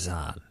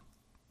Amazon,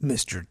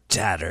 Mr.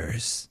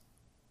 Tatters.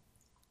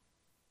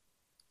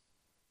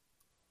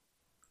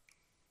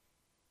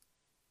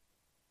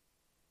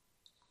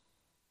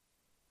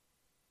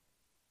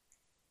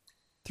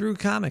 Through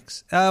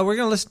comics. We're going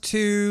to listen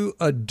to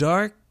a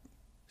Dark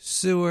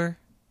Sewer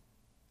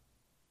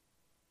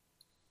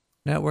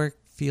Network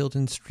Field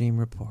and Stream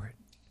report.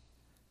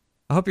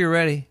 I hope you're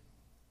ready.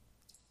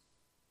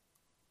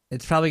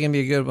 It's probably going to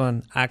be a good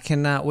one. I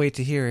cannot wait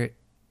to hear it.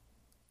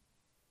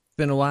 It's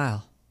been a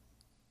while.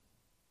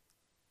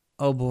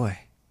 Oh boy.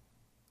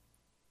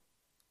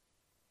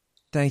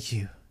 Thank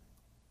you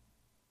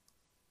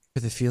for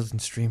the Field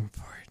and Stream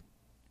report.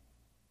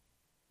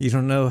 You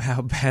don't know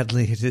how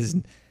badly it is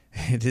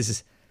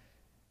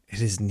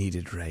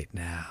needed right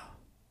now.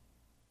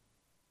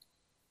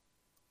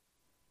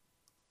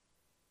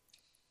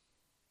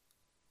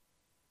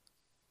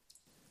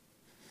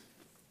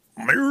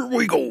 Here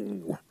we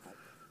go.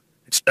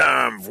 It's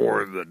time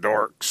for the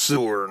Dark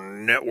Sewer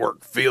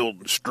Network Field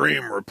and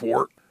Stream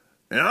report.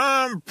 And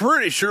I'm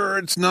pretty sure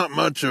it's not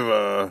much of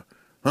a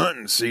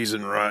hunting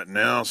season right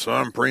now, so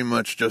I'm pretty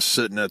much just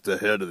sitting at the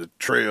head of the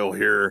trail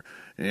here,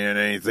 and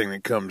anything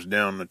that comes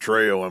down the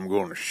trail I'm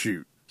going to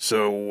shoot.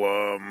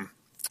 So,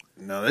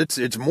 now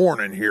it's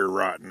morning here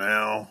right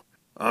now.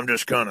 I'm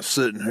just kind of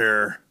sitting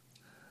here,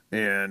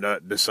 and I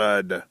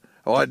decided to,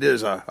 all I did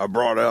is I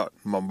brought out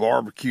my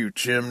barbecue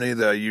chimney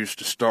that I used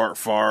to start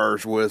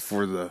fires with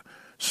for the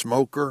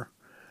smoker,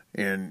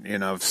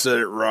 and I've set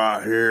it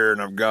right here,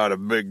 and I've got a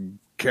big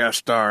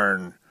cast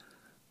iron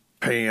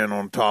pan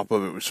on top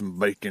of it with some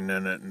bacon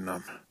in it, and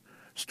I'm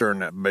stirring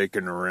that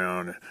bacon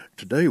around.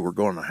 Today we're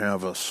going to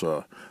have us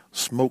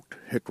smoked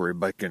hickory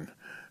bacon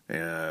and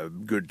a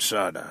good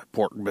side of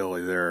pork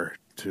belly there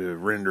to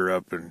render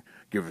up and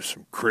give us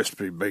some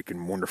crispy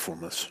bacon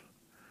wonderfulness,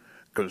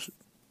 because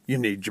you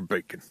need your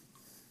bacon.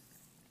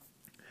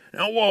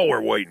 Now, while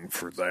we're waiting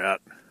for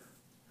that,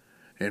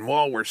 and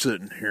while we're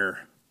sitting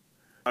here,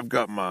 I've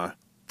got my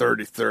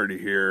 30-30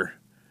 here,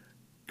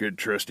 good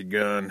trusty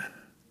gun,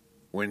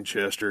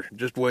 Winchester,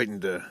 just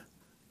waiting to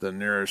the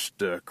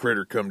nearest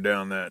critter come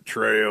down that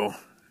trail,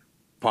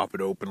 pop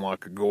it open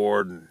like a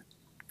gourd, and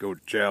go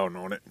to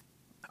chowing on it.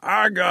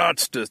 I got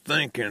to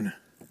thinking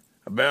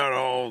about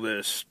all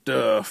this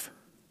stuff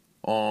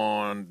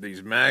on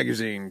these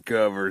magazine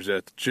covers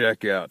at the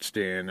checkout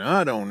stand.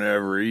 I don't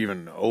ever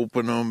even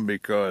open them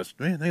because,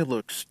 man, they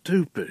look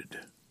stupid.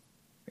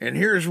 And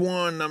here's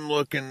one I'm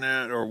looking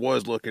at, or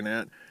was looking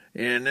at,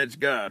 and it's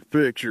got a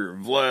picture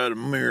of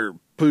Vladimir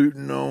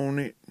Putin on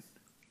it.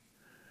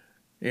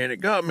 And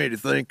it got me to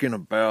thinking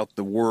about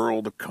the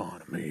world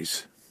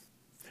economies.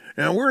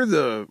 Now, we're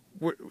the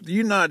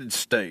United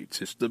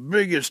States. It's the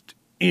biggest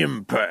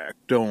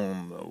impact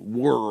on the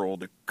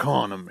world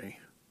economy.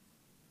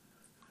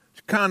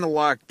 It's kind of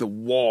like the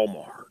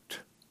Walmart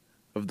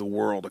of the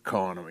world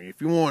economy.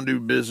 If you want to do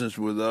business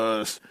with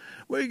us,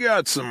 we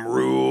got some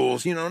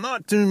rules. You know,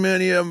 not too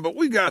many of them, but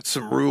we got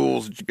some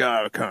rules that you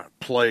got to kind of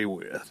play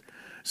with.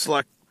 It's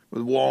like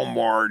with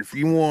Walmart. If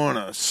you want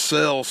to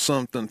sell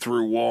something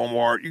through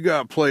Walmart, you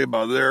got to play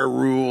by their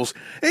rules,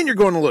 and you're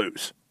going to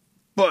lose.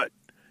 But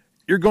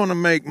you're going to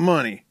make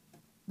money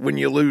when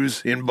you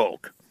lose in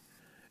bulk.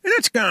 And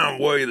that's kind of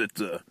the way that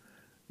the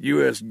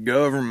U.S.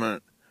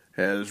 government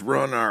has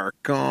run our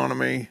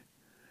economy,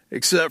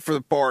 except for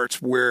the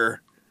parts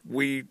where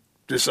we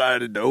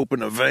decided to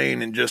open a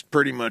vein and just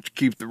pretty much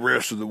keep the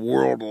rest of the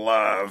world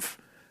alive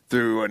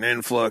through an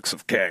influx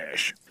of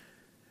cash.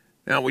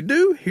 Now, we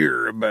do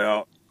hear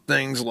about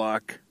things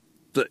like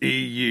the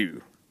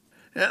EU.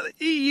 Now, the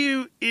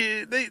EU,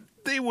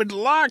 they would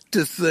like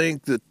to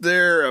think that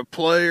they're a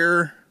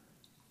player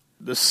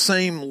the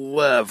same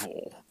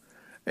level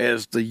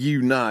as the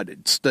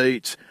United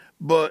States,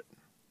 but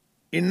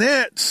in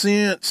that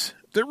sense,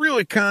 they're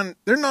really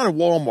they're not a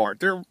Walmart,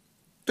 they're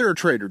a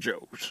Trader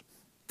Joe's.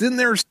 Then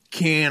there's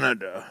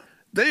Canada.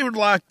 They would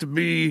like to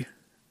be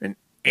an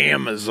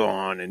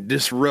Amazon and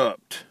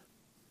disrupt.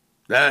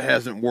 That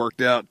hasn't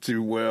worked out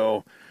too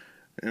well,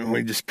 and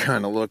we just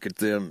kind of look at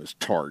them as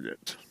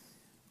targets.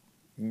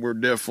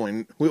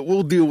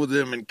 We'll deal with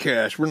them in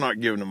cash. We're not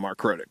giving them our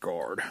credit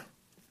card.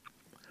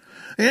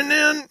 And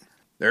then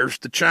there's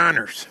the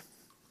Chiners.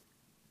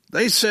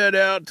 They set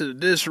out to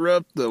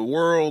disrupt the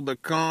world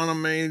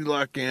economy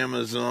like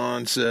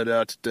Amazon set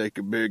out to take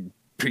a big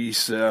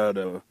piece out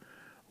of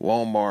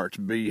Walmart's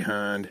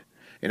behind.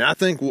 And I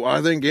think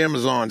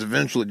Amazon's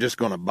eventually just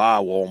going to buy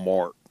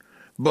Walmart.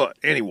 But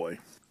anyway,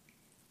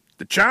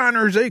 the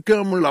Chiners, they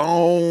come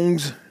along,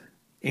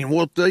 and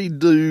what they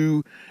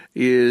do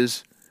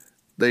is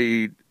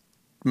they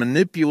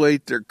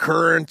manipulate their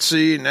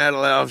currency, and that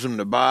allows them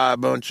to buy a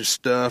bunch of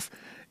stuff.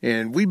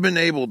 And we've been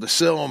able to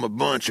sell them a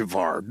bunch of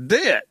our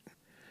debt.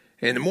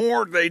 And the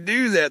more they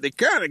do that, they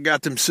kind of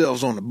got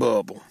themselves on a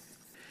bubble.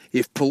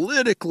 If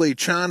politically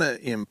China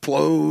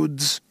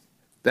implodes,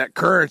 that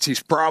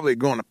currency's probably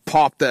going to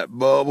pop that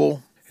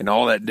bubble, and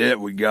all that debt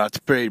we got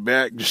to pay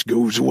back just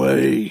goes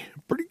away.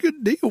 Pretty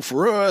good deal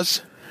for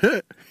us.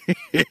 And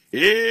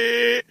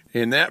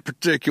that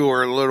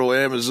particular little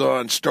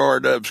Amazon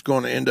startup's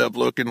going to end up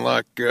looking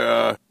like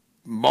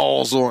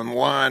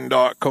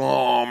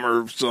ballsonline.com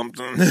or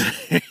something.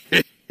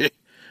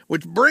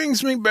 Which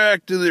brings me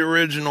back to the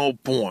original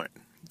point.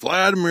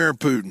 Vladimir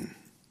Putin.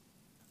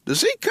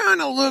 Does he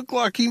kind of look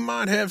like he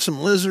might have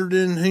some lizard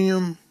in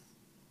him?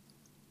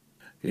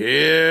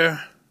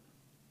 Yeah.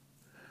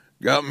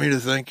 Got me to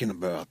thinking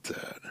about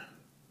that.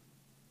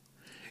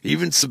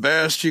 Even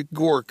Sebastian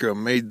Gorka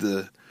made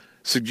the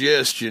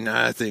suggestion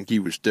I think he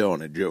was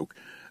telling a joke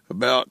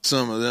about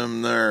some of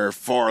them there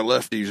far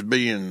lefties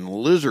being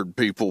lizard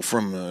people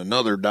from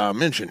another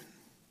dimension.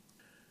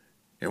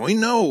 And we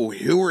know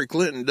Hillary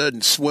Clinton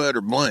doesn't sweat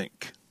or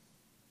blink.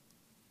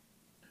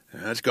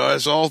 That's got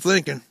us all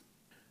thinking.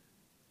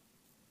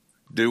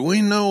 Do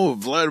we know if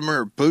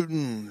Vladimir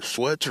Putin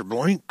sweats or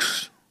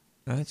blinks?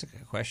 Oh, that's a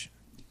good question.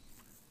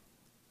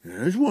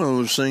 Yeah, it's one of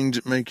those things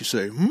that make you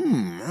say,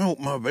 I hope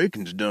my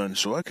bacon's done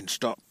so I can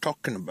stop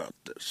talking about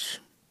this.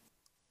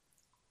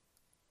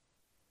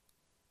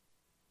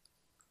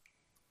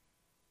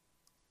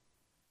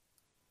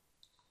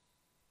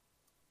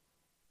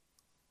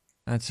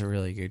 That's a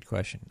really good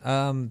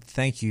question.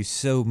 Thank you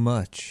so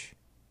much,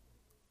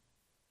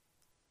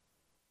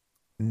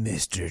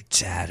 Mr.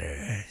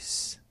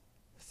 Tatters,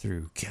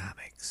 through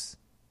comics.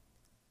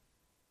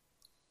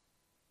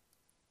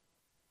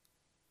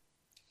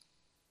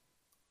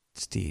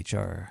 It's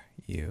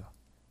THRU.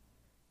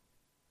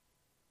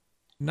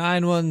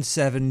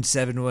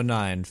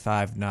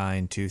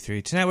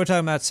 917-719-5923. Tonight we're talking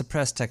about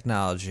suppressed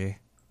technology.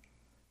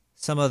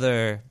 Some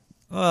other...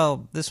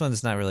 Well, this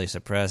one's not really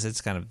suppressed.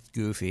 It's kind of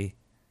goofy.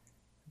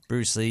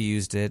 Bruce Lee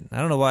used it. I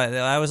don't know why.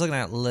 I was looking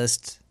at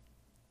list.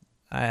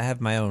 I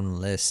have my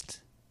own list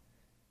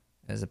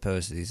as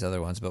opposed to these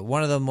other ones. But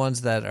one of the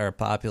ones that are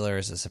popular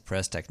as a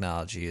suppressed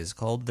technology is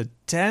called the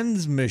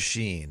tens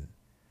machine.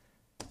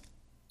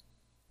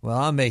 Well,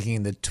 I'm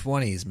making the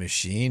 20s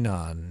machine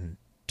on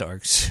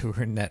Dark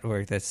Sewer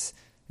Network. That's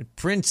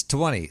prints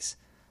 20s.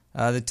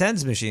 The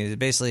tens machine, it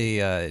basically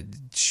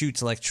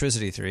shoots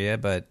electricity through you,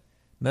 but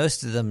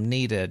most of them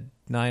need a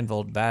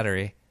 9-volt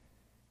battery,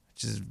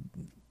 which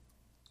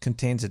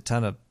contains a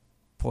ton of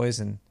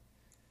poison.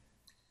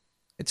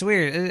 It's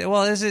weird.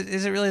 Well, is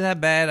it really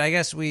that bad? I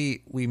guess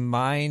we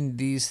mine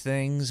these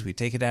things, we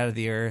take it out of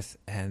the earth,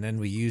 and then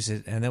we use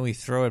it, and then we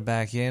throw it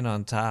back in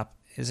on top.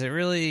 Is it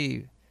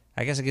really...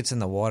 I guess it gets in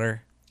the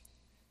water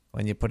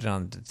when you put it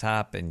on the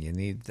top and you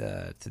need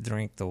to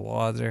drink the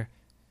water.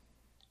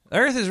 The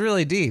earth is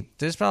really deep.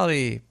 There's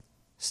probably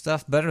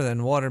stuff better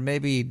than water,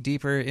 maybe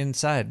deeper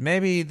inside.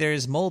 Maybe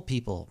there's mole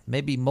people.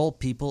 Maybe mole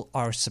people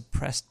are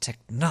suppressed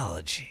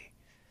technology.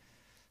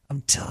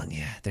 I'm telling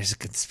you, there's a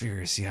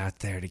conspiracy out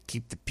there to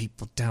keep the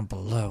people down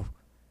below.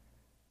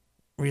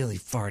 Really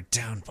far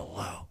down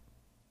below.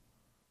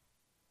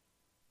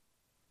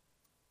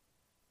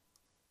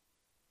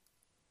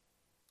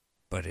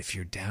 But if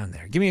you're down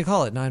there, give me a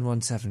call at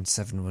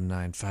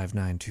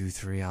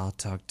 917-719-5923. I'll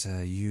talk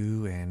to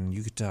you, and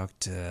you can talk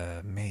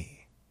to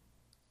me.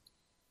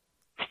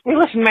 Hey,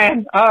 listen,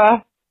 man.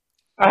 I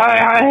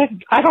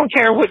don't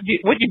care what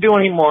you do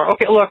anymore.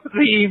 Okay, look,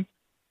 the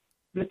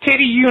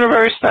titty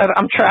universe that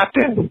I'm trapped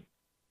in,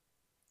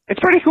 it's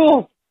pretty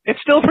cool.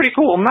 It's still pretty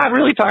cool. I'm not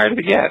really tired of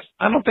it yet.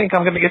 I don't think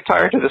I'm going to get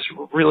tired of this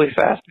really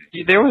fast.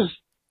 There was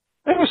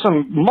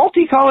some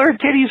multicolored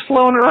titties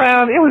floating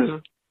around. It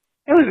was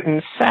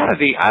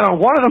insanity.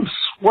 One of them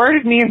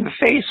squirted me in the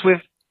face with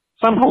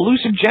some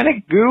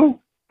hallucinogenic goo.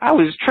 I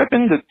was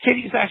tripping. The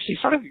titties actually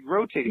started to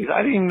grow titties.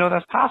 I didn't even know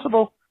that's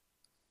possible,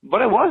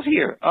 but it was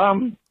here.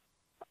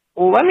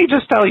 Let me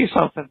just tell you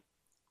something.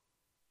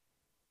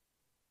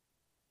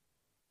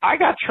 I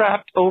got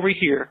trapped over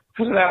here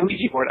because of that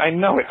Ouija board. I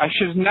know it. I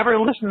should have never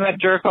listened to that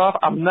jerk off.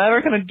 I'm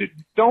never going to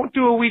don't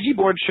do a Ouija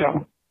board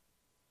show.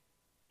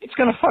 It's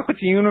going to fuck with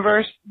the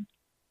universe.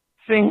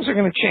 Things are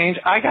going to change.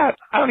 I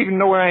don't even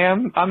know where I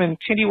am. I'm in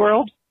Titty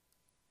World.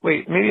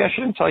 Wait, maybe I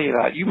shouldn't tell you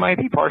that. You might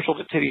be partial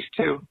to titties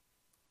too.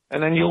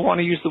 And then you'll want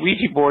to use the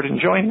Ouija board and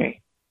join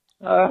me.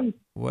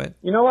 What?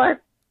 You know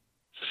what?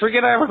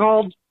 Forget I ever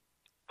called.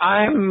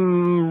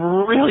 I'm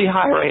really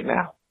high right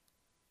now.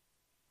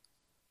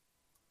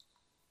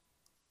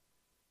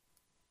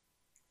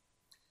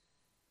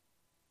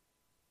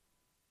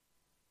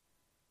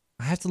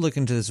 I have to look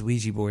into this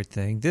Ouija board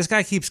thing. This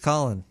guy keeps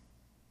calling.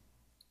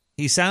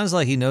 He sounds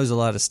like he knows a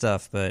lot of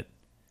stuff, but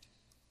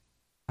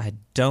I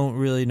don't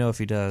really know if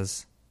he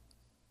does.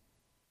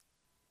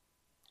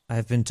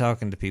 I've been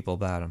talking to people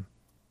about him.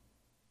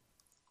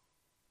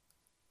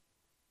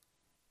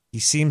 He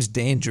seems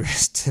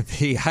dangerous to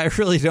me. I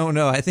really don't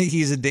know. I think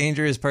he's a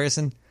dangerous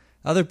person.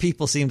 Other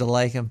people seem to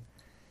like him.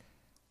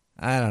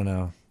 I don't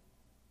know.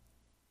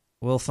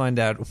 We'll find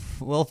out.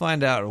 We'll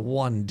find out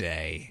one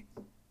day,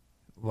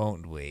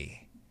 won't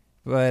we?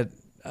 But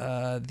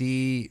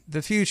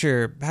the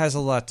future has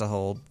a lot to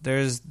hold.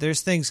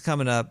 There's things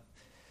coming up.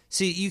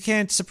 See, you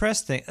can't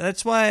suppress things.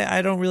 That's why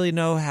I don't really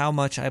know how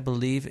much I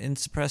believe in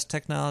suppressed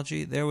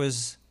technology. There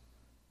was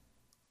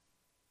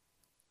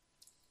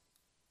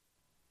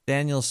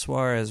Daniel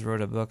Suarez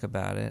wrote a book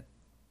about it.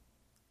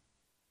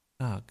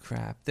 Oh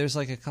crap! There's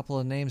like a couple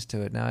of names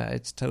to it now.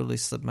 It's totally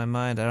slipped my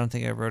mind. I don't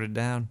think I wrote it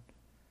down.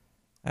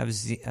 I have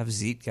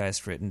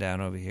Zeitgeist written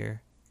down over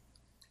here.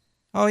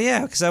 Oh,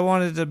 yeah, because I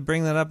wanted to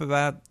bring that up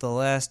about the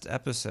last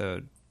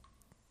episode.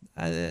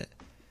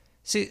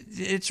 See,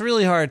 it's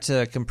really hard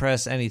to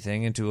compress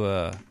anything into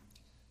a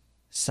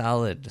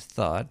solid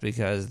thought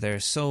because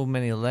there's so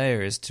many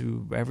layers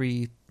to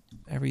every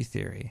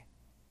theory.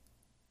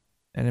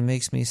 And it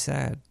makes me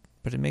sad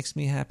but it makes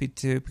me happy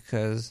too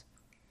because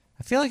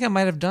I feel like I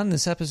might have done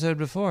this episode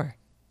before.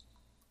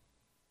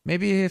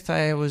 Maybe if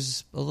I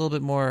was a little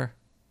bit more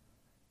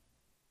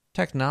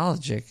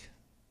technologic.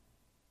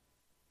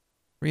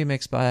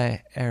 Remix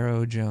by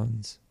Arrow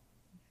Jones.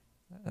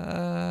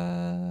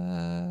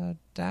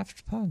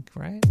 Daft Punk,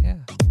 right? Yeah.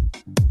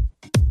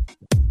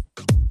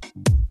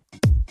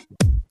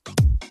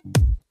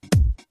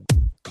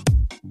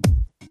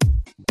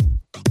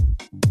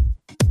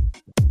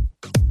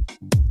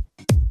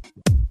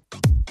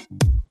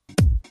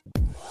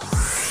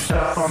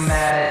 Stuff on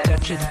that,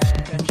 touch it.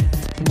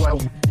 Whoa.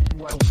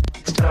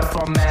 Stuff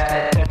on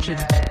that, touch it.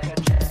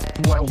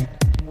 Whoa.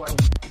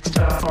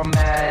 Stuff on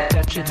that,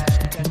 touch it.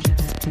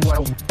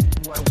 Whoa.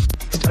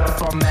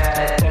 Stuff on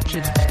that, touch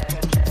it.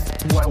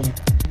 Whoa.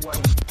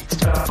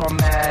 Stuff on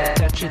that,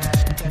 touch it.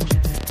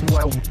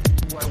 Whoa.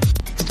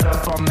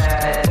 Stuff on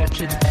that,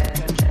 touch it.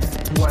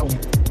 Whoa.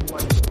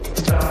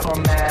 Stuff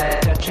on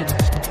that, touch it.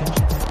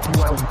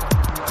 Whoa.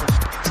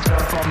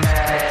 Stuff on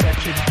that,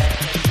 touch it.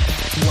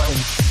 Whoa.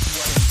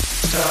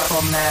 Stuff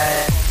on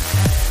that.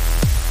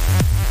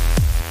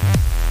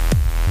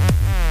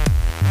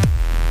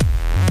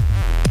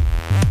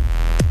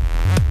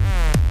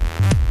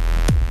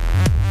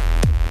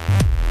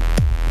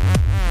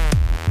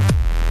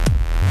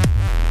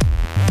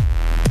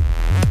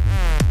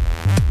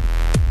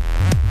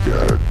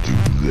 Gotta do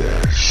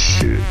that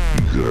shit.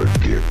 You gotta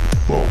get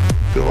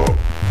fucked up.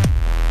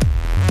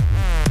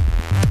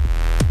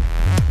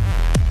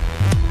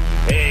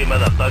 Hey,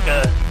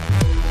 motherfucker.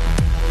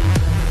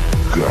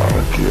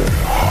 Gotta get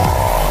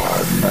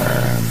hard,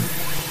 man.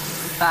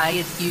 Buy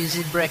it, use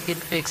it, break it,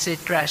 fix it,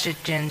 trash it,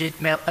 change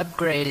it, melt,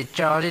 upgrade it,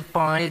 chart it,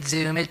 point it,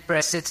 zoom it,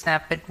 press it,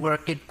 snap it,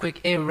 work it,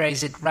 quick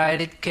erase it,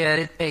 write it, cut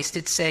it, paste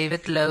it, save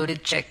it, load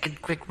it, check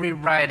it, quick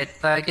rewrite it,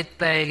 plug it,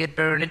 play it,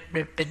 burn it,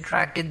 rip it,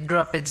 drag it,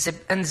 drop it,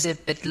 zip and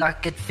zip it,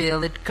 lock it,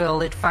 fill it,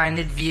 call it, find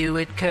it, view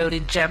it, code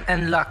it, jump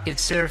and lock it,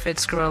 surf it,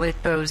 scroll it,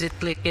 pose it,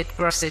 click it,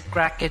 cross it,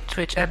 crack it,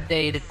 twitch,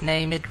 update it,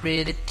 name it,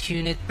 read it,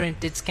 tune it,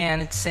 print it,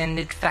 scan it, send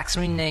it, fax,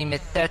 rename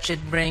it, touch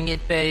it, bring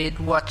it, pay it,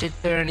 watch it,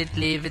 turn it,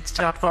 leave it,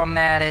 start,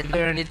 format it,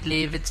 burn it,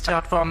 leave it,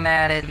 start,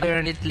 format it,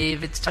 burn it,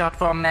 leave it, start,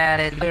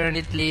 format it, burn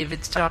it, leave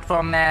it, start,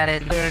 format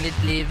it, burn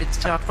it, leave it,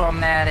 start,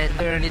 format it,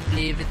 burn it,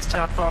 leave it,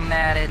 start,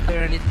 format it,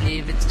 burn it,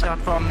 leave it, start,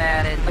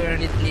 format it,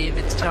 burn it, leave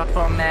it, start,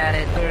 format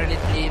it, burn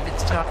it, leave it,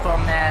 start,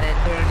 format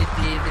it, burn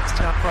it, leave it,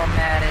 start,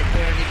 format it,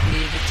 burn it,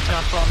 leave it,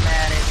 start,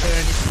 format it,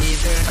 burn it,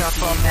 leave it, start,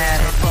 format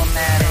it,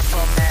 format it,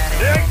 format it.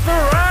 Take the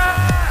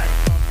ride!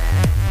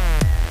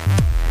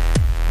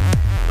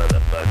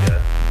 Motherfucker.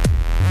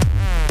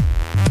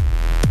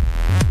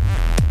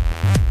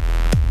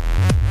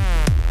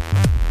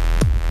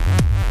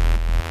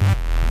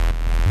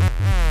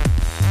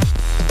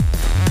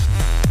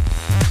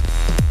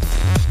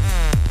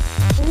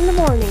 In the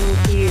morning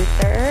to you,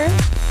 sir.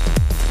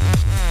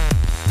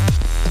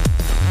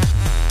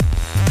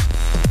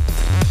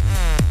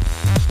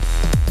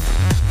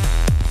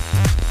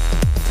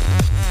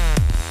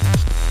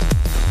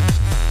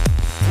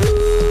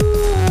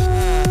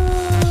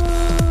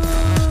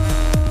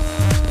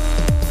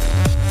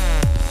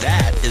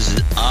 That is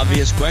an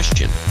obvious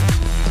question.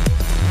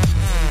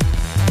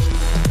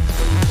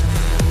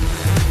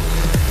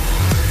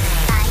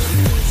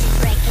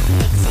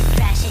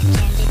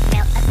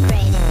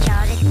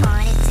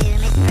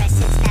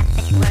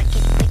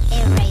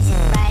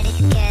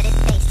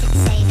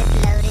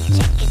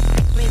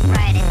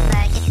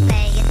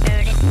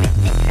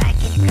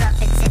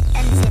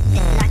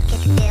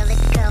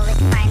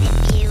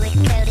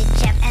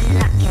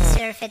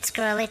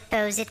 Scroll it,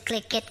 pose it,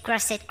 click it,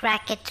 cross it,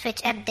 crack it,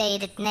 twitch,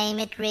 update it, name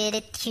it, read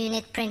it, tune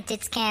it, print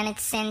it, scan it,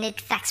 send it,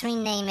 fax,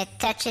 rename it,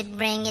 touch it,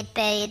 bring it,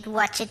 pay it,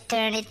 watch it,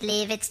 turn it,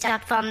 leave it,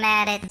 start,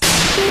 format it.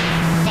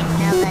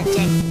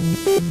 Technologic,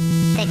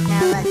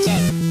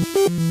 technologic,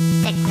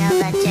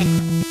 technologic,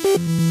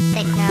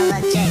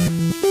 technologic,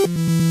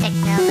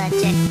 technologic,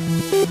 technologic,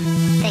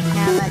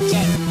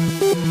 technologic,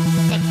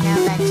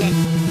 technologic,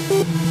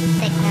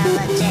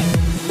 technologic.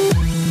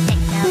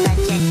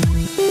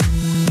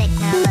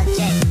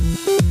 Technologic,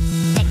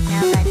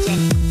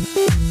 technologic,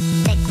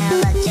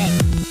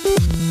 technologic,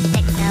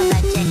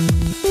 technologic,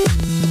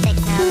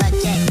 technologic,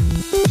 technologic,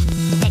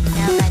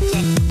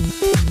 technologic,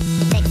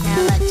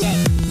 technologic, technologic,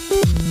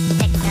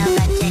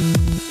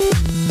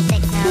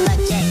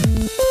 technologic,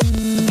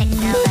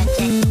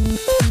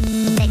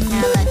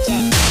 technologic, technologic,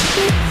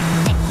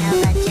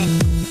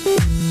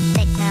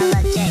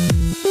 technologic,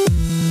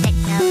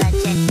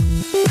 technologic.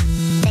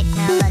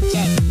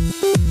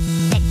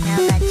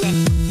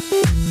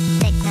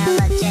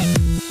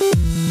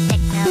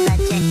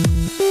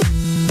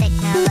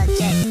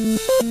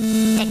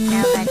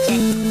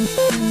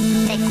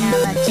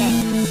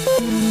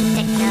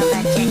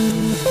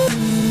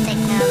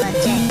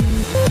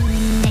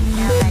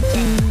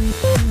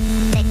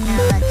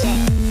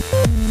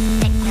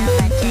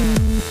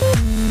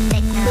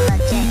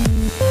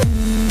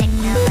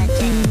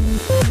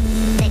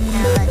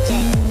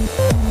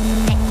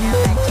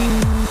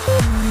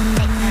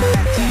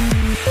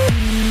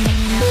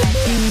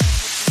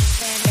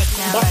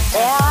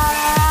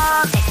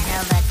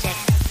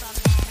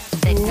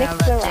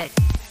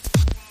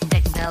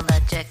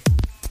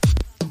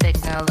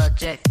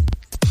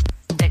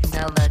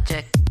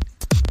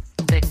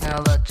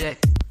 Technologic.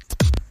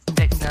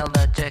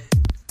 Technologic.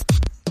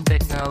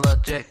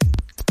 Technologic.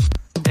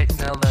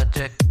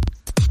 Technologic.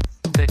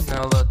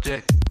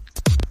 Technologic.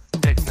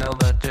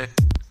 Technologic.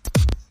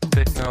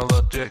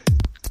 Technologic.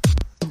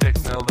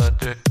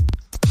 Technologic.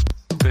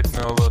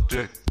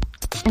 Technologic.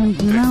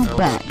 And now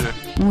back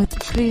with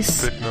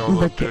Chris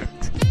Bucket.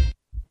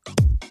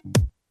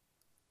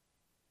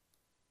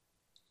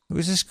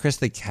 Who's this Chris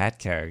the Cat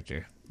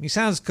character? He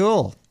sounds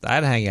cool.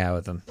 I'd hang out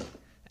with him.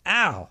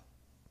 Ow!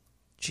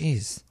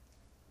 Jeez.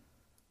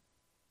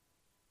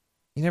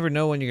 You never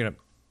know when you're gonna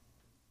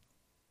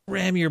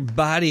ram your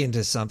body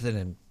into something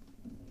and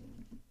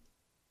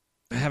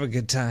have a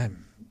good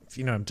time. If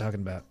you know what I'm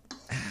talking about.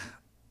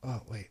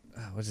 Oh, wait.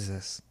 What is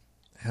this?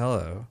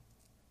 Hello.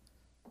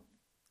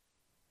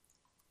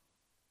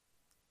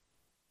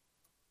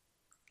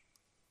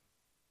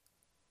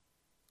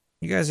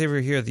 You guys ever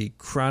hear the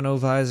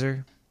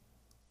chronovisor?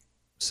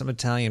 Some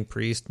Italian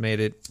priest made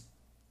it.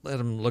 Let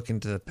him look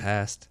into the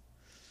past.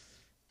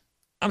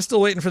 I'm still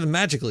waiting for the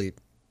magic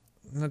leap.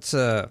 That's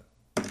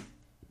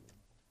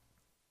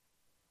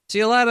See,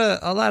 a lot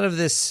of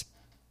this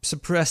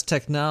suppressed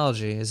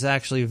technology is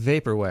actually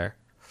vaporware.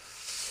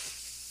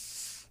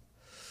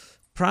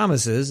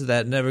 Promises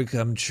that never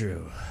come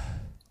true.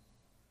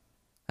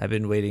 I've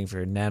been waiting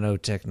for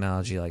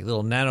nanotechnology, like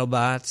little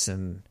nanobots,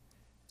 and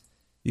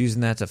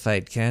using that to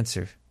fight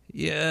cancer.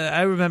 Yeah,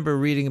 I remember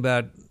reading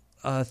about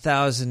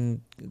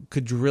 1,000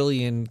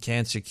 quadrillion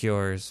cancer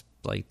cures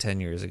like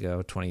 10 years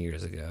ago, 20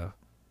 years ago.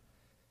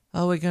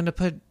 Oh, we're going to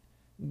put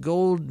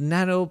gold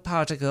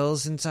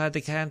nanoparticles inside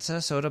the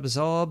cancer so it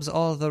absorbs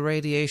all the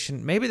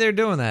radiation. Maybe they're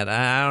doing that.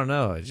 I don't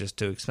know. It's just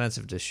too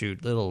expensive to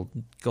shoot little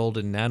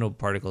golden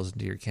nanoparticles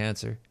into your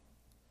cancer.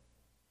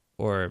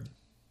 Or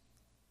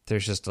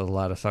there's just a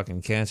lot of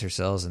fucking cancer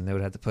cells and they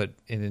would have to put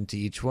it into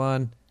each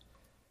one.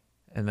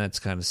 And that's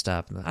kind of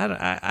stopping them.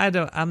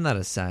 I'm not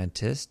a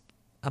scientist.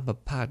 I'm a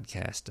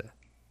podcaster.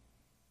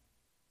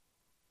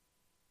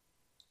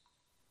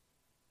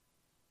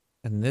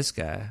 And this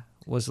guy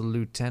was a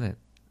lieutenant.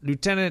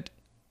 Lieutenant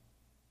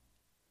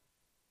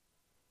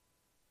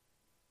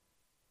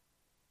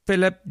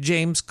Philip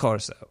James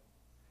Corso.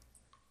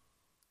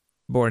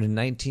 Born in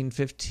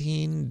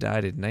 1915,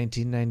 died in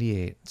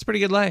 1998. It's a pretty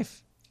good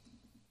life.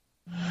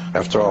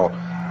 After all,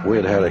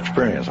 we had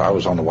experience. I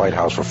was on the White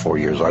House for 4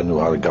 years. I knew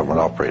how the government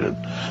operated.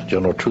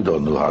 General Trudeau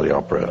knew how the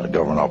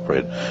government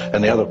operated.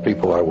 And the other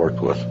people I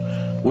worked with,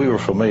 we were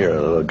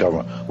familiar with the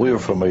government. We were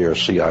familiar with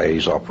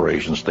CIA's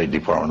operations, State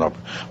Department.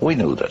 We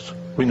knew this.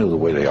 We knew the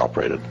way they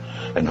operated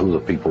and who the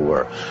people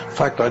were. In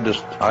fact, I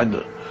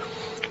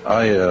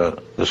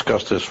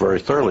discussed this very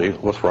thoroughly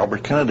with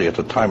Robert Kennedy, at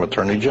the time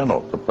Attorney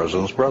General, the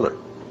President's brother.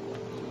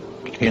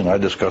 He and I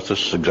discussed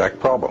this exact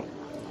problem.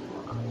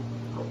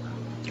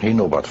 He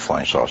knew about the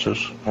flying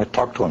saucers. I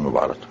talked to him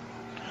about it.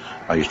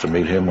 I used to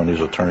meet him when he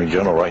was Attorney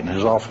General right in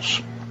his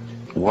office.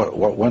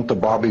 What went to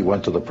Bobby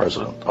went to the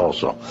President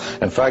also.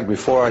 In fact,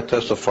 before I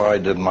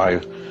testified when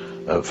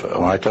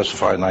I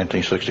testified in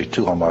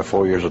 1962 on my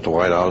 4 years at the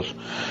White House,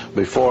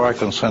 before I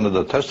consented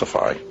to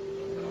testify,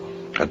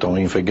 I don't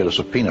even forget a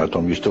subpoena. I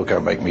told him, you still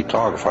can't make me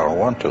talk if I don't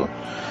want to.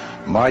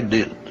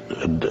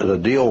 The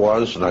deal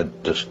was that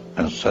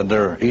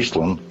Senator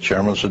Eastland,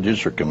 Chairman of the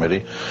Judiciary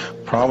Committee,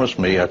 promised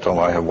me, I told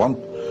him,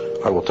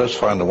 I will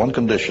testify under one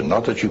condition,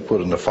 not that you put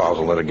it in the files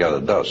and let it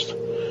gather dust.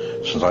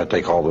 Since I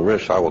take all the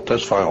risks, I will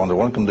testify under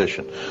one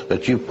condition,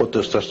 that you put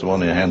this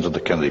testimony in the hands of the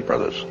Kennedy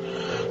brothers.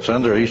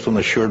 Senator Eastland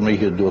assured me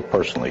he'd do it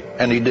personally,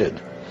 and he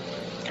did.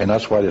 And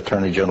that's why the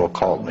Attorney General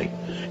called me.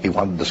 He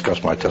wanted to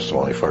discuss my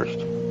testimony first.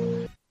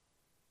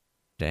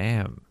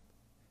 Damn.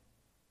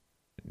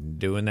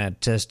 Doing that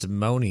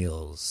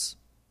testimonials.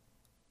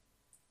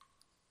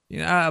 You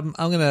know, I'm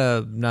going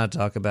to not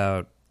talk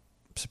about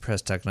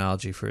suppressed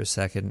technology for a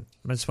second.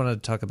 I just want to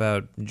talk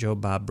about Joe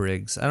Bob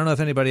Briggs. I don't know if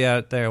anybody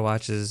out there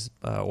watches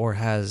or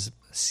has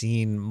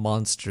seen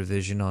Monster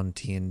Vision on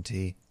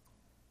TNT.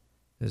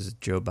 There's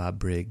Joe Bob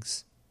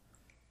Briggs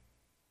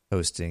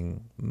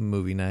hosting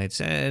movie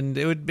nights, and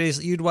it would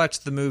basically, you'd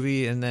watch the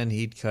movie and then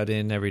he'd cut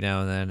in every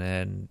now and then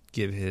and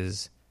give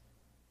his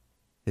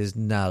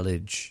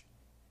knowledge,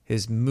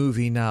 his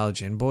movie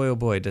knowledge, and boy oh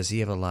boy does he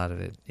have a lot of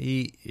it.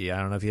 I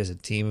don't know if he has a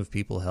team of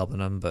people helping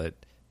him, but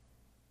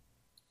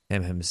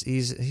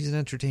he's an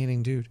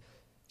entertaining dude.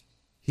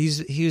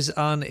 He's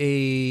on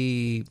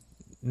a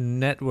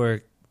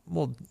network.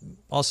 Well,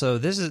 also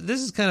this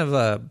is kind of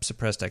a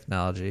suppressed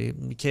technology.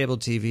 Cable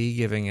TV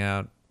giving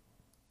out.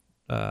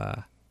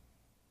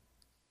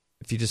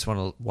 If you just want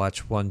to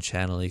watch one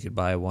channel, you could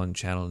buy one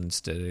channel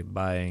instead of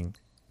buying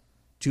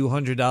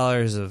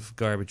 $200 of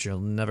garbage you'll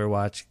never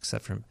watch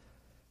except from.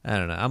 I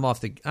don't know.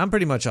 I'm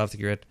pretty much off the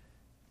grid.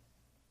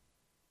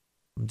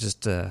 I'm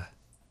just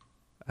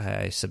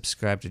I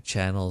subscribe to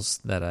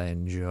channels that I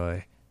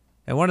enjoy.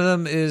 And one of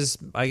them is,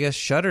 I guess,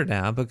 Shudder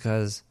now,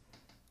 because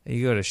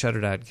you go to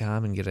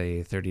Shudder.com and get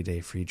a 30-day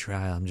free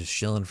trial. I'm just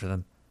shilling for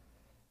them.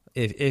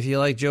 If you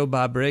like Joe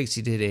Bob Briggs,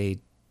 he did a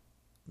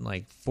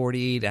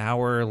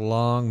 48-hour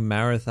long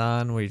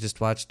marathon where he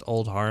just watched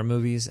old horror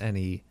movies, and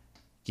he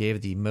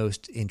gave the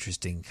most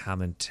interesting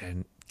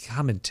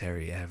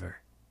commentary ever.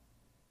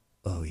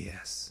 Oh,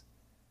 yes.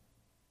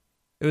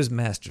 It was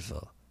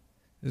masterful.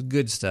 It was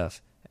good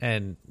stuff.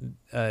 And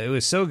it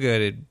was so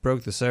good, it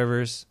broke the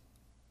servers.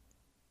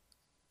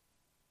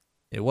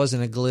 It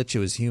wasn't a glitch, it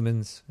was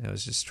humans. It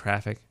was just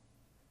traffic.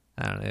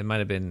 I don't know, it might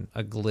have been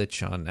a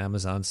glitch on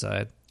Amazon's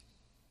side.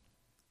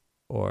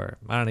 Or,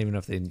 I don't even know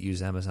if they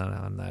use Amazon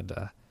on that.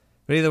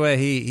 But either way,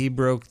 he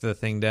broke the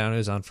thing down. It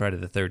was on Friday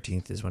the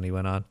 13th is when he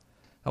went on.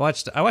 I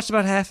watched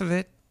about half of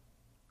it.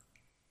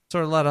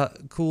 Saw a lot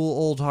of cool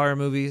old horror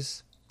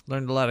movies.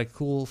 Learned a lot of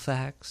cool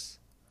facts.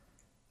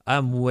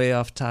 I'm way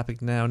off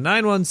topic now.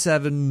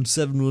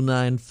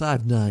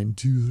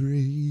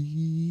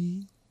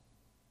 917-719-5923.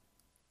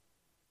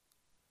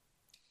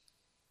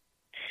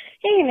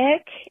 Hey,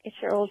 Nick. It's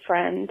your old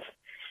friend.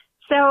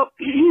 So, I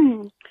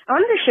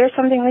wanted to share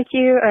something with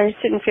you. I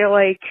just didn't feel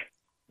like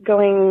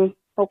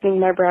opening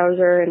my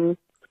browser and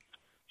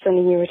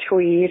sending you a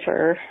tweet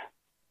or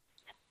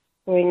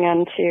going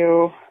on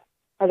to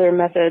other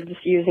methods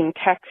using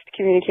text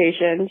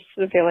communication. Just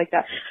didn't feel like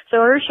that. So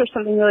I wanted to share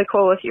something really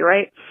cool with you,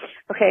 right?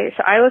 Okay,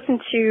 so I listen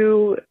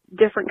to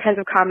different kinds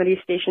of comedy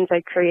stations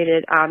I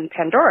created on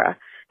Pandora.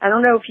 I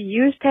don't know if you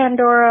use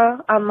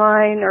Pandora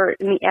online or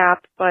in the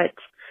app, but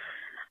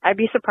I'd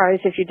be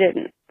surprised if you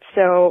didn't.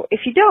 So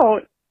if you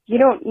don't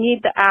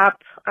need the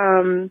app.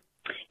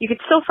 You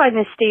could still find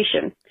this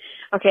station.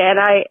 Okay, and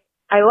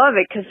I love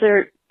it because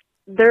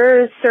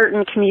there are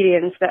certain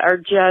comedians that are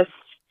just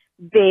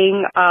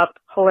bang up,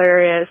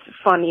 hilarious,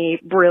 funny,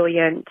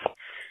 brilliant,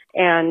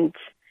 and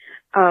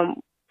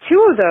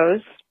two of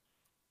those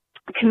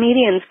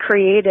comedians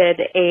created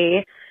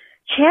a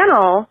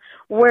channel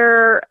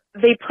where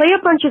they play a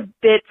bunch of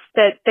bits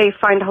that they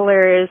find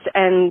hilarious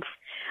and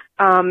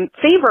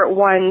favorite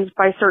ones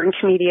by certain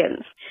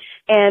comedians.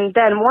 And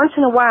then once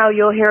in a while,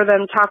 you'll hear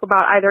them talk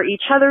about either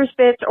each other's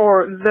bits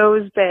or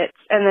those bits,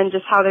 and then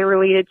just how they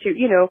related to,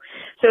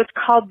 So it's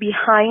called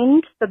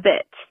Behind the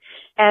Bit,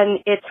 and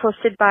it's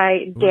hosted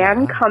by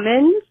Dan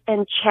Cummins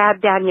and Chad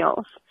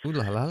Daniels. Ooh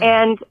la la.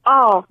 And,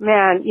 oh,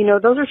 man,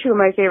 those are two of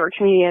my favorite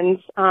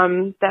comedians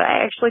that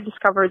I actually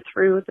discovered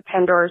through the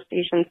Pandora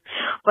stations.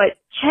 But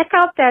check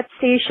out that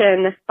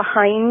station,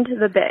 Behind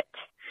the Bit.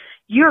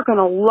 You're going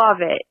to love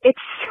it. It's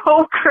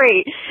so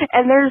great.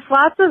 And there's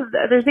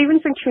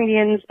even some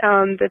comedians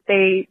that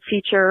they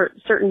feature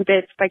certain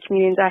bits by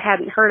comedians I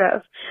hadn't heard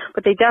of.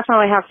 But they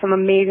definitely have some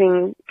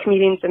amazing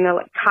comedians in there,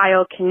 like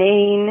Kyle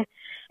Kinane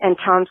and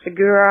Tom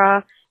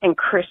Segura and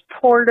Chris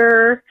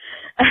Porter.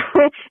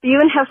 You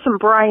even have some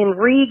Brian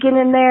Regan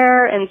in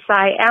there and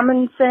Cy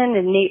Amundsen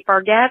and Nate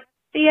Bargatze,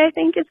 I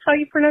think is how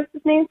you pronounce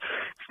his name.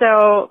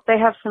 So they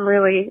have some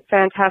really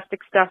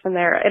fantastic stuff in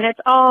there. And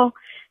it's all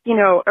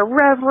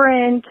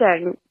irreverent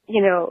and,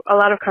 a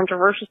lot of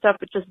controversial stuff,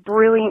 but just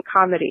brilliant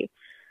comedy.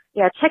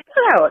 Yeah, check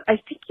that out. I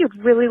think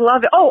you'd really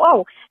love it.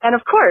 Oh, and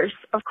of course,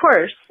 all of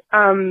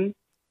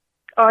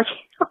a sudden I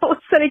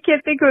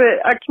can't think of it.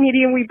 A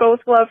comedian we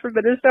both love from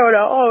Minnesota.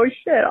 Oh,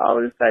 shit, all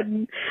of a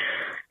sudden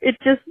it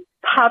just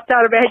popped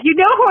out of my head. You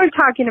know who I'm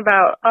talking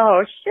about.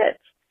 Oh, shit.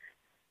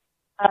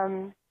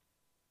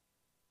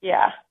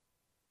 Yeah.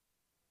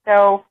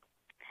 So,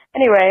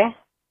 anyway,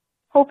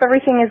 hope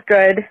everything is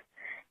good.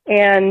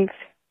 And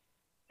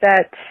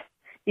that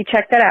you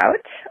check that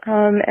out,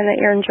 and that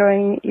you're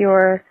enjoying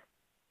your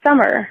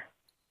summer.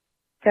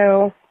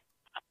 So,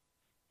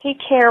 take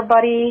care,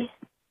 buddy.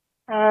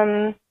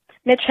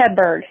 Mitch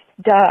Hedberg.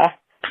 Duh.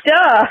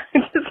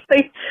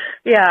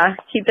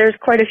 There's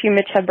quite a few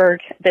Mitch Hedberg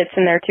bits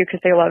in there, too,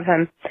 because they love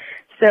him.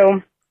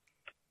 So,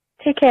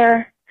 take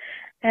care,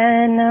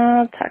 and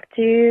I'll talk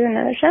to you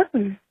another show.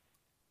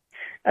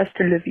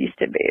 Hasta la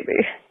vista,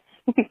 baby.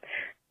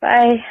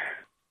 Bye.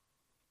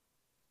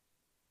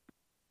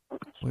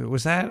 Wait,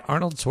 was that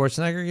Arnold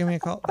Schwarzenegger giving me a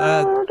call?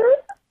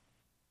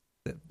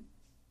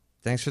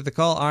 Thanks for the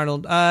call,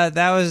 Arnold.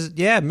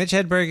 Mitch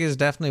Hedberg is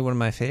definitely one of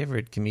my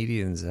favorite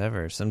comedians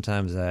ever.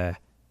 Sometimes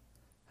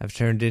I've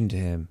turned into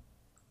him.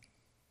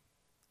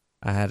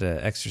 I had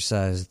to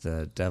exorcise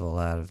the devil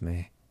out of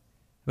me.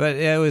 But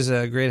yeah, it was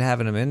great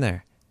having him in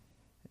there.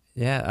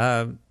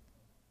 Yeah,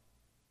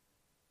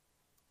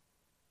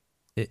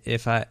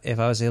 if I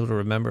was able to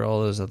remember all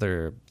those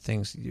other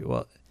things,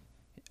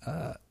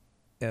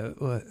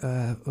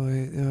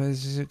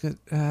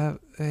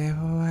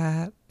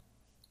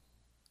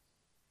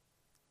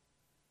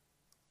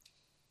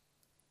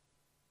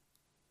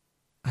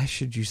 I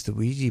should use the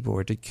Ouija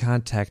board to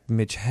contact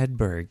Mitch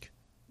Hedberg.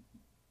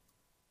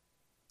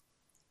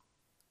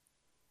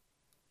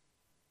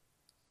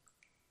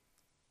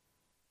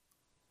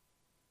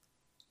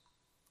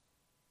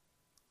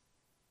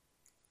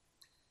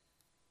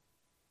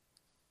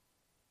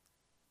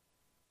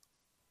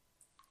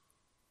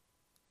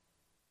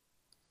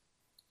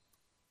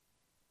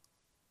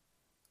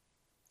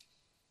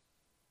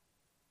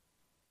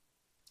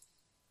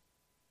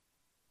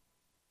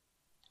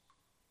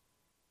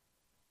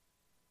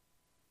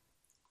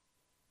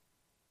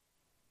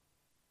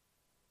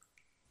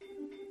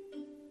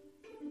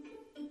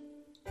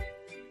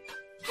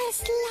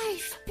 Has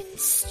life been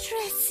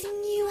stressing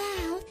you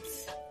out?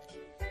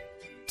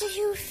 Do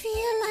you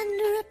feel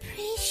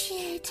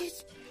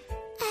underappreciated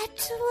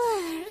at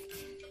work?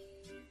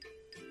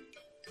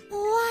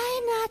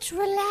 Why not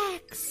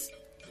relax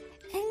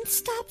and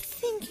stop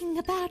thinking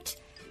about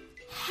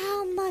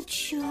how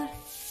much your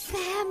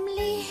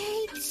family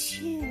hates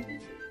you?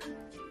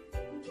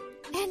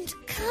 And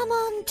come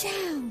on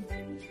down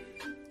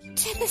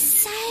to the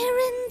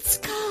Siren's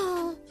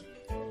Call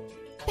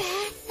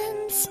Bath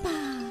and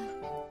Spa.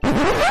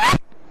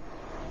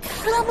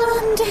 Come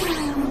on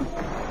down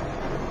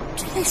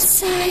to the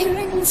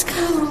Siren's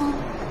Call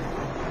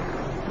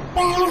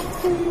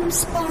Bath and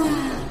Spa.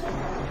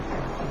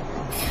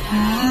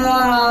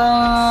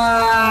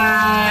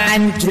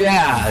 Come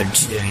down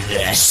to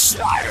the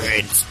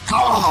Siren's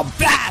Call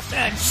Bath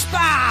and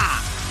Spa.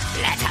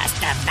 Let us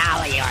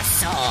devour your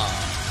soul.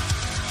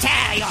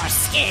 Tear your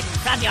skin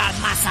from your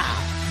muscle.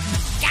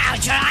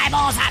 Gouge your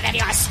eyeballs out of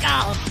your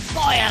skull.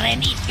 Boil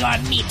and eat your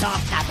meat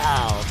off the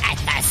bone at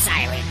the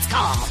Siren's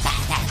Call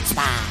Bath and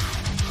Spa.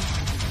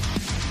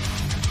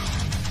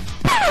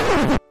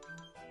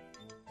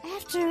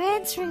 After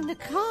answering the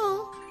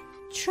call,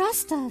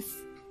 trust us,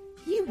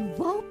 you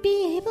won't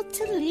be able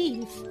to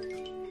leave.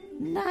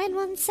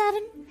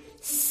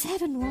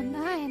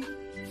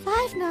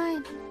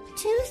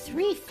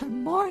 917-719-5923 for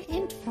more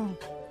info.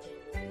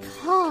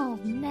 Call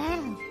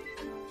now.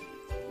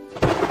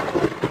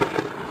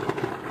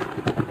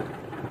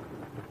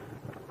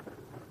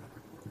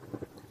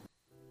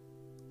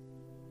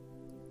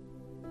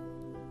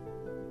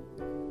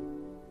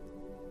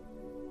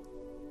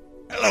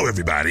 Hello,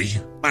 everybody.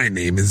 My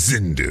name is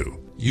Zindu.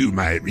 You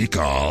might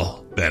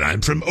recall that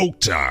I'm from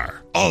Oktar.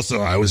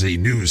 Also, I was a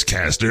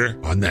newscaster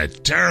on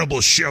that terrible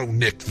show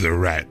Nick the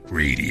Rat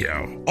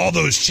Radio. All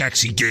those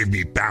checks he gave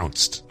me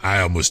bounced.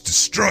 I almost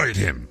destroyed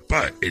him,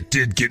 but it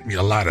did get me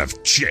a lot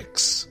of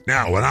chicks.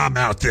 Now, when I'm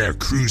out there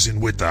cruising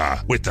with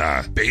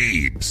the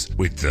babes,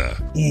 with the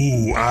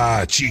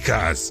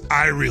chicas,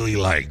 I really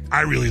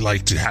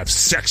like to have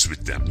sex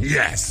with them.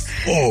 Yes.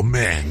 Oh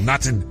man,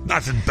 nothing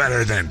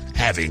better than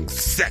having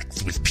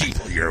sex with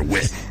people you're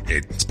with.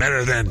 It's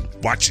better than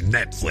watching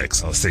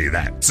Netflix, I'll say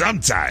that.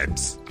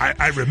 Sometimes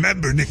I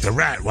remember Nick the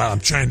Rat while I'm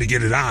trying to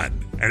get it on,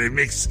 and it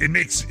makes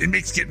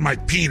getting my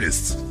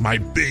penis, my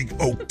big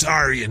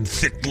Oktarian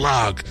thick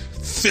log,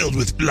 filled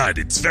with blood.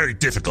 It's very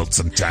difficult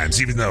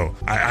sometimes, even though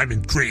I'm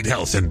in great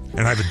health and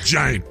I have a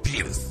giant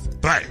penis.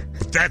 But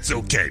that's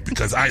okay,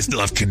 because I still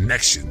have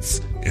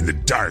connections in the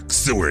dark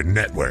sewer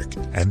network,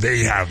 and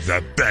they have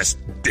the best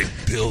dick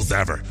pills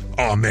ever.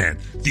 Oh man,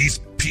 these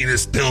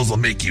penis pills will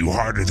make you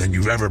harder than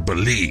you've ever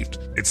believed.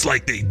 It's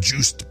like they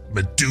juiced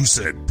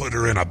Medusa and put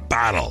her in a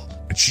bottle,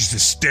 and she's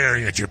just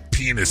staring at your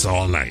penis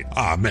all night.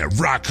 Oh man,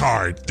 rock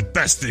hard, the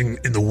best thing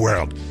in the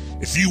world.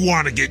 If you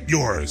want to get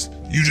yours,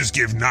 you just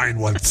give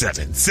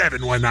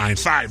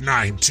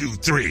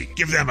 917-719-5923.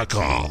 Give them a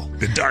call.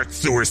 The dark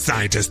sewer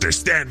scientists are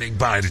standing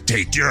by to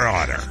take your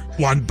order.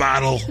 One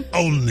bottle,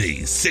 only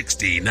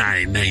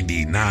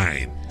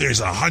 $69.99.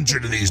 There's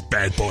 100 of these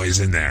bad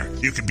boys in there.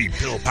 You can be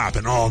pill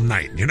popping all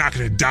night. You're not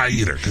going to die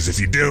either, because if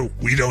you do,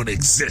 we don't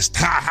exist.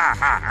 Ha ha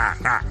ha ha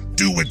ha.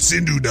 Do what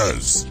Zindu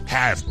does.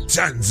 Have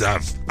tons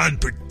of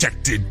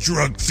unprotected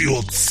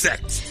drug-fueled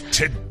sex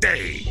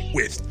today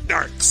with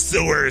dark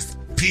sewers,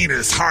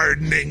 penis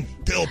hardening,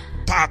 pill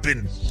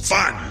popping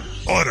fun.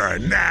 Order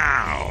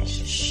now.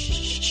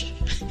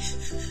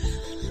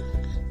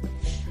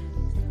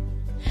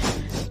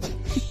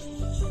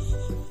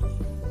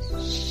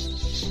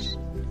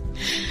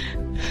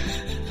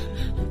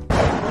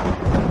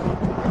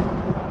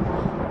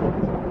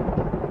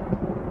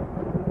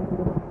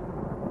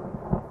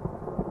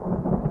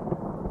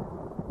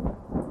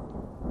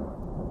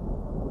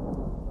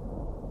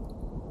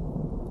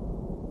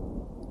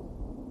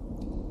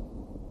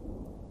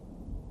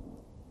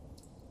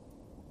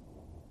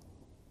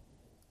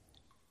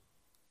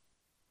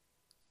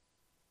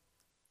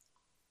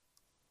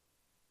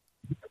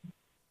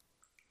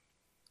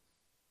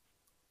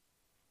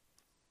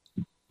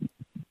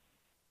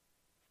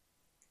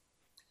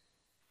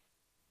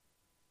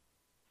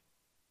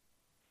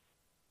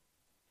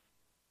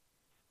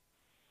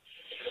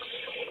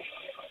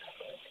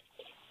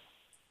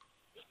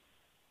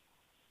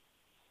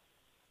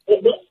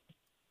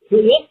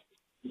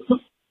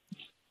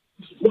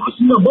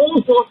 Washing my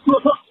balls off.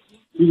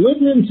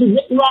 Listening to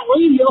Nick Rock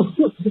Radio.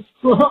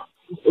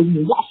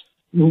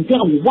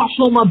 Gotta wash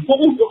all my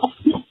balls off.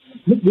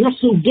 They're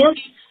so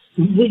dirty. I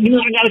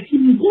gotta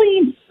keep them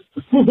clean.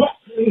 Because when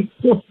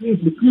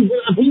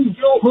I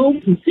go home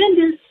from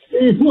Tinder,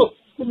 look,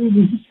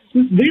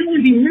 they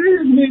only be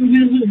mad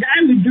when the guy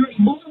with dirty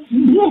balls.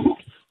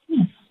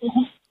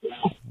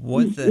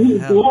 What the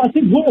hell? Well, I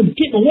think we're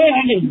getting away.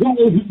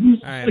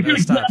 Alright, no,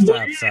 stop.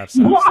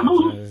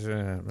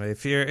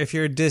 If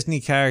you're a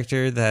Disney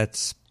character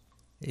that's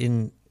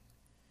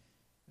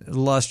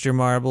lost your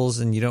marbles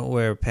and you don't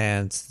wear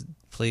pants,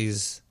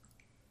 please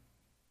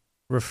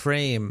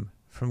refrain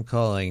from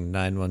calling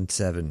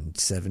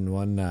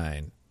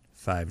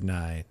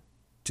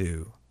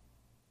 917-719-5923.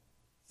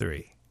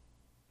 3.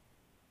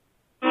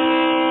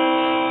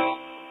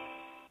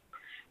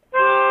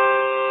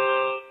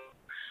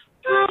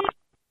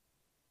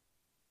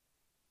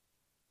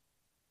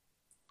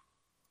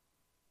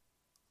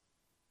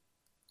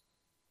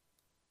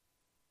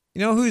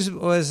 You know whose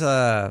was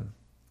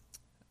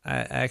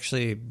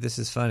actually, this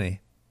is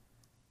funny.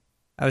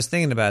 I was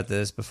thinking about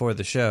this before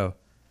the show.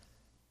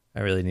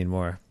 I really need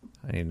more.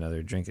 I need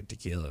another drink of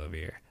tequila over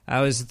here. I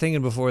was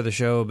thinking before the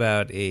show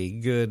about a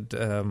good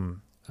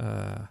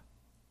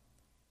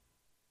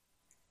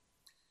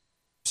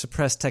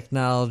suppressed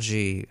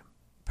technology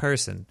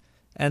person.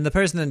 And the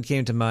person that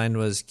came to mind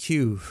was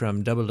Q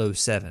from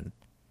 007.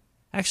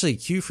 Actually,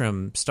 Q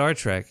from Star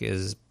Trek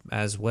is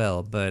as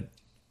well, but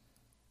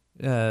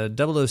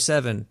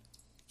 007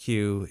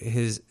 Q,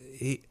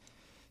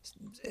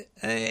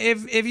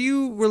 if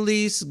you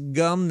release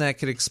gum that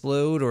could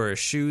explode, or a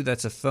shoe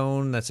that's a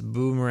phone, that's a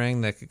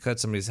boomerang that could cut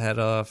somebody's head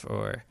off,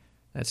 or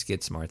that's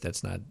Get Smart.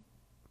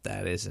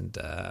 That isn't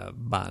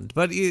Bond.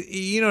 But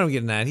you know what I'm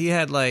getting at. He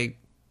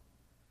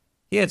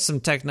had some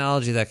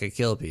technology that could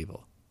kill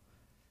people.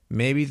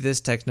 Maybe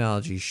this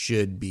technology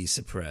should be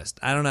suppressed.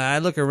 I don't know. I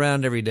look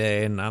around every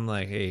day and I'm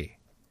like, hey,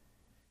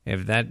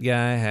 if that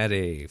guy had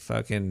a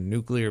fucking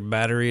nuclear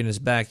battery in his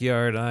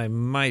backyard, I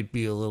might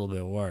be a little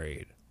bit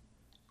worried.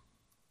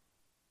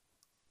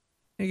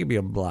 It could be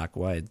a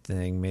block-wide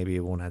thing. Maybe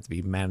it won't have to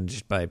be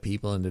managed by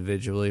people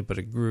individually, but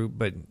a group.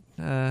 But,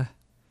 I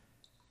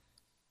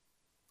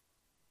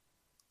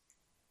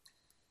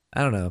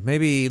don't know.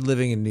 Maybe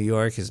living in New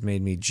York has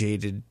made me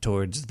jaded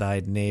towards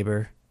thy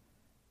neighbor.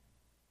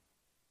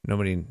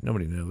 Nobody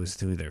knows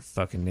who their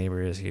fucking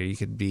neighbor is here. You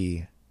could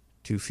be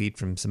 2 feet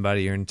from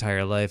somebody your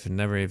entire life and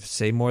never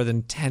say more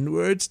than 10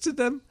 words to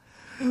them.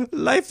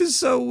 Life is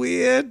so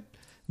weird.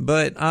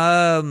 But,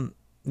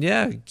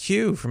 yeah,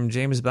 Q from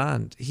James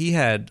Bond. He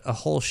had a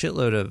whole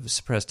shitload of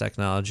suppressed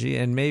technology,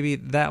 and maybe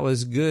that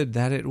was good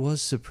that it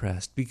was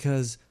suppressed,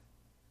 because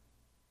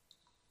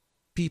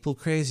people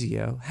crazy,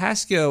 yo.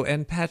 Haskell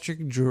and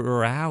Patrick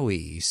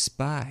Drowie,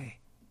 Spy.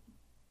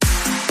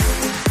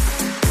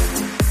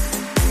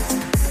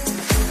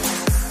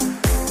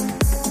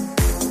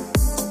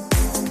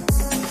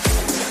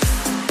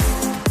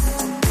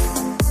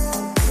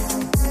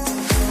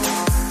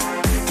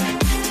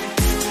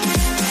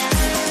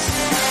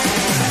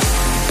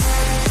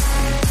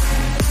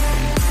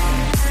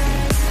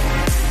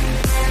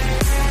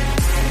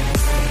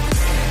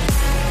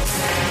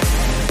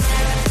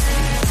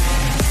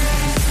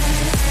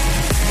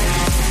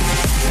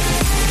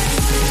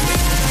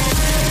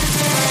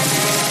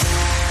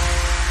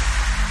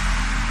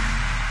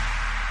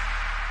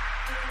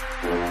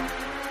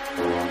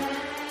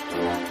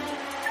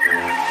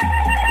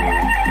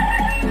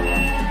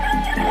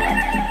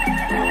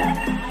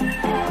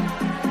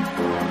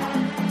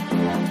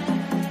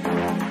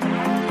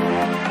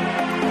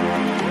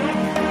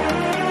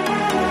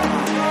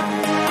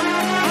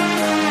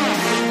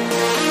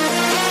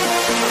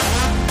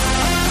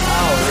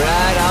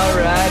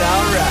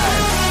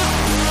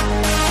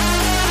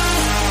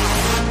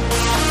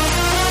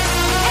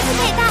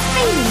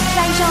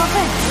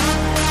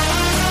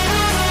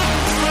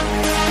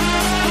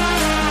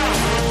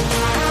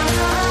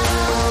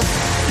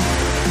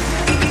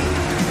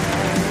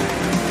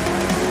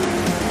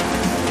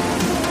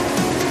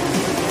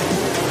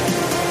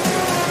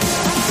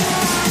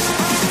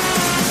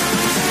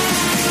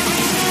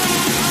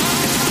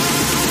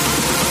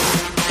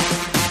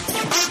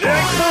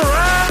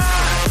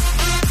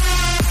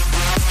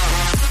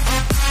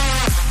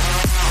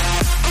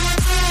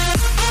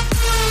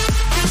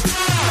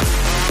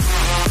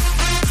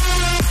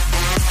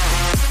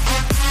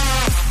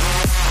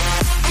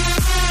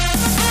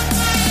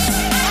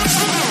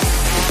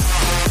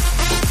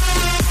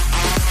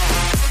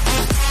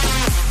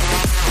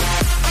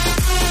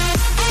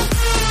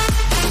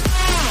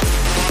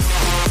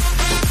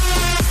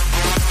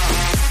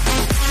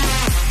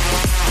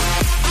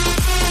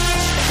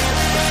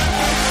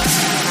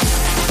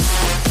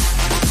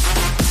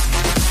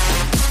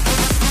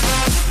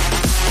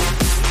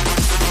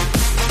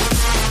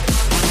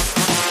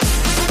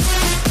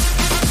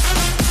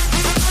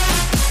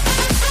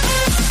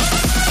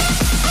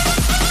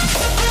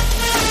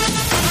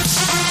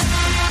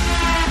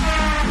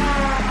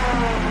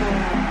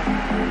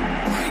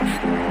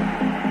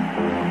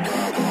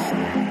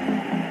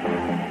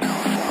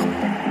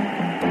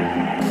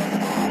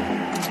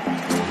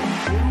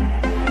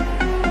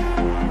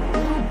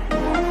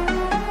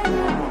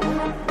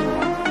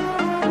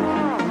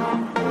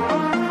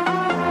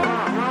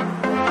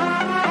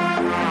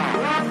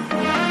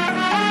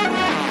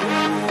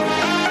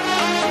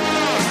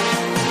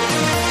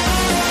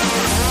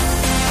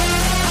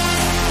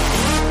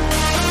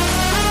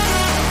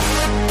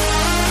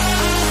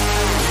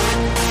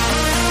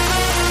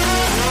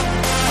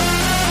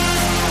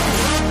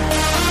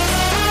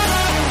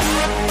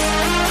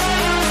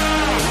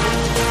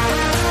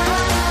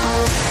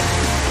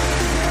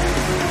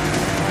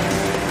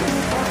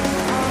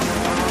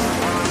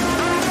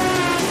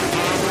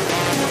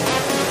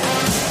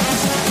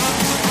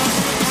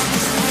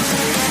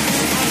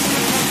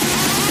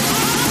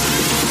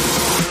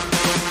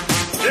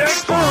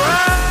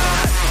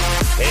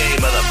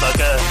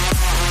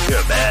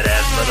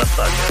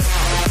 motherfucker.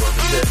 That's what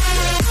it is,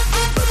 motherfucker.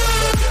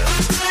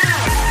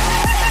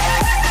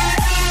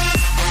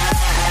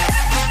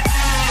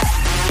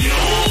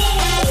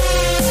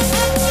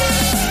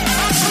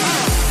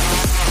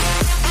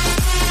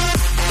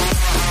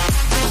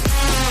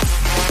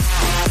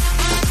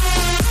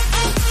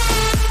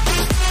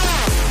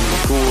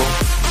 Cool.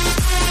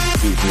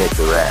 He's Nick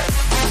the Rat.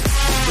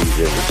 He's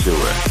in the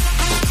sewer.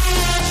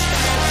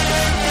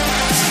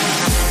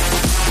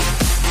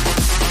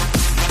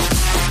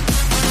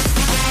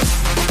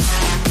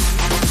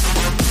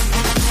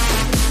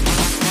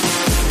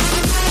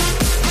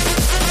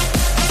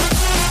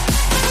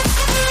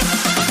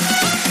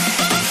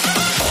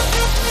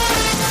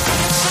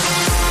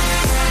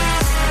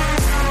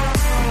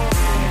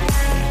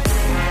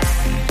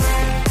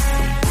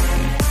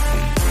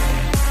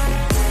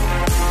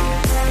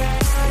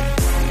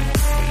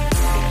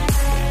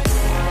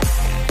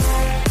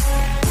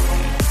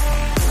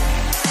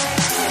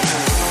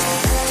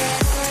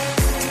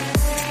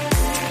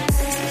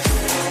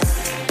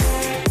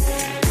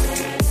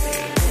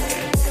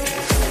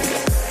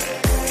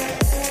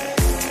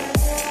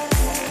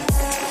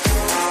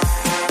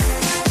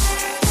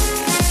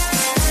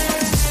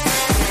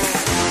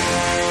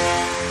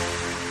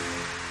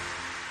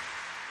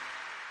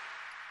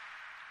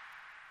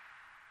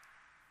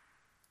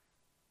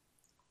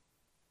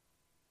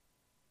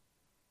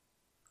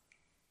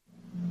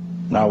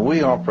 Now,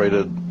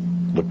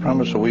 the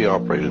premise that we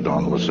operated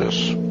on was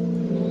this.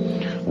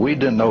 We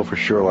didn't know for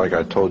sure, like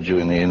I told you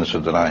in the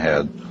incident that I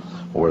had,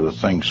 where the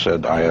thing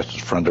said, I asked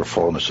his friend or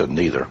foe, and it said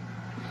neither.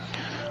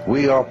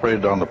 We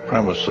operated on the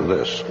premise of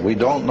this. We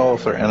don't know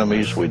if they're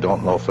enemies, we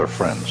don't know if they're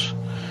friends.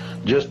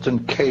 Just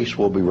in case,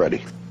 we'll be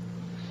ready.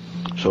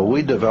 So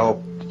we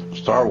developed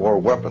Star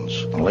Wars weapons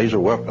and laser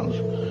weapons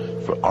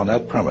on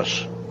that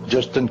premise,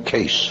 just in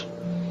case.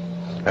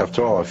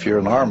 After all, if you're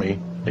an army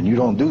and you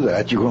don't do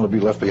that, you're going to be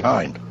left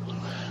behind.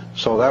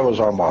 So that was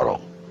our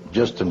motto,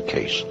 just in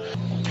case.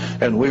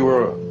 And we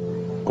were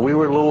a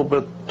little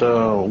bit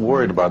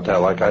worried about that,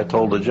 like I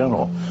told the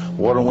general.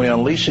 What are we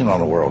unleashing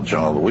on the world,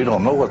 General? We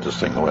don't know what this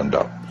thing will end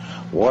up.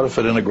 What if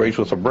it integrates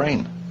with the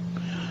brain?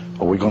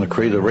 Are we going to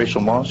create a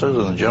racial monsters?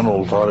 And the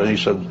general thought, and he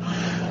said,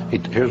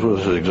 here's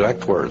his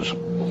exact words.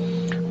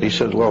 He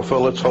said, well,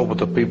 Phil, let's hope that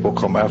the people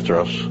come after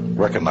us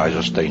recognize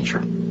this danger.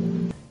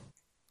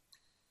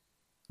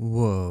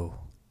 Whoa.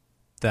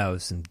 That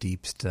was some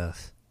deep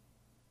stuff.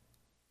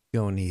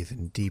 Going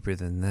even deeper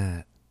than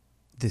that.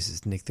 This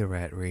is Nick the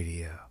Rat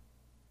Radio.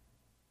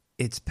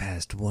 It's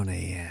past 1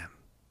 a.m.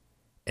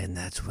 And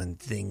that's when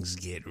things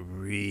get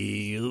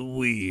real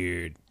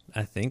weird.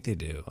 I think they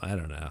do. I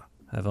don't know.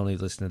 I've only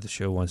listened to the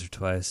show once or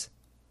twice.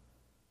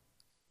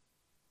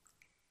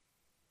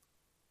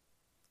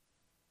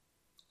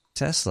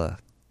 Tesla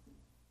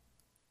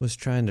was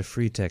trying to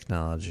free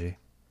technology.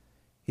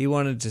 He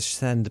wanted to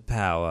send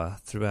power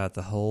throughout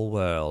the whole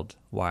world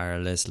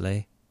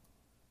wirelessly.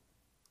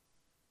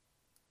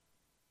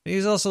 He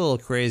was also a little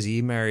crazy.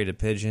 He married a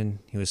pigeon.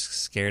 He was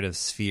scared of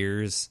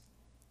spheres.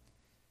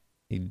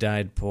 He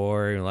died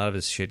poor. A lot of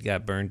his shit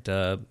got burnt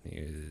up. He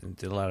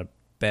did a lot of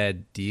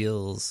bad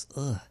deals.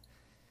 Ugh.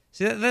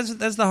 See,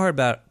 that's the hard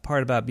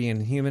part about being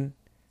human,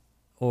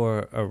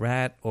 or a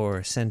rat,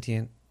 or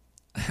sentient.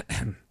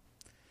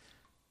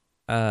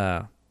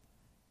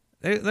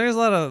 There's a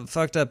lot of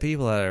fucked up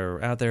people that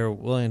are out there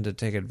willing to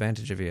take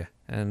advantage of you,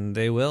 and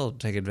they will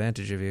take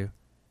advantage of you.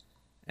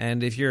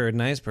 And if you're a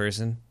nice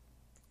person,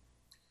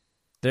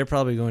 they're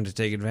probably going to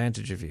take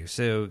advantage of you.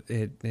 So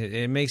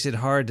it makes it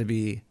hard to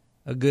be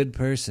a good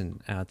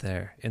person out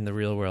there in the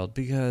real world,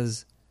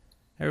 because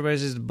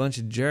everybody's just a bunch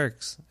of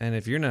jerks. And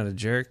if you're not a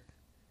jerk,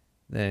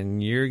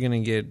 then you're going to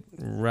get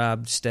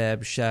robbed,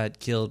 stabbed, shot,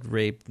 killed,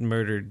 raped,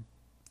 murdered,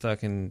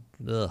 fucking,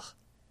 ugh.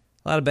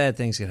 A lot of bad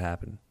things could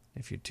happen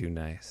if you're too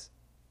nice.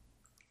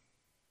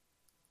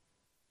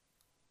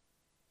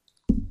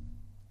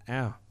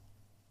 Ow.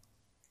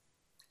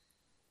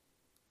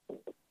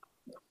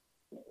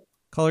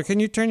 Caller, can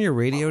you turn your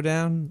radio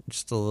down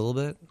just a little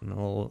bit?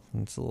 No,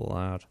 it's a little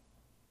loud.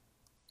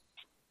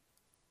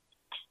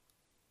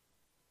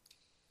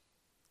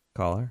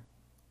 Caller?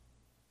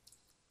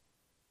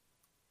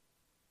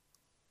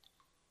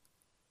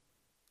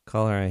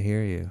 Caller, I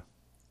hear you.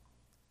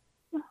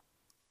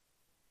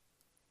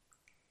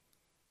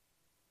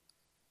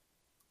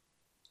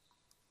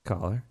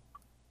 Caller?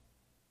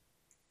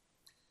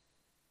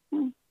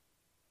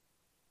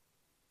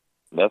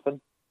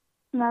 Nothing?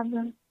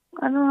 Nothing.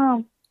 I don't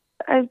know.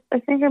 I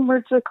think I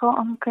merged the call.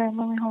 Okay,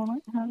 let me hold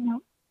it.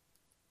 No.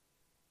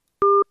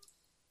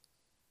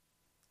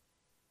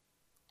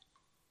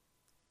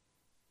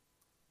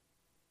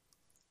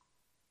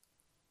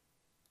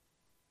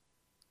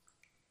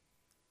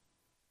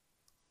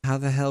 How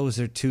the hell was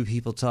there two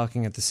people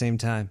talking at the same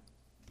time?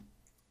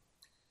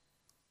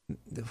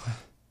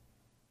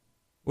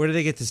 Where did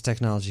they get this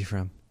technology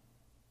from?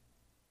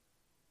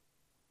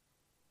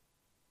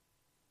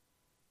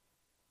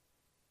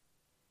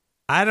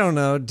 I don't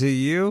know. Do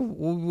you?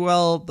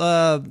 Well,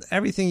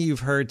 everything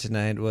you've heard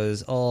tonight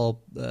was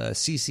all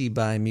CC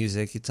by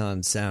Music. It's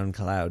on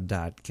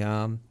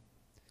SoundCloud.com.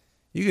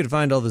 You can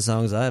find all the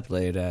songs I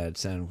played at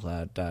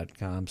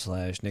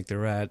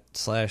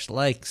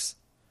SoundCloud.com/NickTheRat/likes.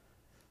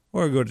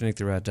 Or go to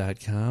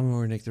NickTheRat.com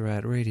or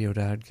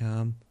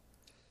NickTheRatRadio.com.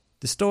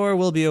 The store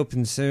will be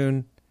open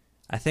soon.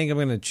 I think I'm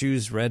going to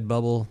choose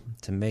Redbubble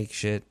to make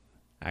shit,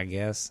 I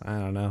guess. I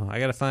don't know. I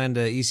got to find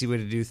an easy way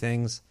to do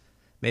things.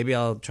 Maybe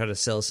I'll try to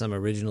sell some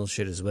original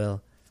shit as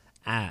well.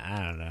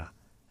 I don't know.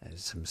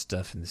 There's some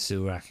stuff in the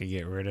sewer I could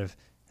get rid of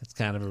that's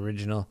kind of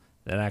original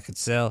that I could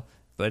sell,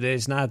 but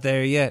it's not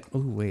there yet.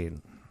 Ooh, wait.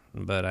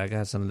 But I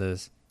got some of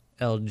this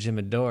El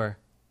Jimador.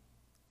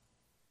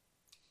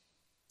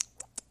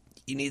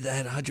 You need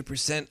that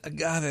 100%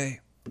 agave.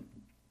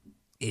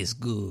 It's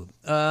good.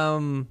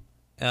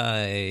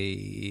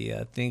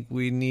 I think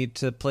we need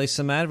to play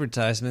some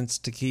advertisements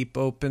to keep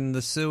open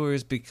the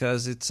sewers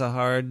because it's a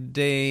hard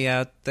day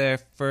out there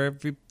for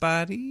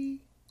everybody.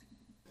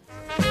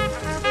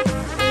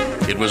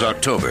 It was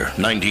October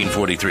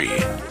 1943.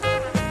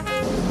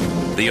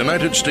 The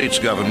United States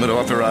government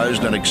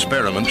authorized an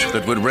experiment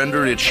that would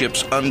render its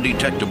ships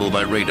undetectable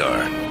by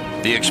radar.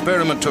 The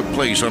experiment took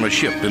place on a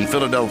ship in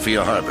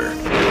Philadelphia Harbor.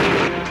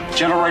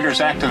 Generators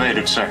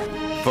activated, sir.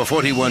 For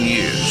 41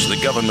 years, the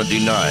government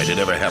denied it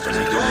ever happened.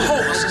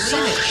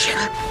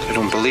 I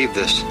don't believe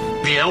this.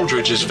 The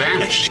Eldridge has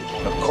vanished.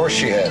 Of course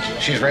she has.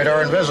 She's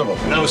radar invisible.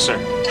 No, sir.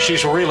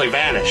 She's really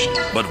vanished.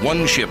 But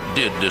one ship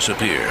did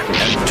disappear,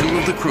 and two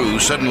of the crew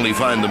suddenly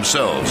find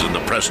themselves in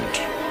the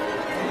present.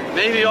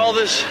 Maybe all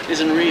this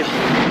isn't real.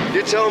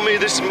 You're telling me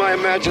this is my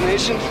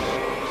imagination?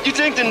 You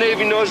think the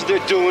Navy knows what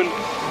they're doing?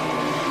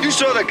 You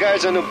saw the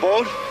guys on the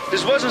boat.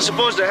 This wasn't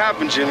supposed to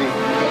happen, Jimmy.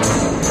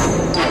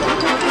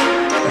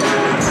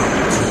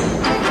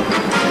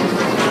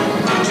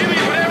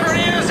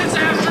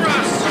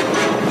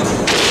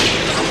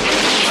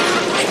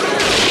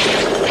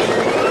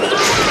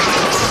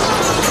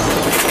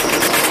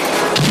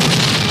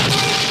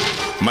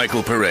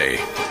 Michael Pare.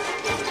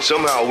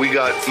 Somehow we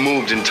got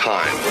moved in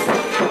time.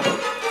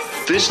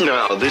 This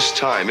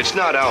time, it's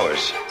not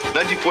ours.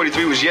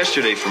 1943 was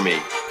yesterday for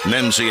me.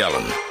 Nancy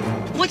Allen.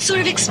 What sort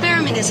of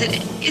experiment is it?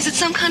 Is it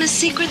some kind of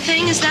secret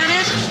thing? Is that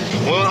it?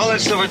 Well, all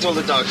that stuff I told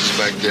the doctors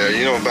back there,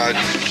 about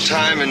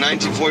time in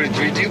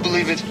 1943. Do you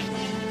believe it?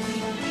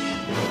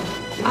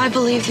 I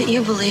believe that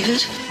you believe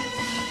it.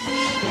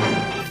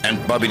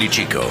 And Bobby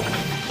DiCicco.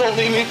 Don't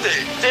leave me,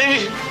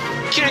 Davey.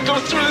 Can't go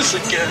through this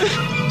again.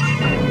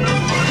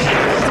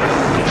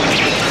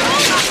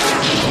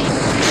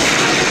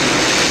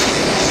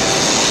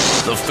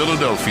 The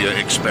Philadelphia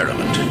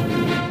Experiment.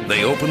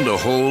 They opened a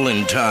hole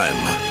in time,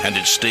 and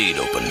it stayed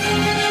open.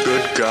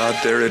 Good God,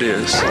 there it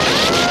is.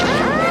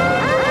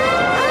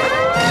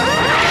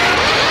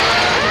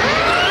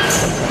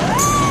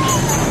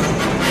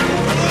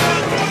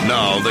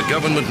 Now the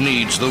government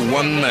needs the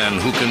one man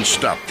who can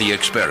stop the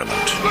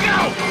experiment. Look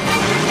out!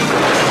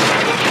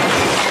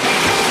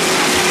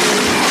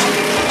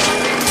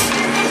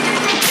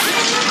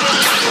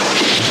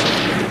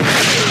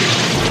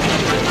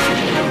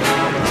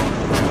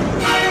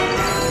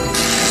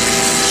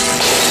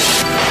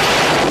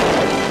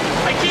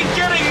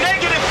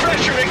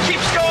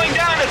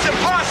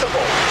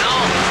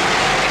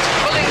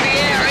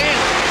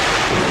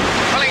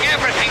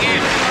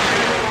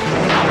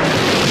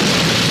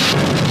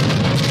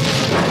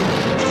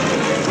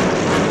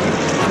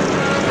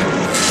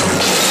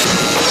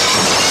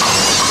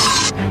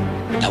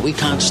 We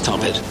can't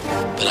stop it,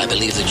 but I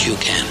believe that you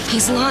can.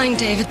 He's lying,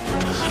 David.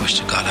 I wish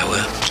to God I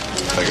were.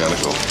 I gotta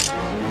go.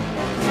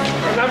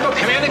 Remember,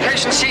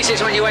 communication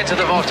ceases when you enter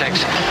the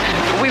vortex.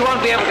 We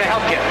won't be able to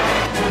help you.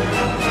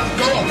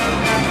 Go!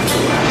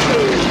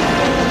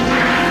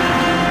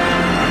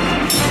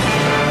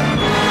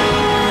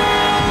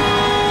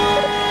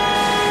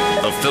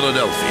 The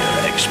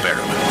Philadelphia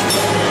Experiment.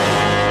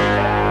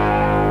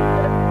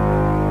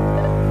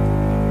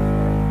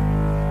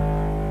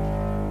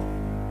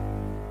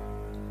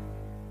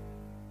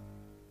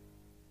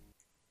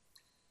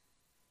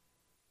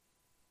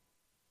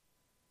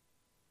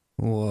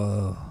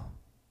 Whoa.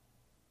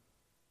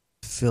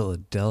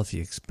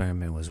 Philadelphia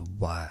Experiment was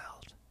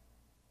wild.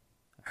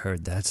 I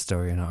heard that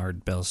story in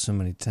Art Bell so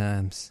many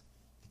times.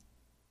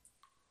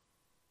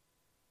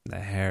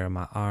 The hair on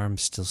my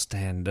arms still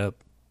stand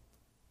up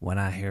when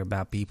I hear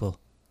about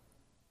people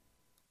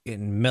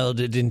getting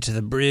melded into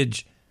the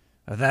bridge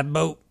of that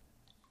boat.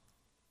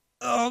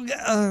 Oh,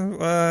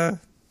 God.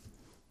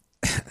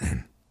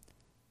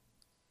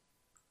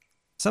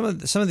 Some of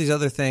these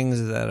other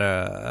things that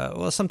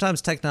are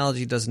sometimes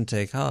technology doesn't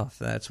take off.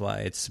 That's why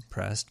it's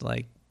suppressed,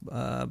 like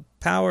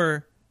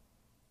power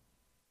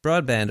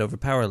broadband over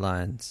power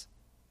lines.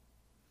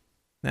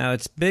 Now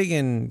it's big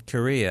in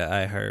Korea.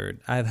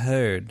 I've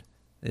heard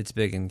it's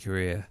big in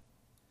Korea.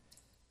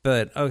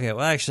 But okay,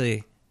 well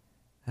actually,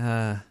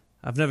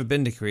 I've never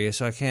been to Korea,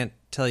 so I can't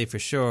tell you for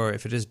sure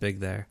if it is big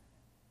there.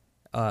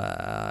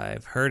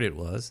 I've heard it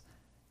was.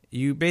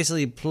 you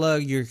basically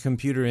plug your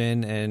computer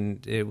in,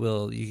 and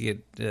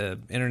you get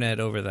internet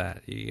over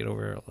that. You get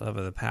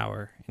over the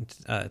power,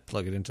 and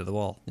plug it into the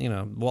wall.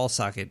 Wall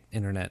socket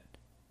internet.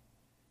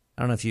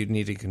 I don't know if you'd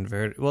need to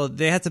convert. Well,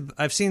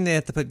 I've seen they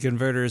have to put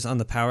converters on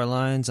the power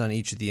lines on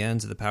each of the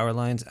ends of the power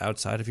lines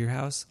outside of your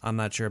house. I'm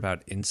not sure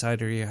about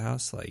inside of your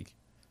house. Like,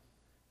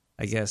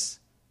 I guess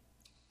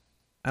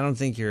I don't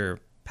think your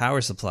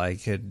power supply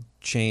could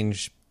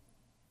change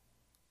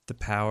the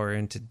power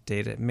into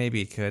data.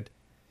 Maybe it could.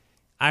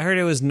 I heard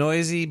it was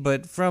noisy,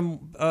 but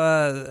from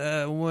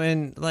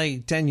when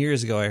like 10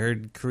 years ago, I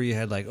heard Korea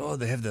had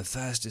they have the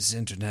fastest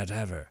internet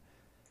ever.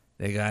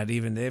 You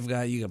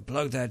can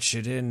plug that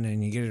shit in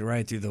and you get it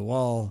right through the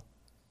wall,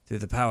 through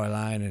the power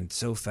line, and it's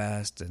so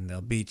fast, and they'll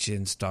beat you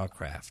in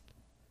StarCraft,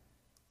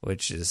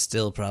 which is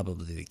still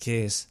probably the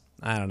case.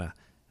 I don't know.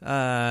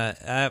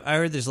 I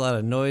heard there's a lot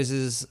of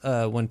noises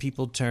when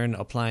people turn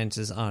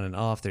appliances on and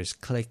off. There's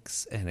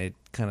clicks, and it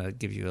kind of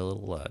gives you a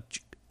little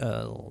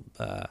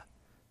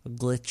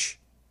glitch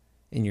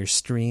in your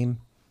stream.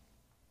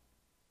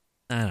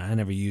 I don't know. I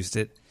never used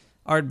it.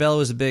 Art Bell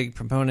was a big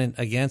proponent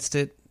against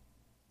it.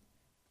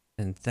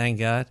 And thank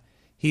God.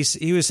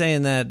 He was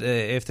saying that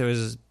if there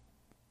was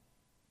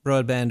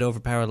broadband over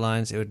power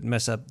lines, it would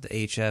mess up the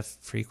HF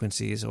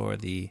frequencies or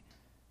the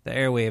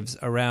airwaves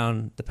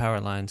around the power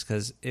lines,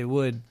 because it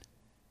wouldn't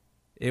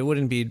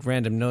be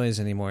random noise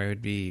anymore. It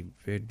would be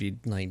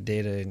like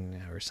data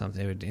or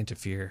something. It would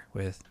interfere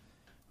with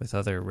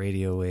other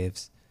radio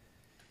waves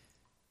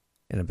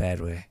in a bad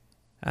way.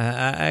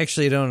 I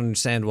actually don't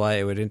understand why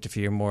it would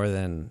interfere more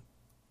than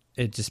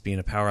it just being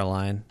a power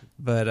line,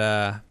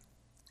 but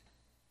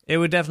it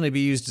would definitely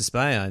be used to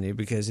spy on you,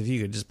 because if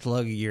you could just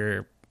plug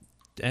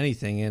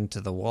anything into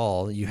the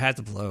wall, you had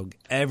to plug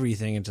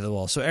everything into the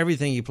wall. So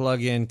everything you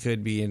plug in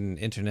could be an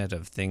Internet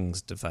of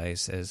Things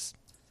device, as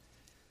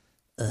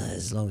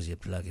long as you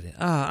plug it in.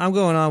 I'm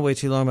going on way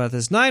too long about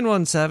this.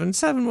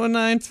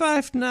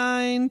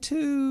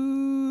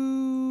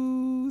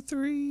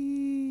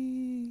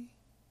 917-719-5923.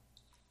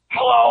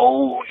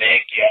 Hello,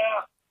 Nick,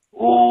 yeah.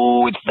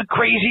 Ooh, it's the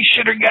crazy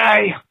shitter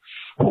guy.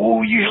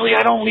 Ooh, usually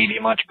I don't leave you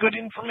much good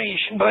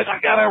information, but I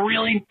got a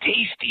really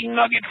tasty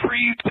nugget for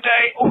you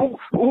today. Ooh,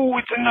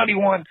 it's a nutty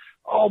one.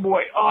 Oh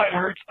boy, it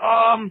hurts.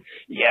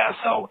 Yeah,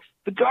 so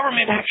the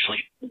government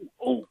actually,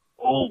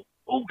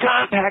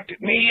 contacted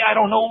me. I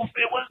don't know if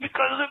it was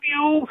because of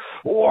you,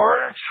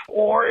 or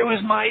it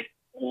was my,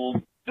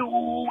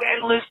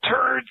 endless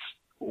turds.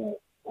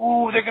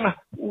 They're gonna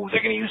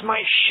use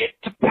my shit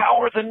to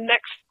power the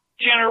next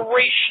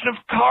generation of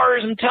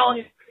cars. I'm telling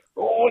you.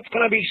 Oh, it's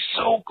gonna be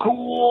so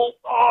cool.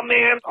 Oh,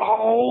 man.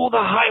 Oh,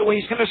 the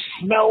highway's gonna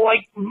smell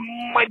like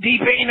my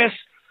deep anus.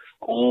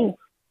 Oh,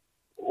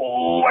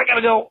 I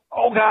gotta go.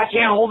 Oh, God, I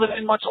can't hold it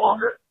in much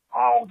longer.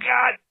 Oh,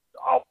 God.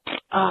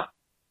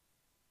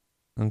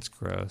 That's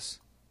gross.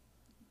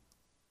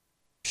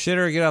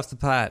 Shitter, get off the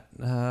pot.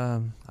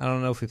 I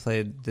don't know if we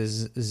played the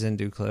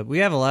Zindu clip. We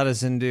have a lot of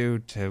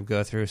Zindu to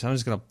go through, so I'm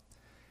just gonna...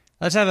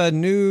 Let's have a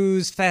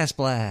news fast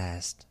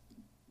blast.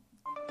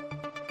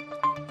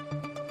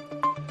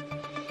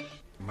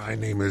 My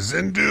name is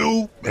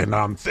Zindu, and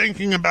I'm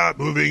thinking about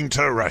moving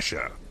to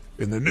Russia.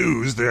 In the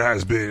news, there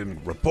has been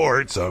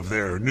reports of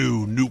their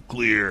new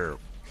nuclear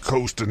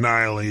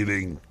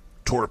coast-annihilating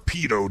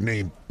torpedo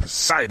named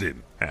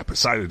Poseidon.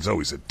 Poseidon's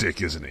always a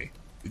dick, isn't he?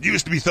 It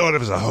used to be thought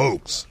of as a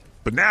hoax,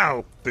 but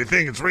now they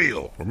think it's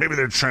real. Or maybe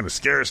they're trying to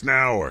scare us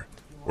now, or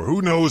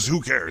who knows,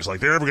 who cares? Like,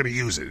 they're ever going to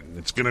use it.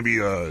 It's going to be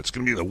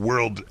the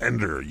world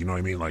ender, you know what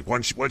I mean? Like,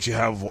 once you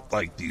have,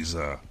 like, these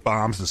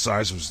bombs the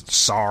size of the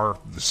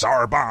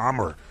Tsar bomb,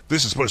 or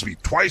this is supposed to be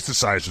twice the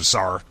size of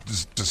Tsar,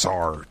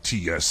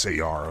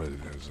 T-S-A-R,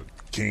 as a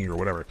king or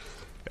whatever,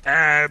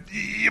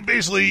 you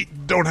basically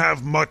don't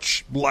have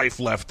much life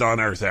left on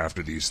Earth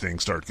after these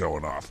things start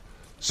going off.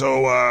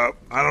 So, I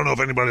don't know if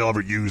anybody will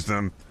ever use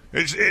them.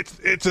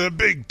 It's a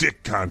big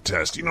dick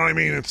contest, you know what I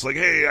mean? It's like,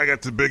 hey, I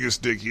got the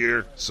biggest dick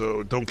here,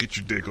 so don't get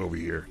your dick over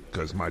here,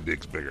 because my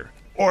dick's bigger.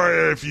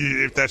 Or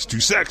if that's too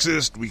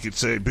sexist, we could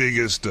say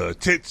biggest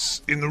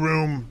tits in the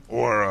room,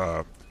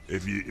 or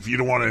if you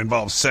don't want to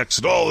involve sex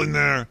at all in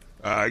there,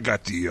 I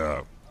got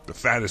the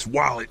fattest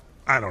wallet.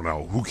 I don't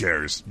know, who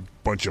cares?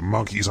 Bunch of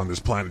monkeys on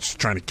this planet just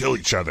trying to kill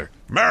each other.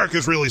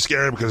 America's really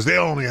scared because they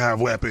only have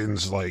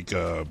weapons like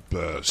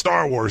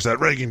Star Wars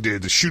that Reagan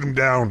did to shoot them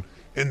down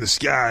in the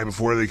sky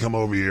before they come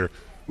over here.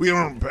 We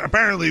don't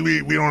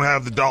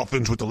have the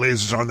dolphins with the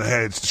lasers on the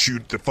heads to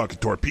shoot the fucking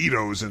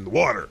torpedoes in the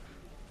water.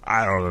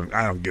 I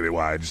don't get it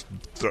why. Just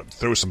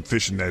throw some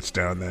fishing nets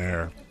down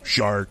there.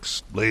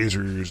 Sharks,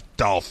 lasers,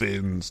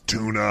 dolphins,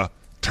 tuna,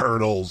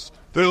 turtles.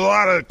 There's a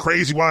lot of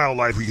crazy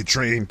wildlife we could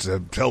train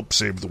to help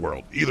save the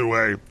world. Either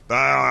way,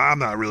 I'm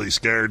not really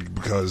scared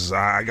because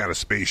I got a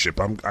spaceship.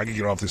 I can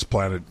get off this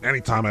planet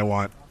anytime I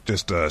want.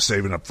 Just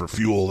saving up for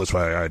fuel. That's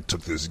why I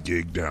took this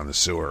gig down the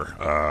sewer.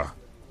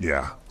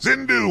 Yeah.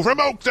 Zindu from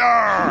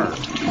Oktar!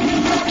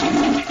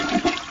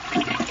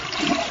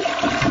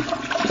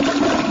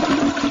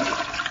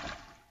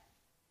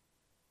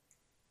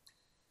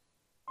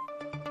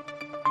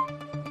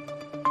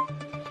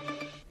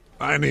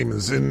 My name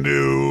is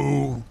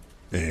Zindu,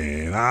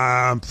 and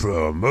I'm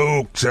from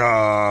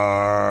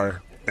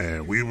Oktar.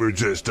 And we were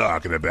just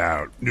talking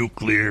about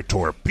nuclear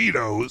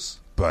torpedoes,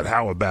 but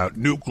how about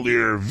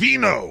nuclear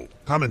vino?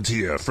 Coming to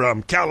you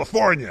from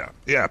California.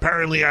 Yeah,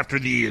 apparently after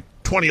the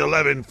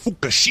 2011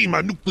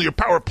 Fukushima nuclear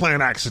power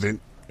plant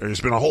accident, there's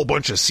been a whole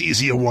bunch of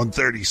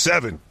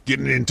cesium-137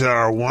 getting into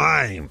our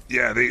wine.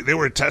 Yeah, they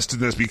were testing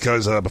this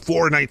because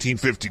before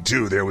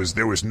 1952, there was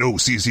no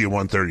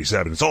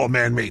cesium-137. It's all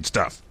man-made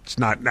stuff. It's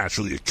not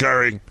naturally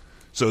occurring.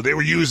 So they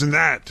were using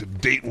that to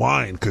date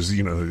wine because,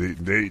 you know,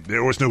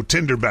 there was no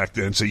Tinder back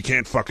then, so you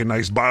can't fuck a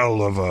nice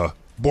bottle of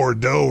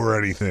Bordeaux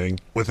or anything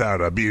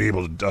without being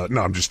able to...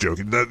 no, I'm just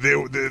joking.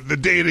 The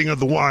dating of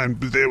the wine,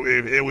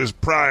 it was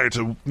prior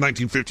to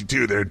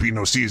 1952. There'd be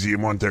no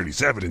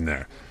cesium-137 in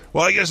there.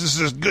 Well, I guess this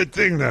is a good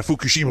thing that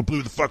Fukushima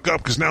blew the fuck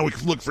up, because now we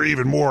can look for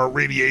even more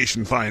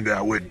radiation. Find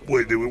out we're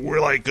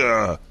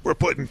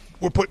putting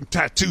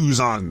tattoos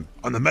on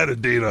the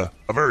metadata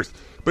of Earth.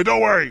 But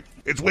don't worry,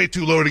 it's way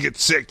too low to get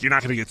sick. You're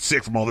not going to get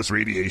sick from all this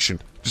radiation.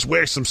 Just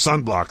wear some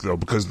sunblock though,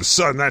 because the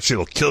sun, that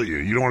shit'll kill you.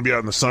 You don't want to be out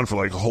in the sun for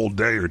like a whole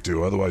day or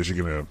two, otherwise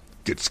you're going to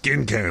get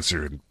skin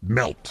cancer and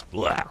melt.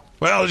 Blah.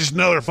 Well, just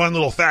another fun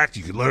little fact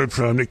you could learn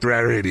from Nick the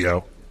Rat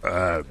Radio.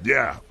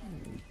 Yeah,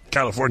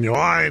 California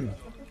wine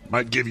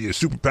might give you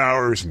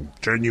superpowers and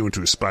turn you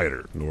into a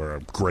spider or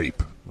a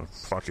grape. A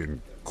fucking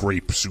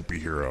grape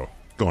superhero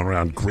going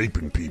around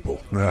graping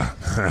people.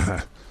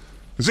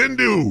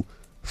 Zindu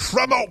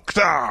from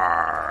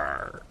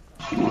Oktar.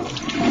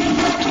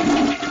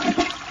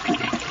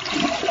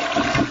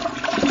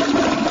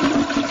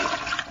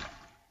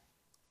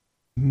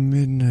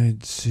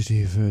 Midnight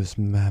City vs.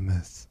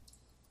 Mammoth.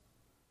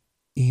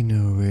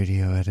 Eno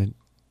Radio Edit.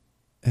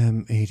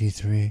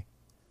 M83.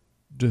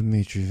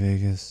 Dimitri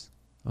Vegas.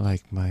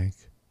 Like Mike.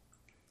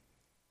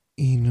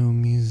 Eno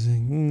music.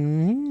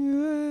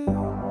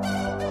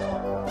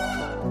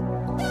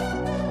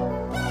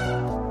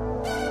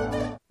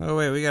 Oh,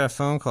 wait, we got a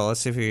phone call. Let's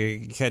see if we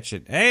can catch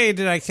it. Hey,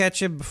 did I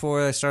catch it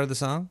before I started the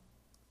song?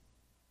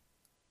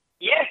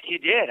 Yes, you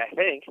did, I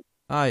think.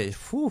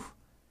 Whew.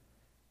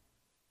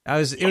 It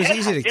was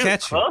easy to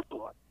catch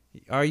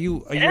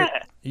you.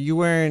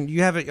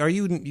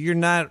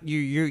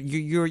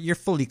 You're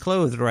fully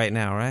clothed right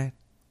now, right?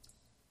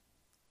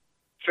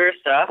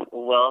 First off,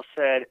 well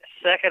said.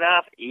 Second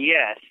off,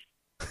 yes.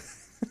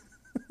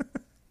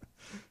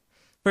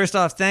 First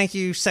off, thank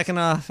you. Second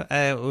off,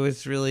 it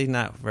was really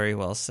not very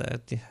well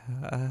said.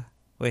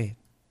 Wait.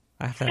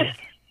 How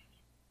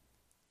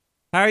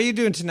are you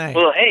doing tonight?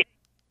 Well, hey.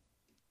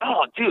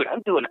 Oh, dude,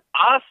 I'm doing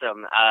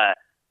awesome.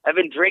 I've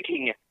been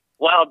drinking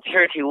Wild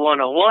Turkey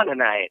 101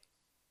 tonight.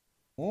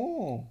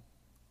 Oh.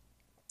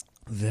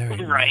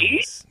 Very right?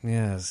 Nice.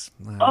 Yes.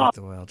 I like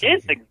the Wild Turkey.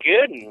 It's a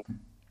good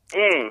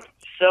one.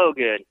 So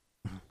good.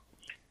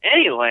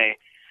 Anyway,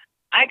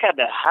 I got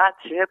the hot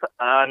tip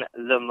on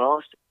the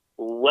most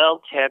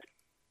well-kept,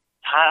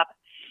 top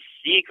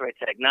secret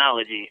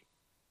technology.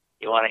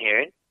 You want to hear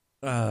it?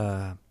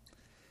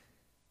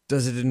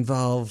 Does it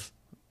involve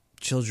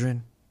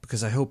children?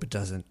 Because I hope it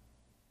doesn't.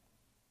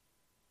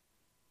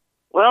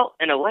 Well,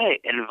 in a way,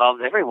 it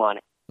involves everyone.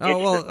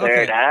 Oh, it's the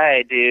third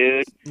eye,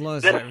 dude.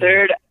 The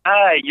third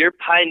eye, your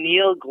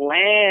pineal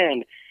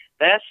gland.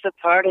 That's the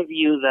part of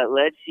you that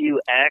lets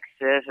you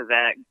access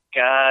that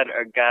god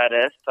or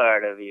goddess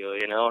part of you.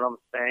 You know what I'm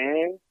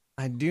saying?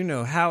 I do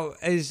know. How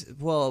is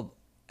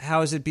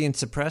it being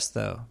suppressed,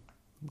 though?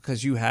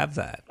 Because you have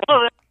that.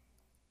 Well,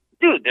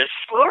 dude, there's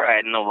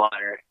fluoride in the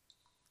water.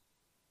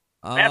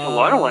 That's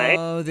one way.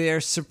 Oh, they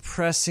are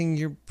suppressing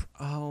your...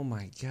 Oh,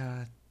 my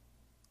God.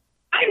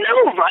 I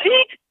know,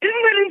 right?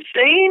 Isn't that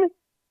insane?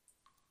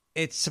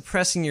 It's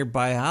suppressing your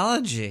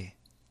biology.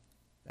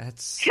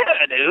 That's...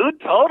 Yeah, dude,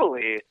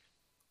 totally.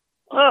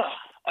 Oh,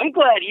 I'm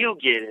glad you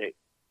get it.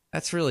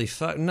 That's really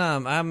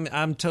No,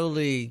 I'm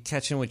totally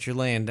catching what you're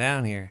laying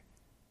down here.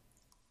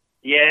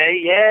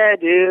 Yeah,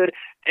 dude.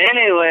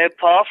 Anyway,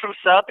 Paul from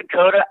South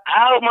Dakota,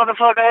 out,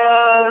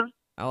 motherfuckers!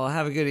 Well,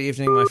 have a good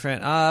evening, my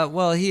friend.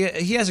 Well,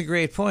 he has a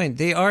great point.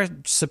 They are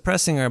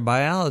suppressing our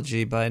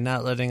biology by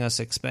not letting us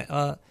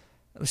expand...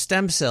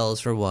 stem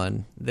cells, for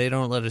one. They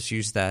don't let us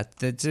use that.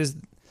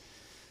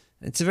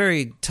 It's a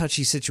very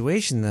touchy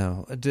situation,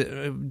 though.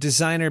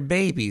 Designer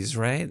babies,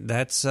 right?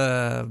 Is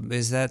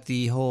that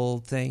the whole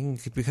thing?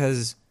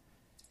 Because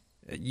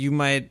you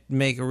might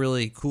make a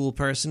really cool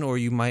person, or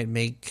you might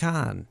make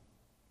Khan,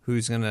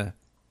 who's going to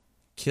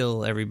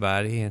kill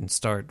everybody and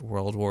start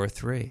World War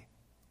III.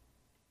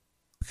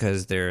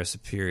 Because they're a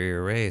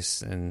superior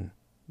race, and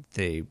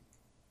they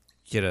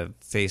get a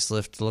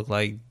facelift to look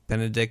like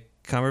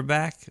Benedict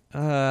Cumberbatch.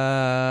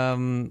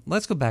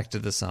 Let's go back to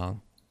the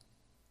song.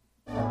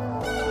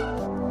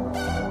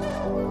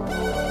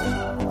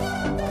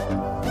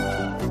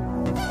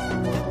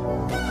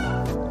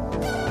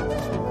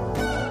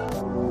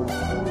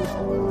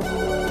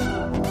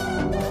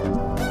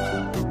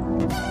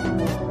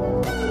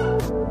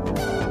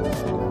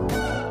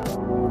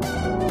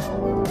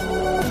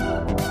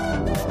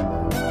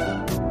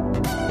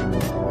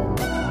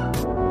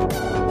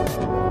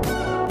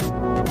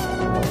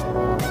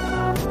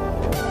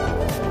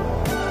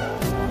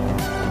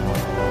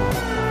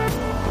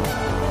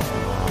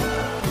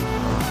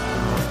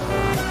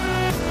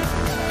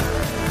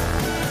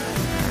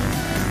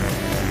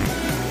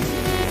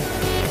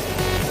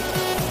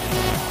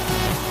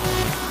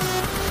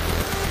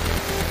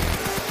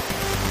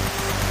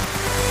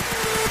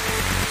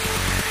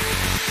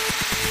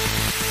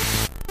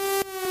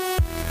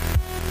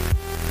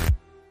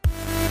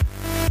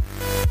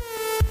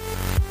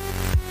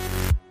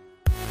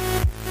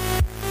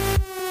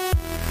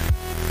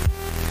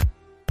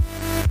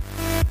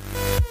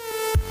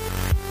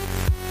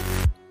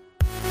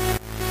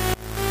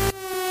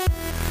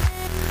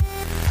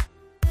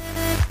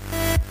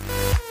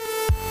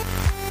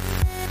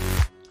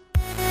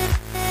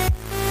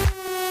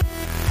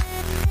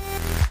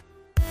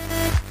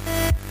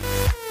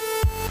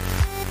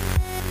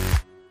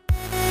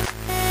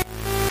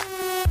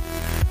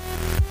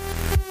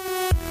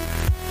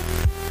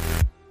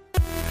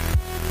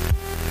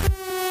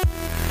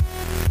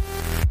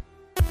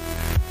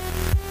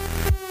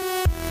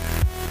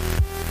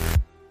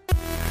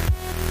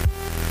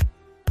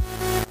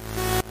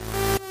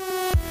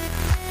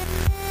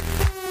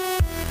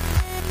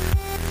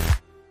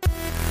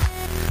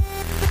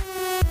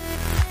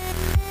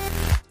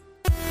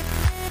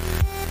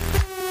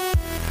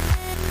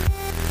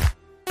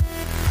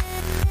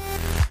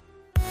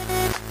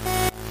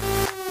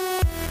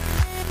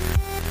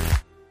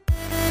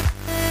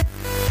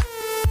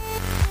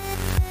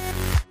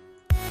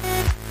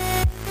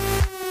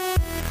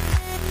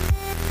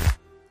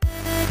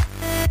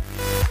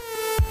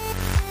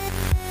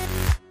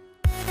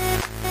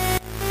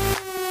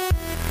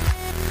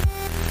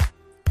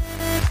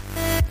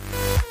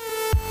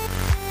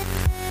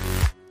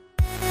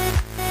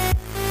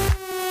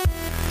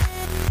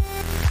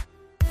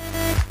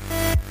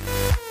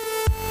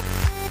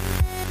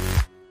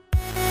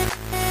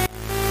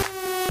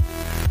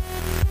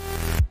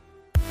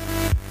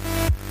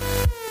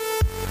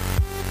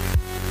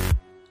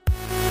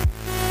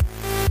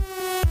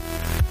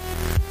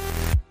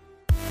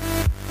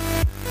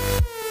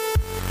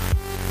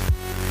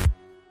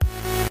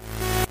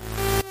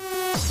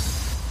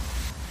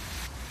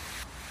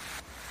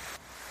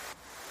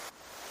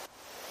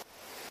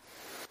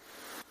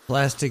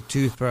 Plastic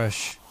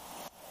toothbrush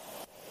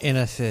in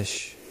a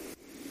fish.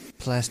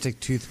 Plastic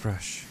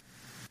toothbrush.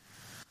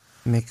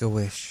 Make a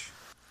wish.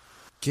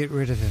 Get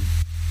rid of him.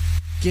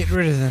 Get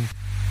rid of them.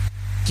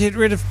 Get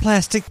rid of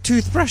plastic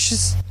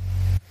toothbrushes.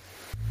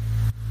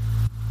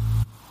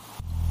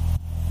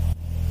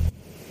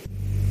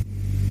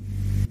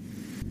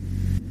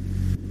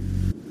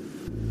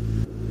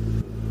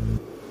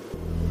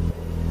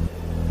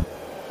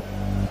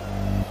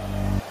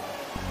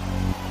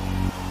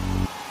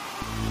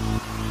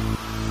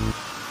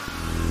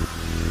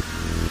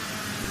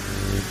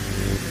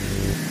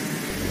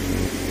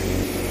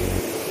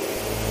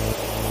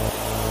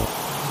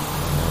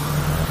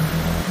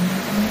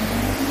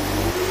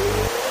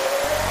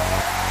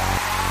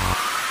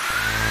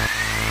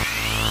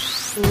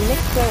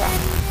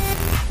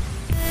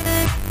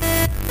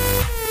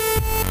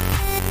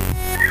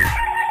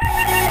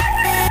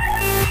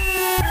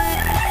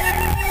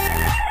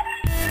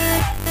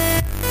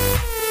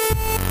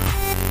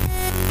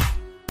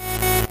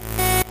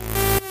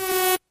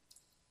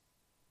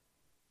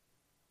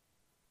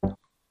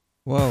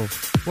 Whoa,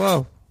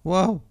 whoa,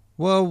 whoa,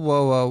 whoa,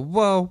 whoa, whoa,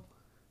 whoa,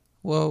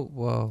 whoa,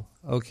 whoa.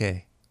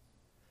 Okay.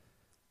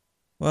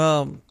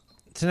 Well,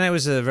 tonight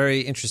was a very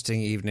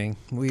interesting evening.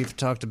 We've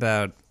talked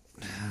about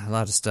a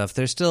lot of stuff.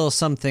 There's still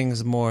some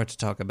things more to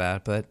talk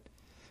about, but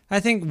I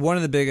think one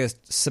of the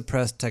biggest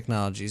suppressed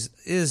technologies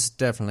is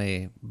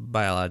definitely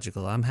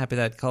biological. I'm happy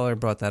that caller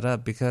brought that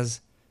up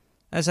because,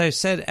 as I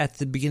said at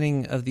the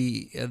beginning of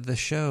the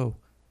show,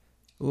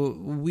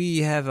 we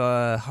have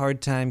a hard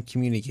time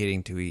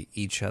communicating to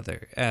each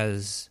other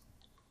as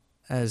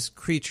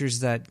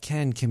creatures that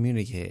can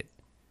communicate.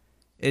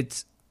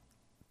 It's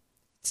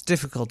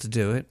difficult to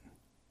do it,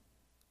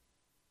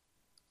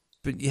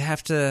 but you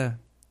have to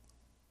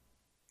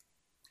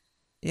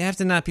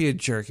not be a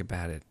jerk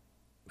about it,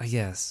 I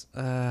guess.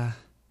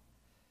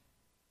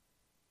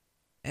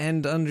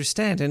 And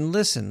understand and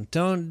listen.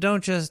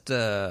 Don't just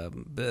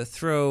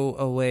throw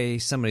away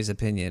somebody's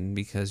opinion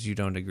because you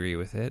don't agree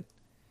with it.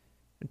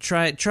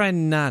 Try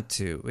not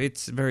to.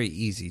 It's very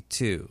easy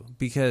too,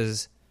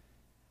 because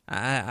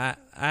I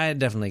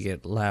definitely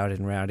get loud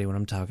and rowdy when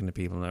I'm talking to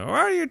people. Like,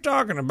 what are you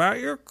talking about?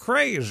 You're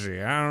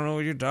crazy. I don't know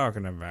what you're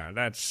talking about.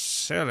 That's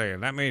silly.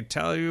 Let me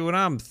tell you what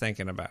I'm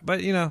thinking about.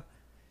 But you know,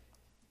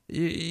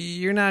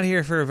 you're not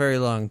here for a very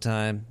long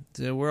time.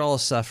 We're all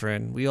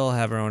suffering. We all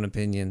have our own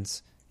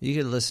opinions. You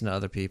can listen to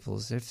other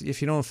people's.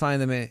 If you don't find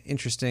them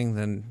interesting,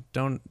 then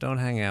don't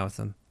hang out with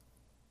them.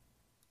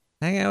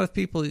 Hang out with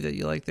people that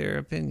you like their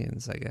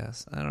opinions, I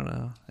guess. I don't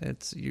know.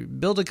 You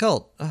build a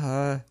cult.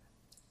 I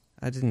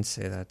didn't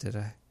say that, did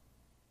I?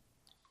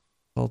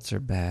 Cults are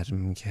bad,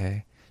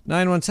 okay.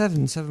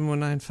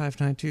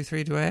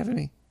 917-719-5923. Do I have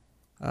any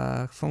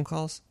phone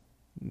calls?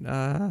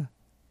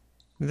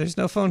 There's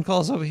no phone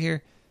calls over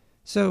here.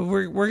 So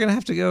we're going to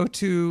have to go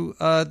to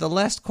the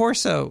last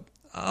Corso.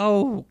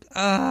 Oh,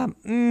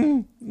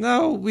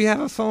 no, we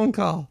have a phone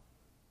call.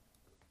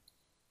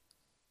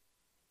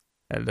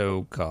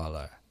 Hello,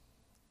 caller.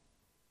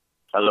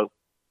 Hello.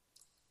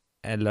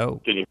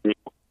 Hello. Can you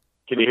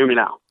hear me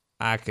now?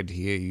 I could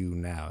hear you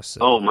now,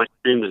 sir. Oh, my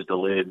stream is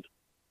delayed.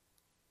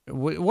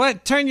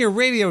 What? Turn your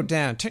radio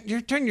down.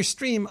 Turn your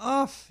stream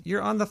off.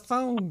 You're on the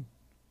phone.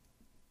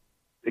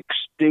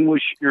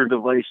 Extinguish your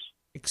device.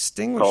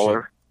 Extinguish caller.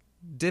 It.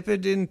 Dip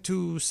it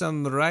into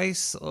some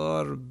rice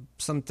or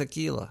some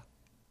tequila.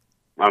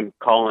 I'm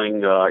calling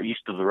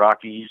east of the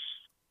Rockies.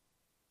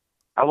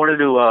 I wanted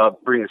to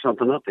bring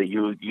something up that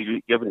you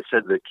haven't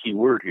said the key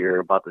word here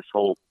about this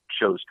whole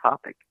show's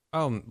topic.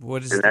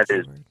 What is and the that key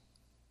is word?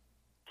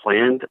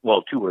 Planned,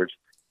 well, 2 words,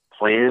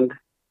 planned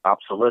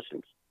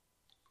obsolescence.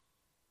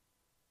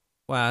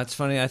 Wow, that's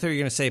funny. I thought you were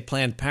going to say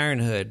Planned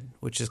Parenthood,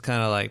 which is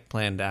kind of like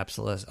planned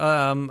obsolescence. You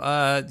know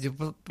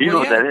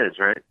what that is,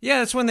 right? Yeah,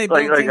 that's when they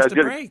build things to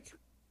break.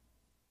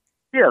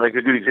 Yeah, like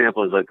a good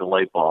example is like the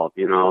light bulb.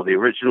 You know, the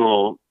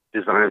original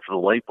design for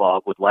the light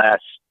bulb would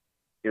last,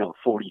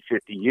 40,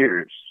 50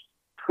 years.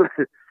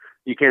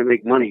 You can't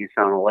make money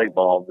selling a light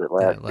bulb that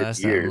lasts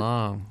 50 years. That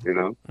long.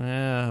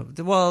 Yeah.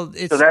 Well,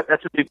 so that's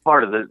a big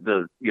part of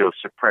the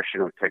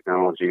suppression of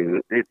technology,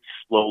 and it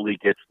slowly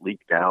gets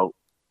leaked out.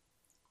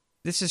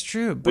 This is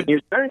true, but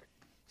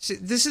see,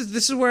 this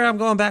is where I'm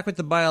going back with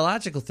the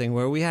biological thing,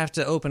 where we have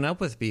to open up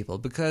with people,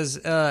 because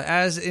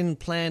as in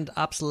planned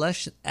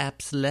obsolescence,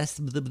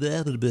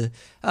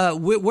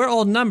 we're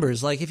all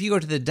numbers. Like if you go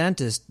to the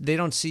dentist, they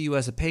don't see you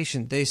as a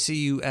patient; they see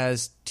you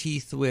as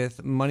teeth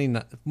with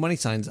money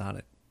signs on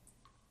it.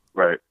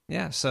 Right.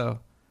 Yeah.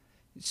 So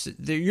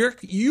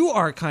you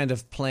are kind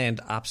of planned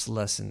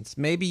obsolescence.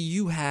 Maybe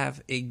you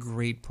have a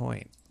great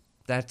point.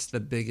 That's the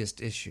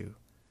biggest issue.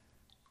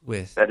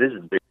 That is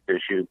a big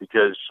issue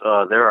because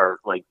there are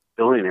like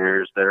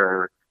billionaires that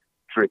are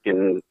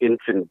drinking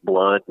infant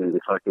blood and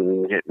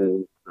fucking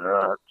getting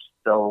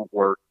cell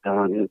work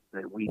done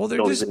that we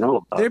don't even know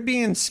about. They're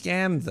being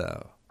scammed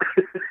though.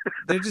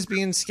 They're just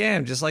being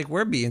scammed, just like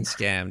we're being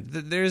scammed.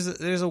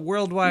 There's a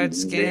worldwide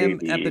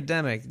scam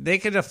epidemic. They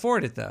could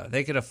afford it though.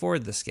 They could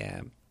afford the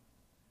scam.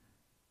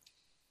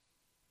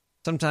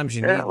 Sometimes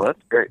you Yeah, well,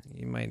 that's great.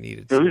 You might need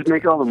it. So who's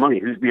making all the money?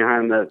 Who's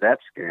behind that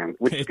scam?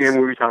 Which scam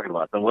were we talking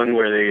about? The one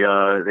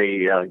where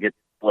they get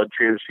blood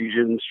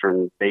transfusions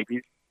from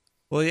babies?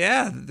 Well,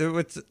 yeah.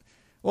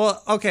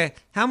 Well, okay.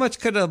 How much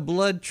could a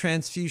blood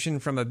transfusion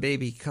from a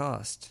baby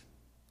cost?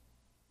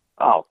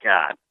 Oh,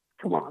 God.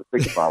 Come on.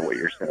 Think about what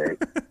you're saying.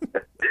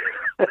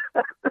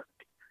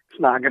 It's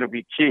not going to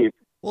be cheap.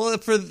 Well,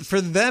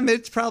 for them,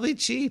 it's probably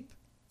cheap.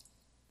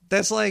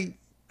 That's like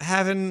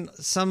having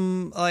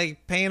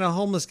paying a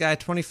homeless guy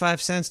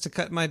 25 cents to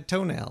cut my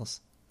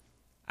toenails.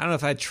 I don't know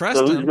if I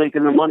trust him. So who's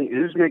making the money?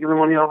 Who's making the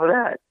money off of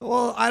that?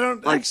 Well, I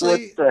don't what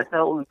the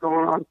hell is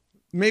going on?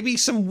 Maybe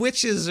some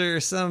witches or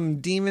some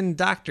demon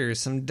doctors,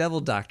 some devil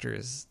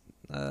doctors.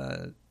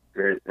 Okay.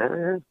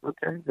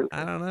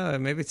 I don't know.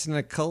 Maybe it's an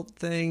occult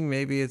thing.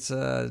 Maybe it's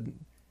the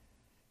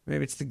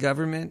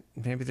government.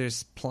 Maybe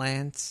there's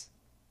plants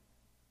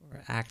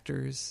or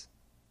actors.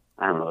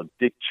 I don't know.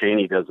 Dick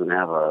Cheney doesn't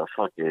have a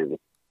fucking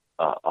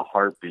a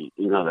heartbeat.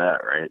 You know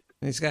that, right?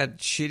 He's got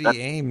shitty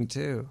aim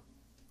too.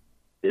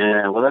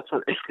 Yeah, well, that's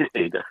what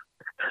he does.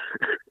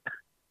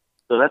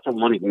 So that's what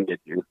money can get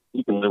you.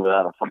 You can live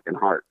without a fucking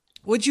heart.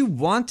 Would you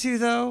want to,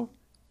 though?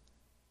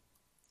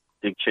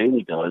 Dick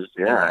Cheney does,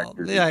 yeah. Well,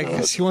 yeah, I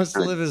guess he wants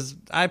to live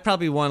I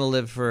probably want to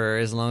live for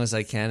as long as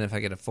I can. If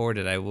I could afford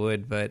it, I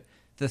would. But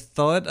the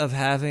thought of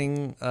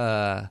having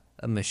a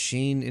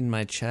machine in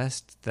my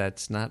chest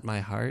that's not my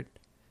heart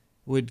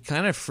would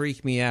kind of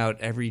freak me out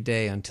every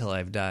day until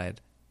I've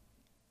died.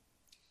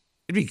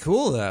 It'd be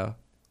cool, though,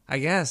 I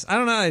guess. I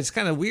don't know. It's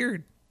kind of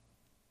weird.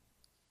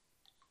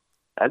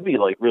 I'd be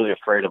really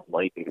afraid of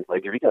lightning.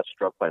 Like if you got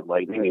struck by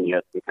lightning and you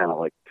had some kind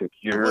of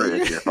computer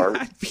in your heart.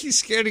 I'd be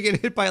scared to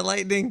get hit by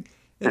lightning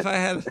if I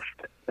had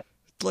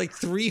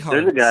 3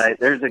 hearts.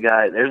 There's a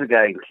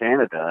guy in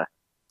Canada.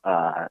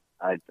 I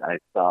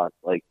saw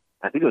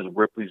I think it was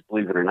Ripley's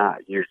Believe It or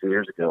Not years and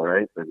years ago,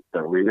 right?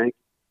 The remake.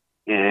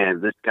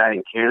 And this guy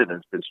in Canada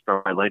has been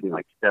struck by lightning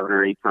 7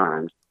 or 8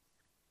 times,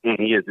 and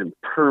he is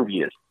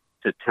impervious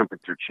to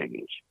temperature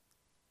change.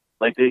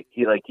 He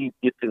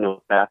gets in a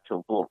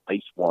bathtub full of ice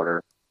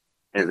water,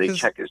 and they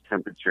check his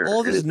temperature.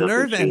 All of his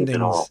nerve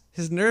endings.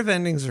 His nerve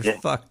endings are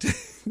fucked.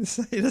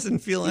 He doesn't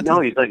feel anything.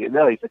 No, he's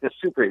like a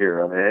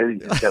superhero, man.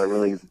 He's just got a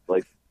really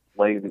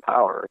blazing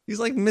power. He's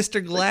like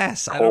Mr.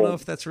 Glass. I don't know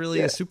if that's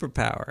really a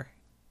superpower.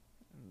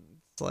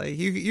 It's like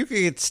you could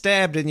get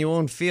stabbed and you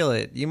won't feel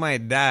it. You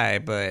might die,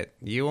 but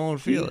you won't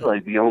feel it. He's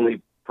like the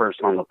only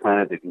person on the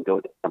planet that can go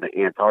down to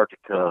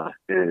Antarctica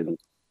and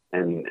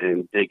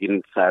dig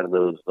inside of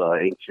those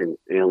ancient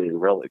alien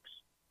relics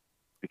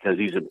because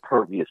he's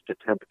impervious to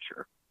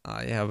temperature.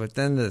 Oh, yeah, but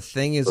then the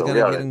thing is going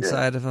to get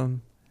inside of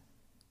him.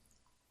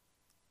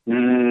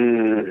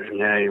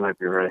 Yeah, you might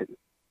be right.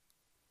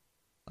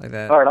 Like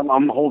that. All right,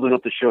 I'm holding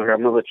up the show here.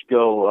 I'm going to let you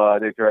go.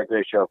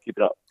 Great show. Keep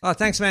it up. Oh,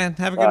 thanks, man.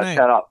 Have a good night.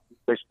 Shout out.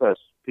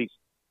 Peace.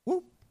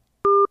 Woo.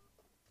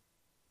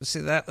 See,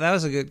 that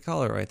was a good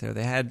caller right there.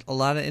 They had a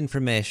lot of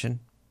information,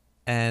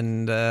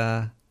 and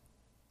the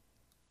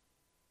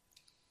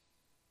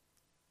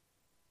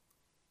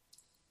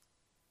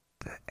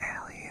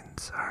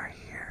aliens are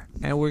here.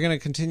 And we're going to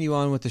continue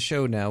on with the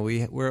show now.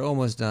 We're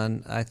almost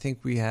done. I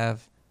think we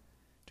have...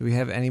 Do we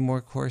have any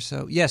more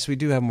Corso? Yes, we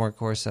do have more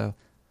Corso.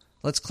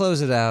 Let's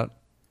close it out.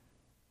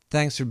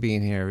 Thanks for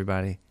being here,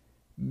 everybody.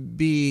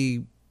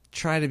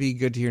 Try to be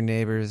good to your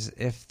neighbors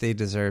if they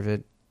deserve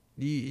it.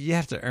 You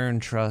have to earn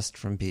trust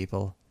from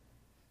people.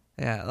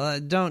 Yeah,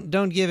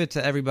 don't give it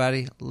to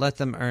everybody. Let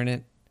them earn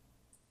it.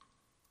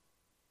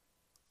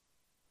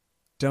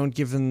 Don't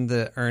give them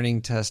the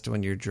earning test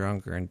when you're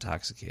drunk or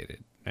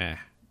intoxicated.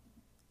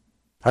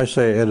 I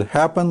say it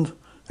happened,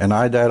 and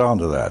I'd add on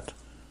to that.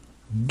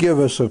 Give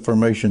us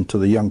information to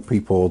the young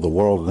people of the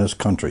world in this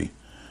country.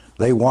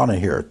 They want to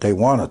hear it. They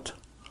want it.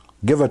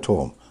 Give it to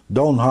them.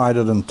 Don't hide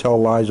it and tell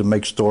lies and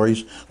make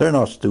stories. They're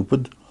not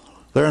stupid.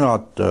 They're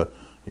not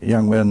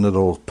young men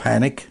that'll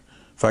panic.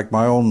 In fact,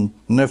 my own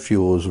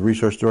nephew was a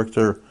research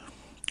director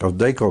of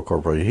Daco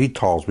Corporation. He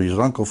tells me, he says,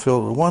 Uncle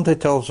Phil, once they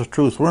tell us the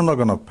truth, we're not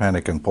going to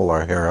panic and pull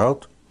our hair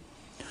out.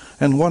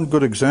 And one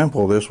good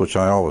example of this, which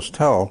I always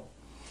tell,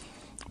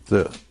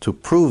 to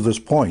prove this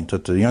point,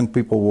 that the young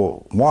people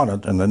will want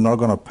it and they're not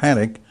going to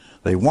panic,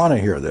 they want to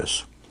hear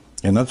this.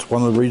 And that's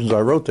one of the reasons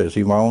I wrote this.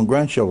 Even my own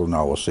grandchildren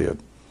now will see it.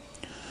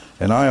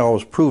 And I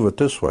always prove it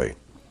this way.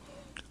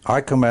 I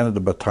commanded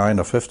a battalion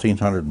of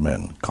 1,500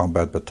 men,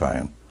 combat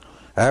battalion.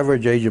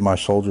 Average age of my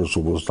soldiers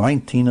was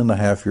 19 and a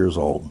half years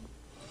old.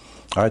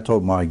 I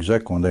told my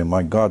exec one day,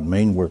 my God,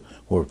 Maine,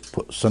 we're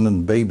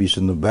sending babies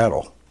into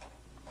battle.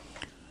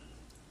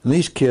 And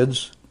these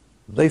kids,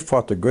 they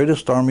fought the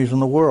greatest armies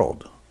in the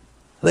world.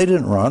 They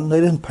didn't run. They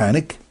didn't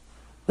panic.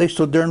 They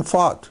stood there and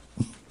fought.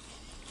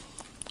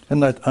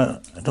 And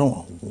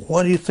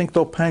why do you think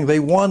they'll panic? They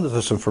wanted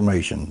this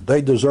information.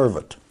 They deserve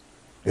it.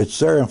 It's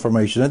their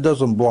information. It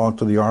doesn't belong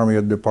to the Army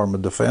or the Department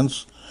of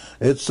Defense.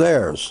 It's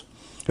theirs.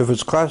 If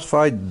it's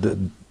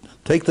classified,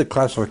 take the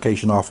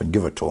classification off and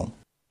give it to them.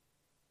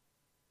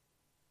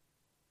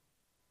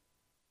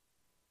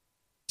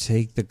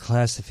 Take the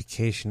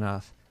classification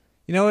off.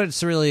 You know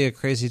what's really a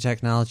crazy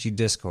technology?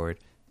 Discord.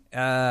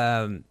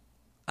 Whenever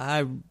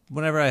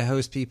I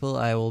host people,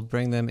 I will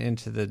bring them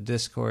into the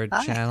Discord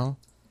channel,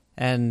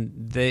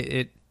 and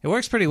it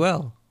works pretty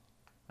well,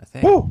 I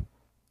think. Whoa!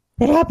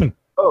 What happened?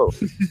 Oh,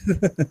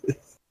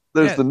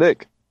 there's the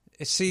Nick.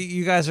 See,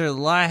 you guys are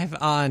live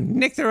on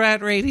Nick the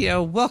Rat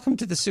Radio. Welcome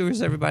to the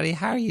sewers, everybody.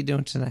 How are you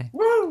doing tonight?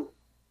 Woo!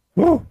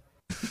 Woo!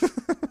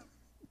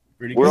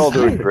 We're all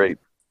doing great.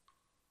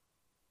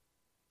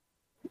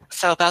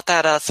 So about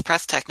that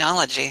suppressed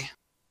technology.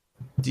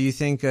 Do you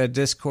think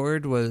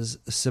Discord was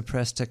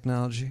suppressed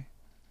technology?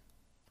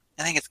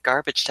 I think it's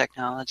garbage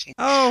technology.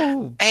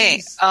 Oh,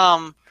 hey,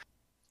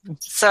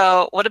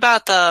 so what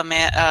about the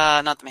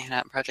not the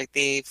Manhattan Project,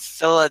 the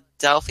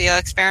Philadelphia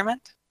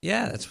experiment?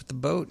 Yeah, that's with the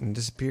boat and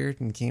disappeared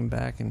and came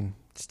back and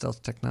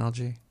stealth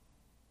technology.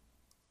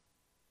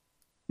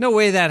 No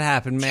way that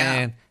happened,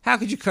 man. Yeah. How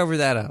could you cover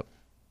that up?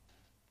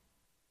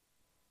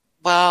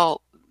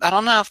 Well, I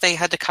don't know if they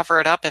had to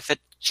cover it up if it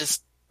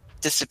just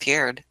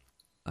disappeared.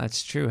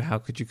 That's true. How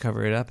could you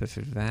cover it up if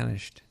it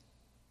vanished?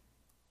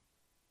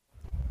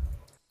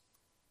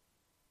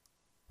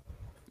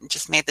 It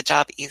just made the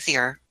job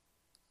easier.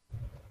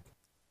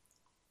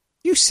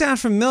 You sound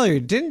familiar.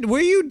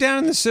 Were you down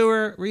in the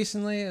sewer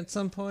recently at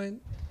some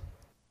point?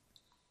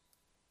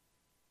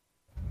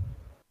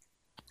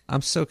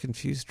 I'm so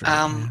confused right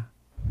now.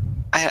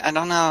 I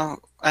don't know.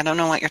 I don't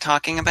know what you're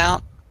talking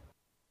about.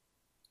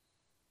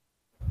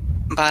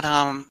 But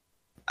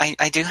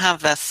I do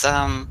have this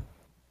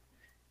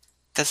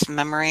this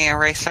memory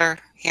eraser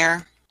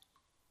here.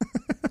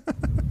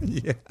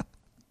 Yeah.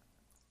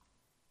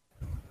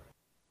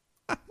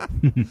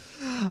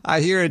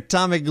 I hear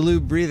atomic glue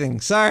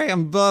breathing. Sorry,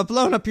 I'm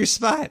blowing up your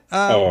spot.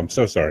 I'm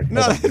so sorry.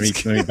 No, let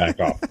me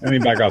back off. Let me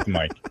back off the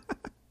mic.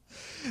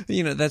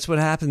 You know, that's what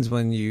happens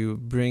when you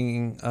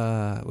bring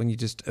when you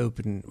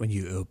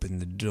open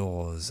the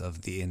doors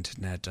of the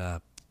internet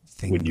up.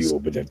 When you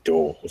open the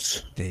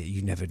doors,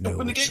 you never know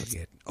what you'll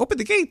get. Open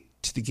the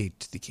gate to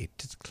the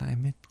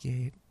climate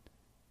gate.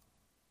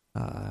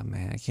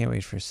 Man, I can't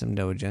wait for some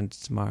No Agenda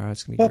tomorrow.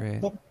 It's gonna be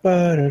great.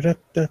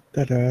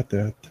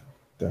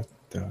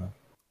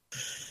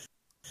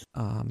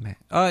 Oh man.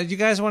 Do you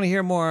guys want to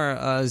hear more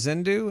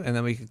Zendu, and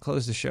then we could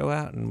close the show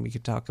out, and we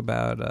could talk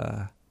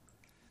about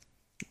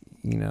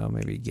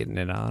maybe getting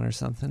it on or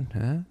something,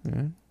 huh?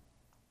 Yeah.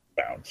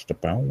 Bounce to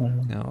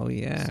bounce. Oh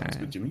yeah. Sounds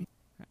good to me.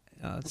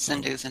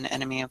 Zendu's an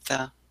enemy of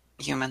the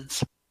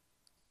humans.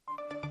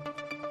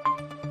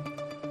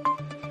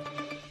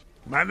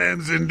 My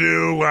name's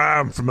Zindu.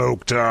 I'm from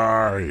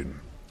Oktar,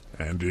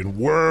 and in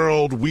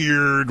world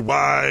weird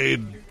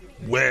wide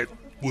wet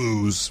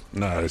woos.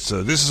 No, this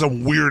is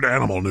some weird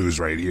animal news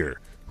right here.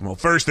 Well,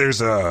 first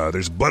there's a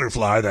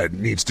butterfly that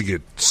needs to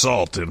get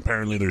salt, and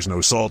apparently there's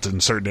no salt in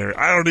certain areas.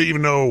 I don't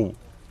even know.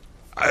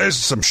 This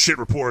is some shit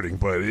reporting,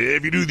 but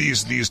if you do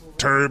these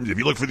terms, if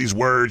you look for these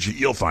words,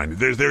 you'll find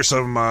it. There's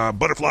some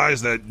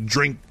butterflies that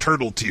drink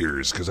turtle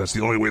tears because that's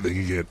the only way they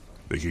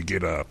could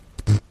get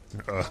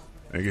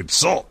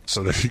salt.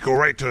 So that you go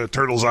right to a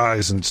turtle's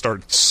eyes and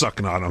start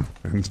sucking on them,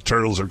 and the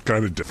turtles are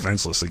kind of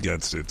defenseless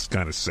against it. It's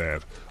kind of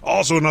sad.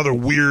 Also, another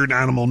weird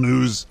animal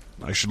news.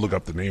 I should look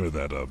up the name of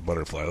that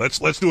butterfly.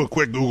 Let's do a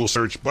quick Google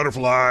search.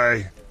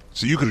 Butterfly.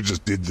 So you could have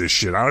just did this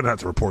shit. I would have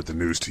to report the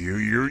news to you.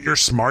 You're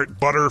smart.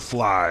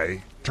 Butterfly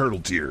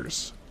turtle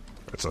tears.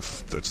 That's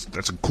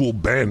a cool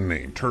band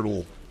name.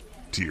 Turtle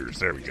tears.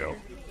 There we go.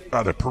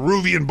 The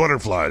Peruvian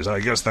butterflies. I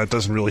guess that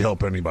doesn't really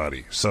help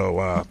anybody. So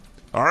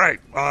all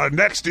right.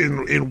 Next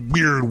in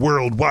weird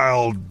world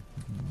wild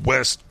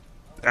west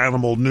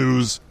animal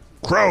news,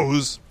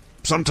 crows.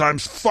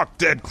 Sometimes fuck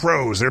dead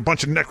crows. They're a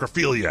bunch of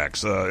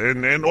necrophiliacs,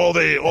 and all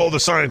the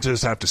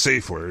scientists have to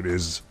say for it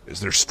is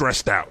they're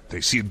stressed out.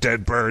 They see a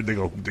dead bird, they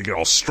get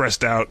all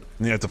stressed out,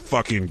 and they have to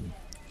fucking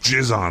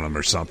jizz on them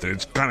or something.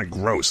 It's kind of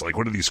gross. Like,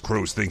 what are these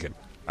crows thinking?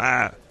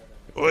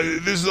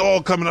 This is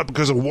all coming up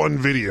because of one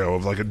video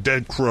of like a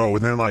dead crow,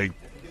 and then like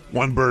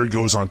one bird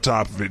goes on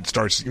top of it,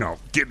 starts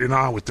getting it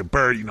on with the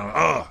bird.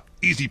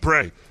 Easy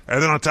prey. And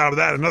then on top of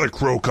that, another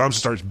crow comes and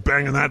starts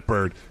banging that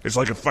bird. It's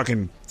like a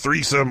fucking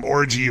threesome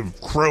orgy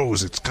of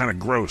crows. It's kind of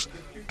gross.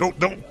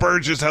 Don't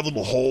birds just have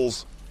little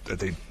holes that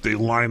they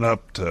line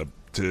up to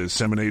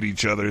inseminate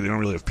each other? They don't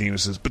really have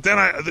penises. But then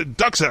the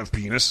ducks have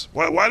penis.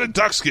 Why do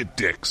ducks get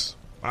dicks?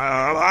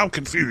 I'm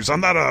confused. I'm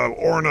not a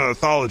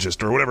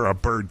ornithologist or whatever a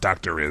bird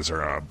doctor is,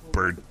 or a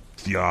bird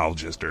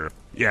theologist, or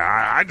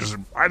I just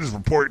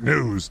report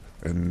news,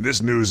 and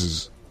this news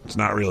is. It's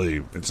not really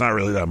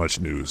that much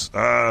news.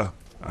 I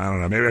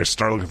don't know. Maybe I should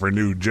start looking for a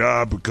new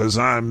job because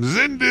I'm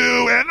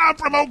Zindu and I'm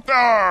from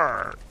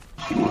Oktar.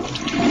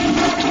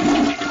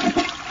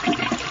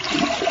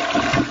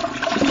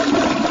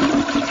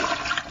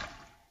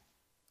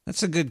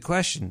 That's a good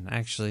question,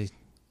 actually.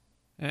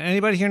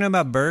 Anybody here know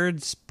about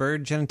birds?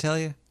 Bird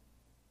genitalia?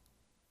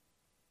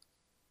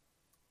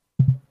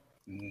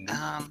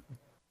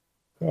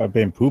 I've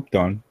been pooped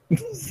on.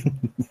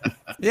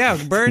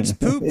 Yeah, birds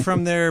poop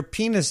from their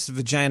penis,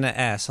 vagina,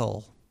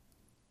 asshole.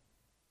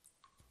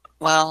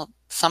 Well,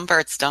 some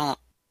birds don't.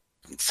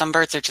 Some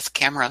birds are just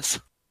cameras.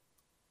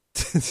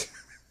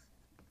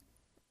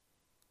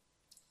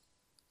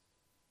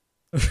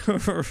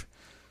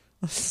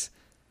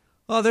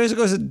 Oh, there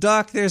goes a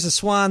duck. There's a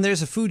swan.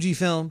 There's a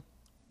Fujifilm.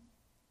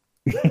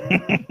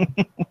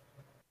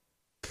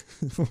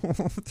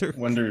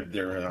 Wonder if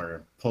there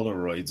are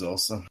Polaroids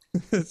also.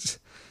 It's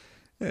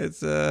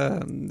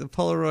the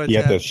Polaroid. You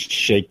have to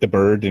shake the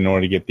bird in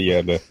order to get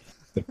the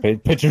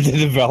picture to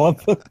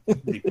develop.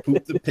 They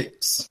poop the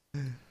pics.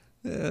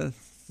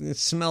 It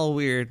smell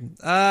weird.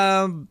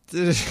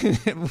 Let's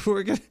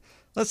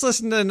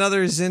listen to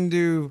another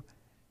Zindu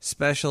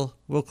special.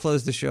 We'll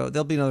close the show.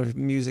 There'll be another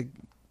music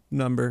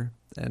number,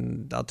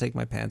 and I'll take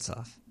my pants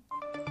off.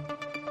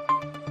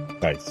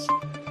 Nice.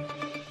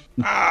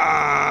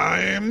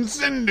 I'm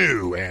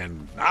Zindu,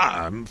 and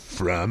I'm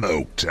from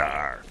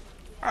Oktar.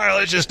 All right,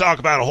 let's just talk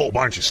about a whole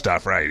bunch of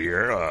stuff right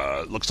here.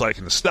 Looks like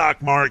in the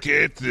stock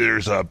market,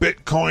 there's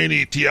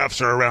Bitcoin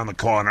ETFs are around the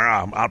corner.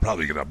 I'm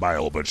probably going to buy a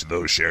whole bunch of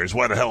those shares.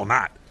 Why the hell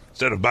not?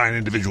 Instead of buying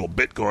individual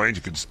Bitcoins,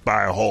 you could just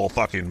buy a whole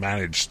fucking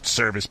managed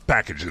service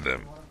package of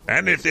them.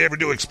 And if they ever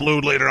do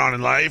explode later on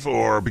in life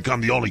or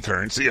become the only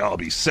currency, I'll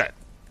be set.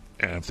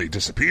 And if they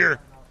disappear,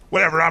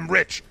 whatever, I'm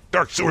rich.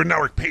 Dark Sewer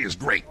Network pay is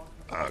great.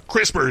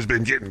 CRISPR has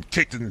been getting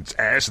kicked in its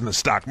ass in the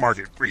stock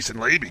market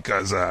recently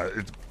because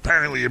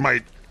apparently it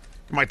might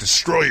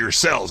destroy your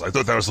cells. I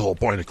thought that was the whole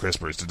point of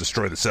CRISPR, is to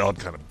destroy the cell and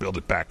kind of build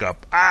it back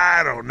up.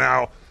 I don't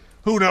know.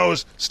 Who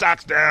knows?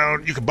 Stock's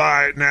down. You can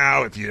buy it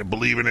now if you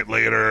believe in it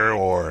later,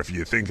 or if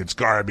you think it's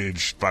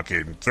garbage,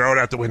 fucking throw it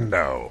out the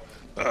window.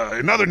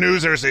 In other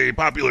news, there's a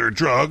popular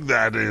drug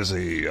that is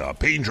a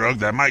pain drug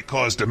that might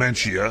cause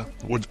dementia.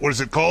 What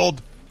is it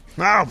called?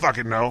 I don't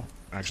fucking know.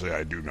 Actually,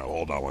 I do know.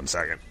 Hold on one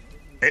second.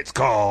 It's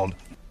called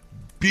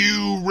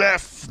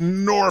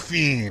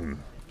buprenorphine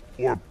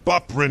or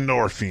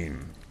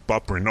buprenorphine.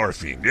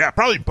 Buprenorphine. Yeah,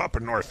 probably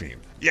buprenorphine.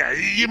 Yeah,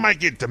 you might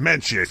get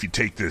dementia if you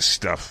take this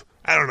stuff.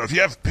 I don't know, if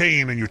you have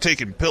pain and you're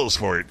taking pills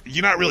for it,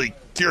 you're not really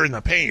curing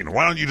the pain.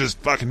 Why don't you just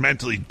fucking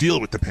mentally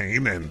deal with the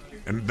pain and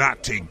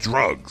not take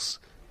drugs?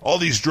 All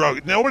these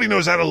drugs, nobody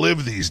knows how to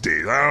live these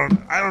days. I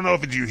don't know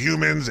if it's you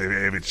humans,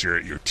 if it's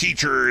your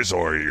teachers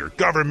or your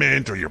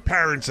government or your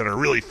parents that are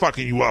really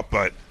fucking you up,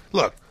 but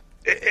look,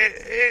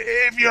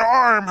 if your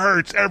arm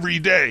hurts every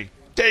day,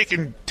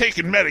 taking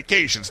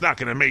medication's not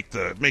going to make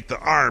the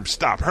arm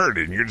stop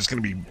hurting. You're just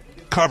going to be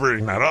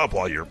covering that up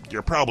while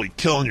you're probably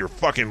killing your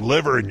fucking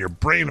liver and your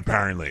brain,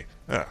 apparently.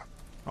 Yeah.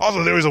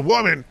 Also, there was a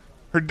woman,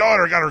 her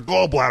daughter got her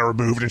gallbladder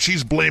removed, and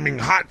she's blaming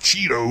hot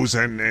Cheetos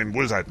and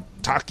what is that,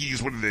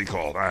 Takis? What are they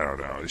called? I don't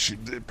know.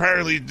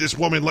 Apparently, this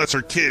woman lets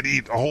her kid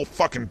eat a whole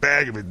fucking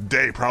bag of it a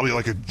day, probably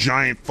like a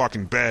giant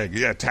fucking bag.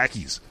 Yeah,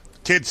 Takis.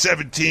 Kid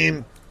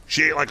 17...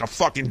 She ate like a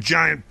fucking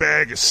giant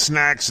bag of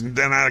snacks and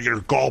then I had to get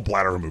her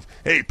gallbladder removed.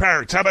 Hey,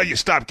 parents, how about you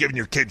stop giving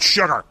your kids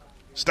sugar?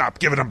 Stop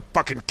giving them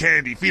fucking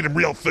candy. Feed them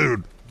real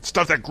food.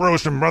 Stuff that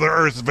grows from Mother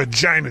Earth's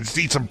vagina. Just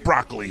eat some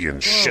broccoli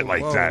and shit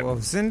like that. Whoa.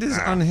 Zinda's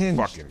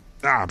unhinged.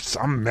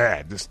 I'm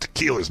mad. This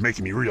tequila's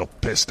making me real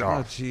pissed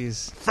off. Oh,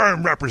 jeez.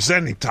 Firm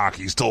representing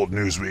Takis told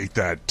Newsweek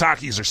that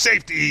Takis are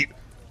safe to eat,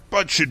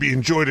 but should be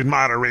enjoyed in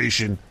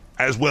moderation,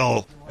 as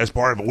well as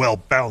part of a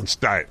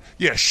well-balanced diet.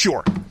 Yeah,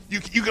 sure.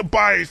 You can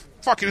buy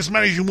fucking as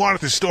many as you want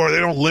at the store. They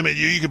don't limit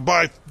you. You can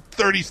buy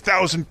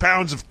 30,000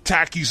 pounds of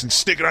Takis and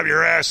stick it up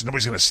your ass and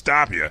nobody's going to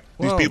stop you.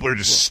 These people are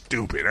just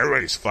stupid.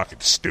 Everybody's fucking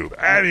stupid.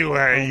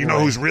 Anyway, you know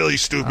who's really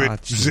stupid?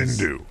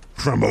 Zindu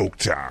from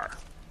Oktar.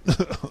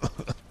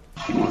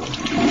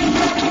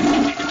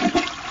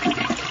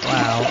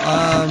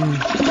 Wow.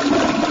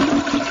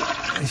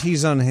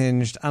 He's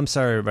unhinged. I'm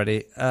sorry,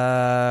 everybody.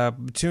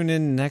 Tune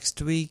in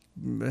next week.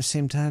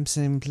 Same time,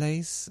 same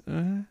place.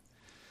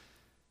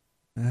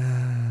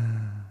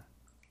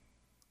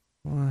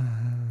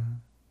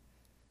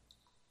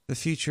 The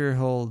future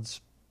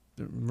holds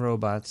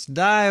robots.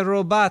 Die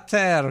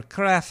Roboter,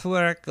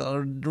 Kraftwerk,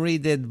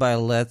 redid by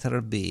letter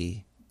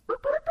B.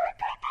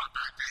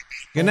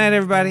 Good night,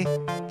 everybody.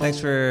 Thanks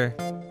for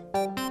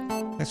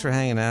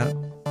hanging out.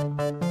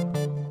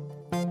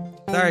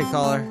 Sorry,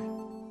 caller.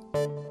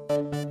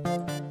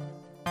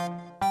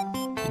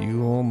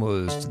 You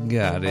almost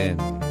got in.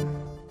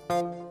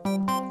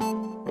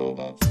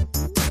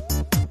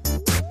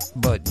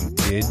 But you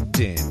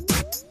didn't.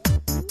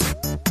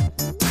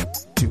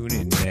 Tune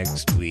in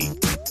next week.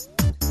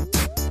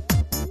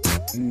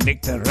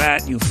 Nick the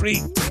Rat, you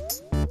freak.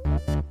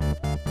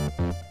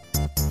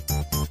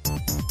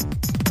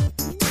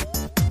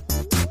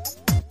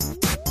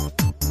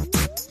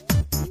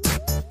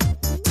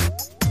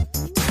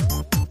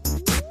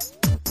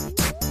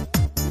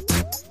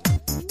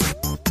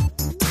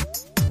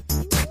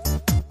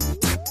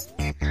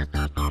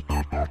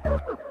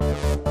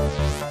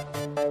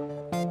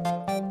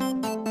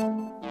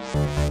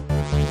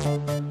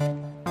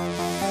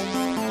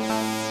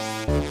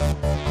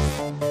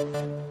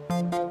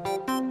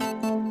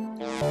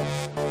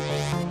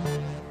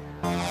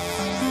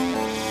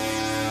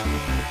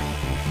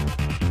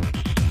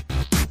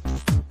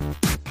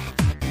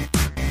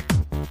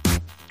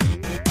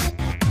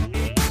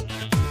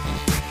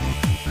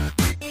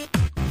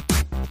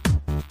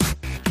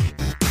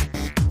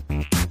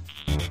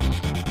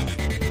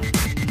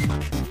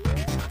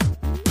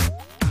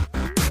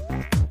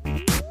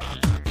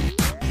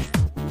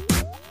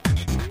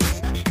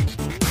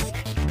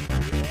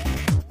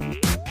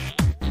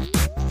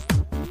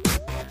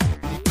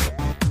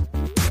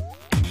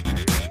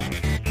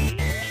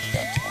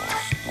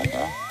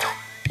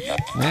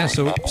 Yeah,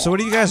 so what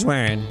are you guys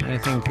wearing?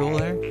 Anything cool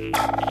there?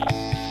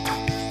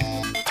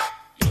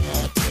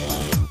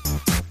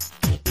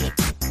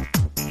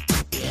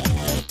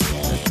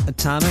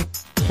 Atomic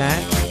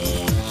hat?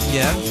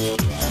 Yeah.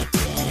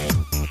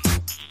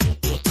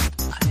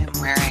 I am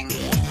wearing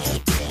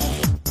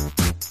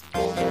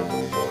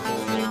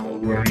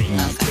Wearing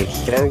a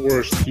Star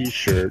Wars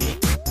t-shirt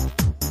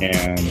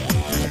and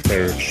a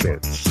pair of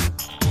shorts.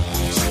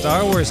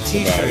 Star Wars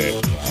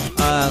t-shirt.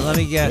 Let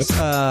me guess.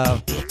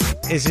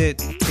 Is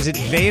it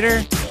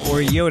Vader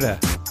or Yoda?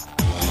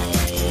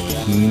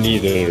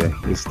 Neither.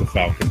 It's the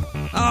Falcon.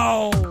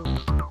 Oh!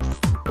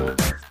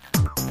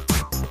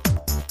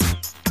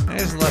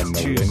 There's less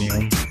to choose.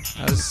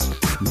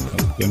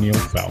 Millennium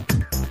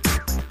Falcon.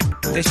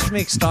 They should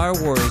make Star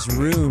Wars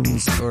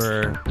runes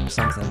or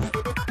something.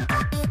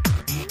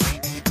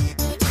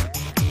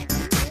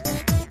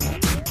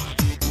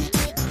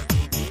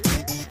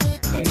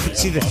 You can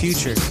see the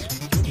future.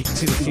 You can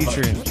see the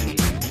future in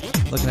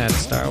looking at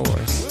Star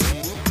Wars.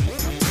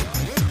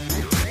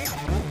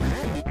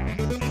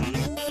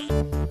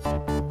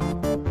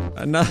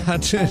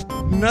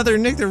 Another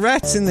Nick the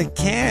Rat's in the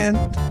can.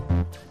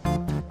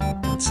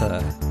 It's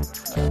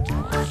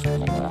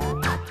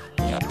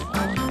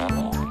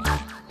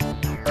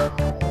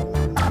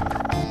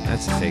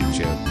that's a fake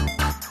joke.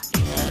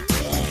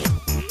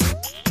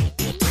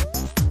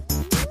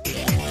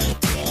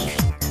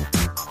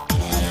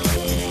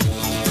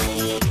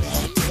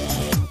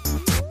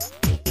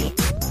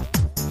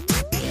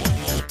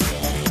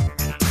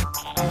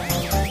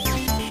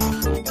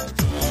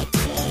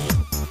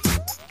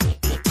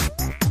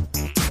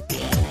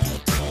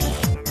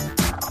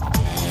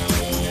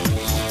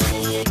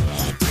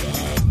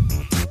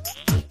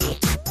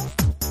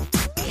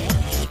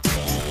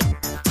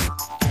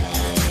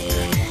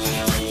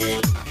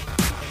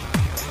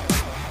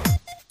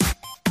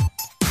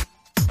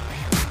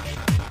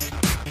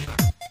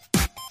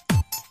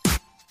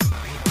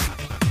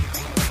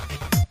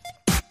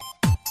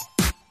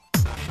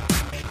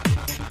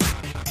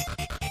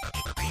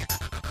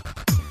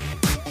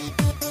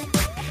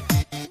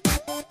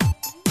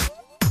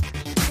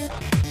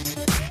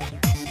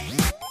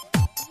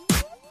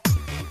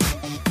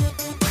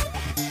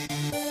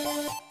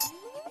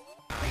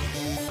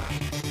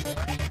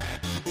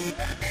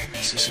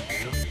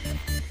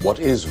 What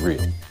is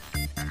real?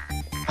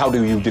 How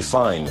do you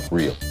define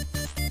real?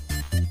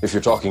 If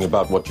you're talking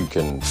about what you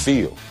can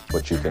feel,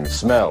 what you can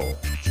smell,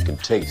 what you can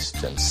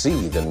taste and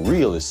see, then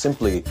real is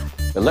simply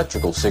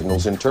electrical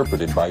signals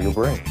interpreted by your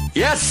brain.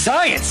 Yes,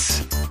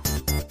 science!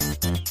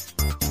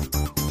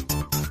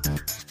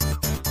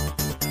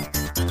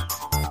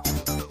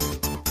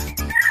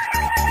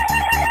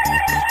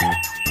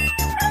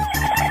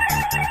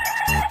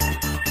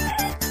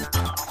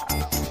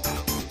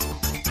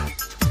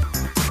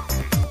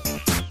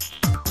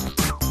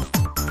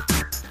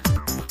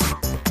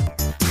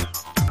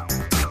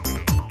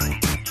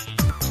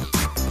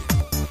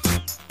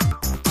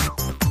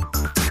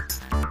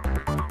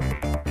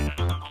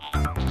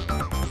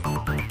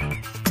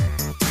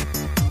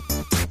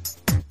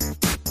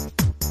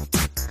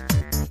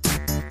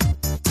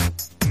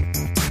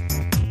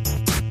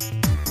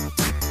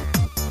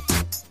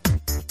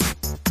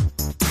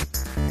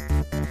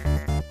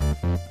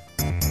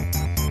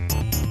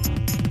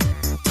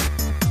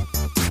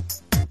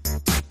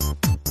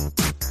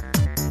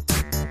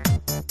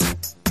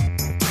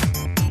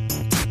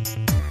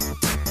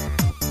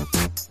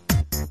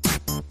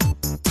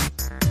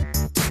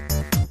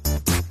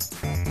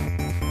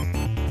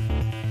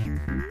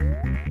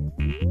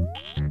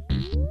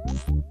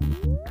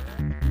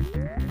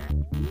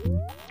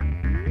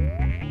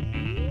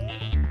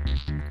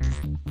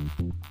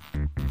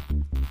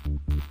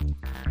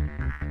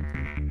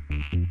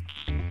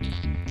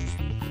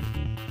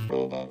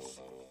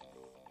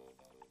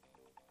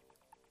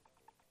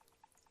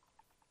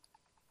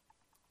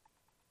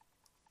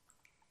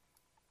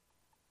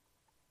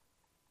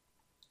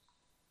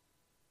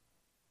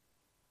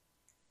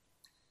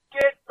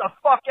 Get the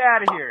fuck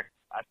out of here.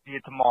 I'll see you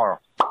tomorrow.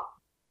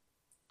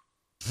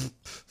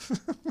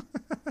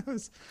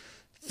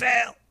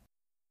 Fail.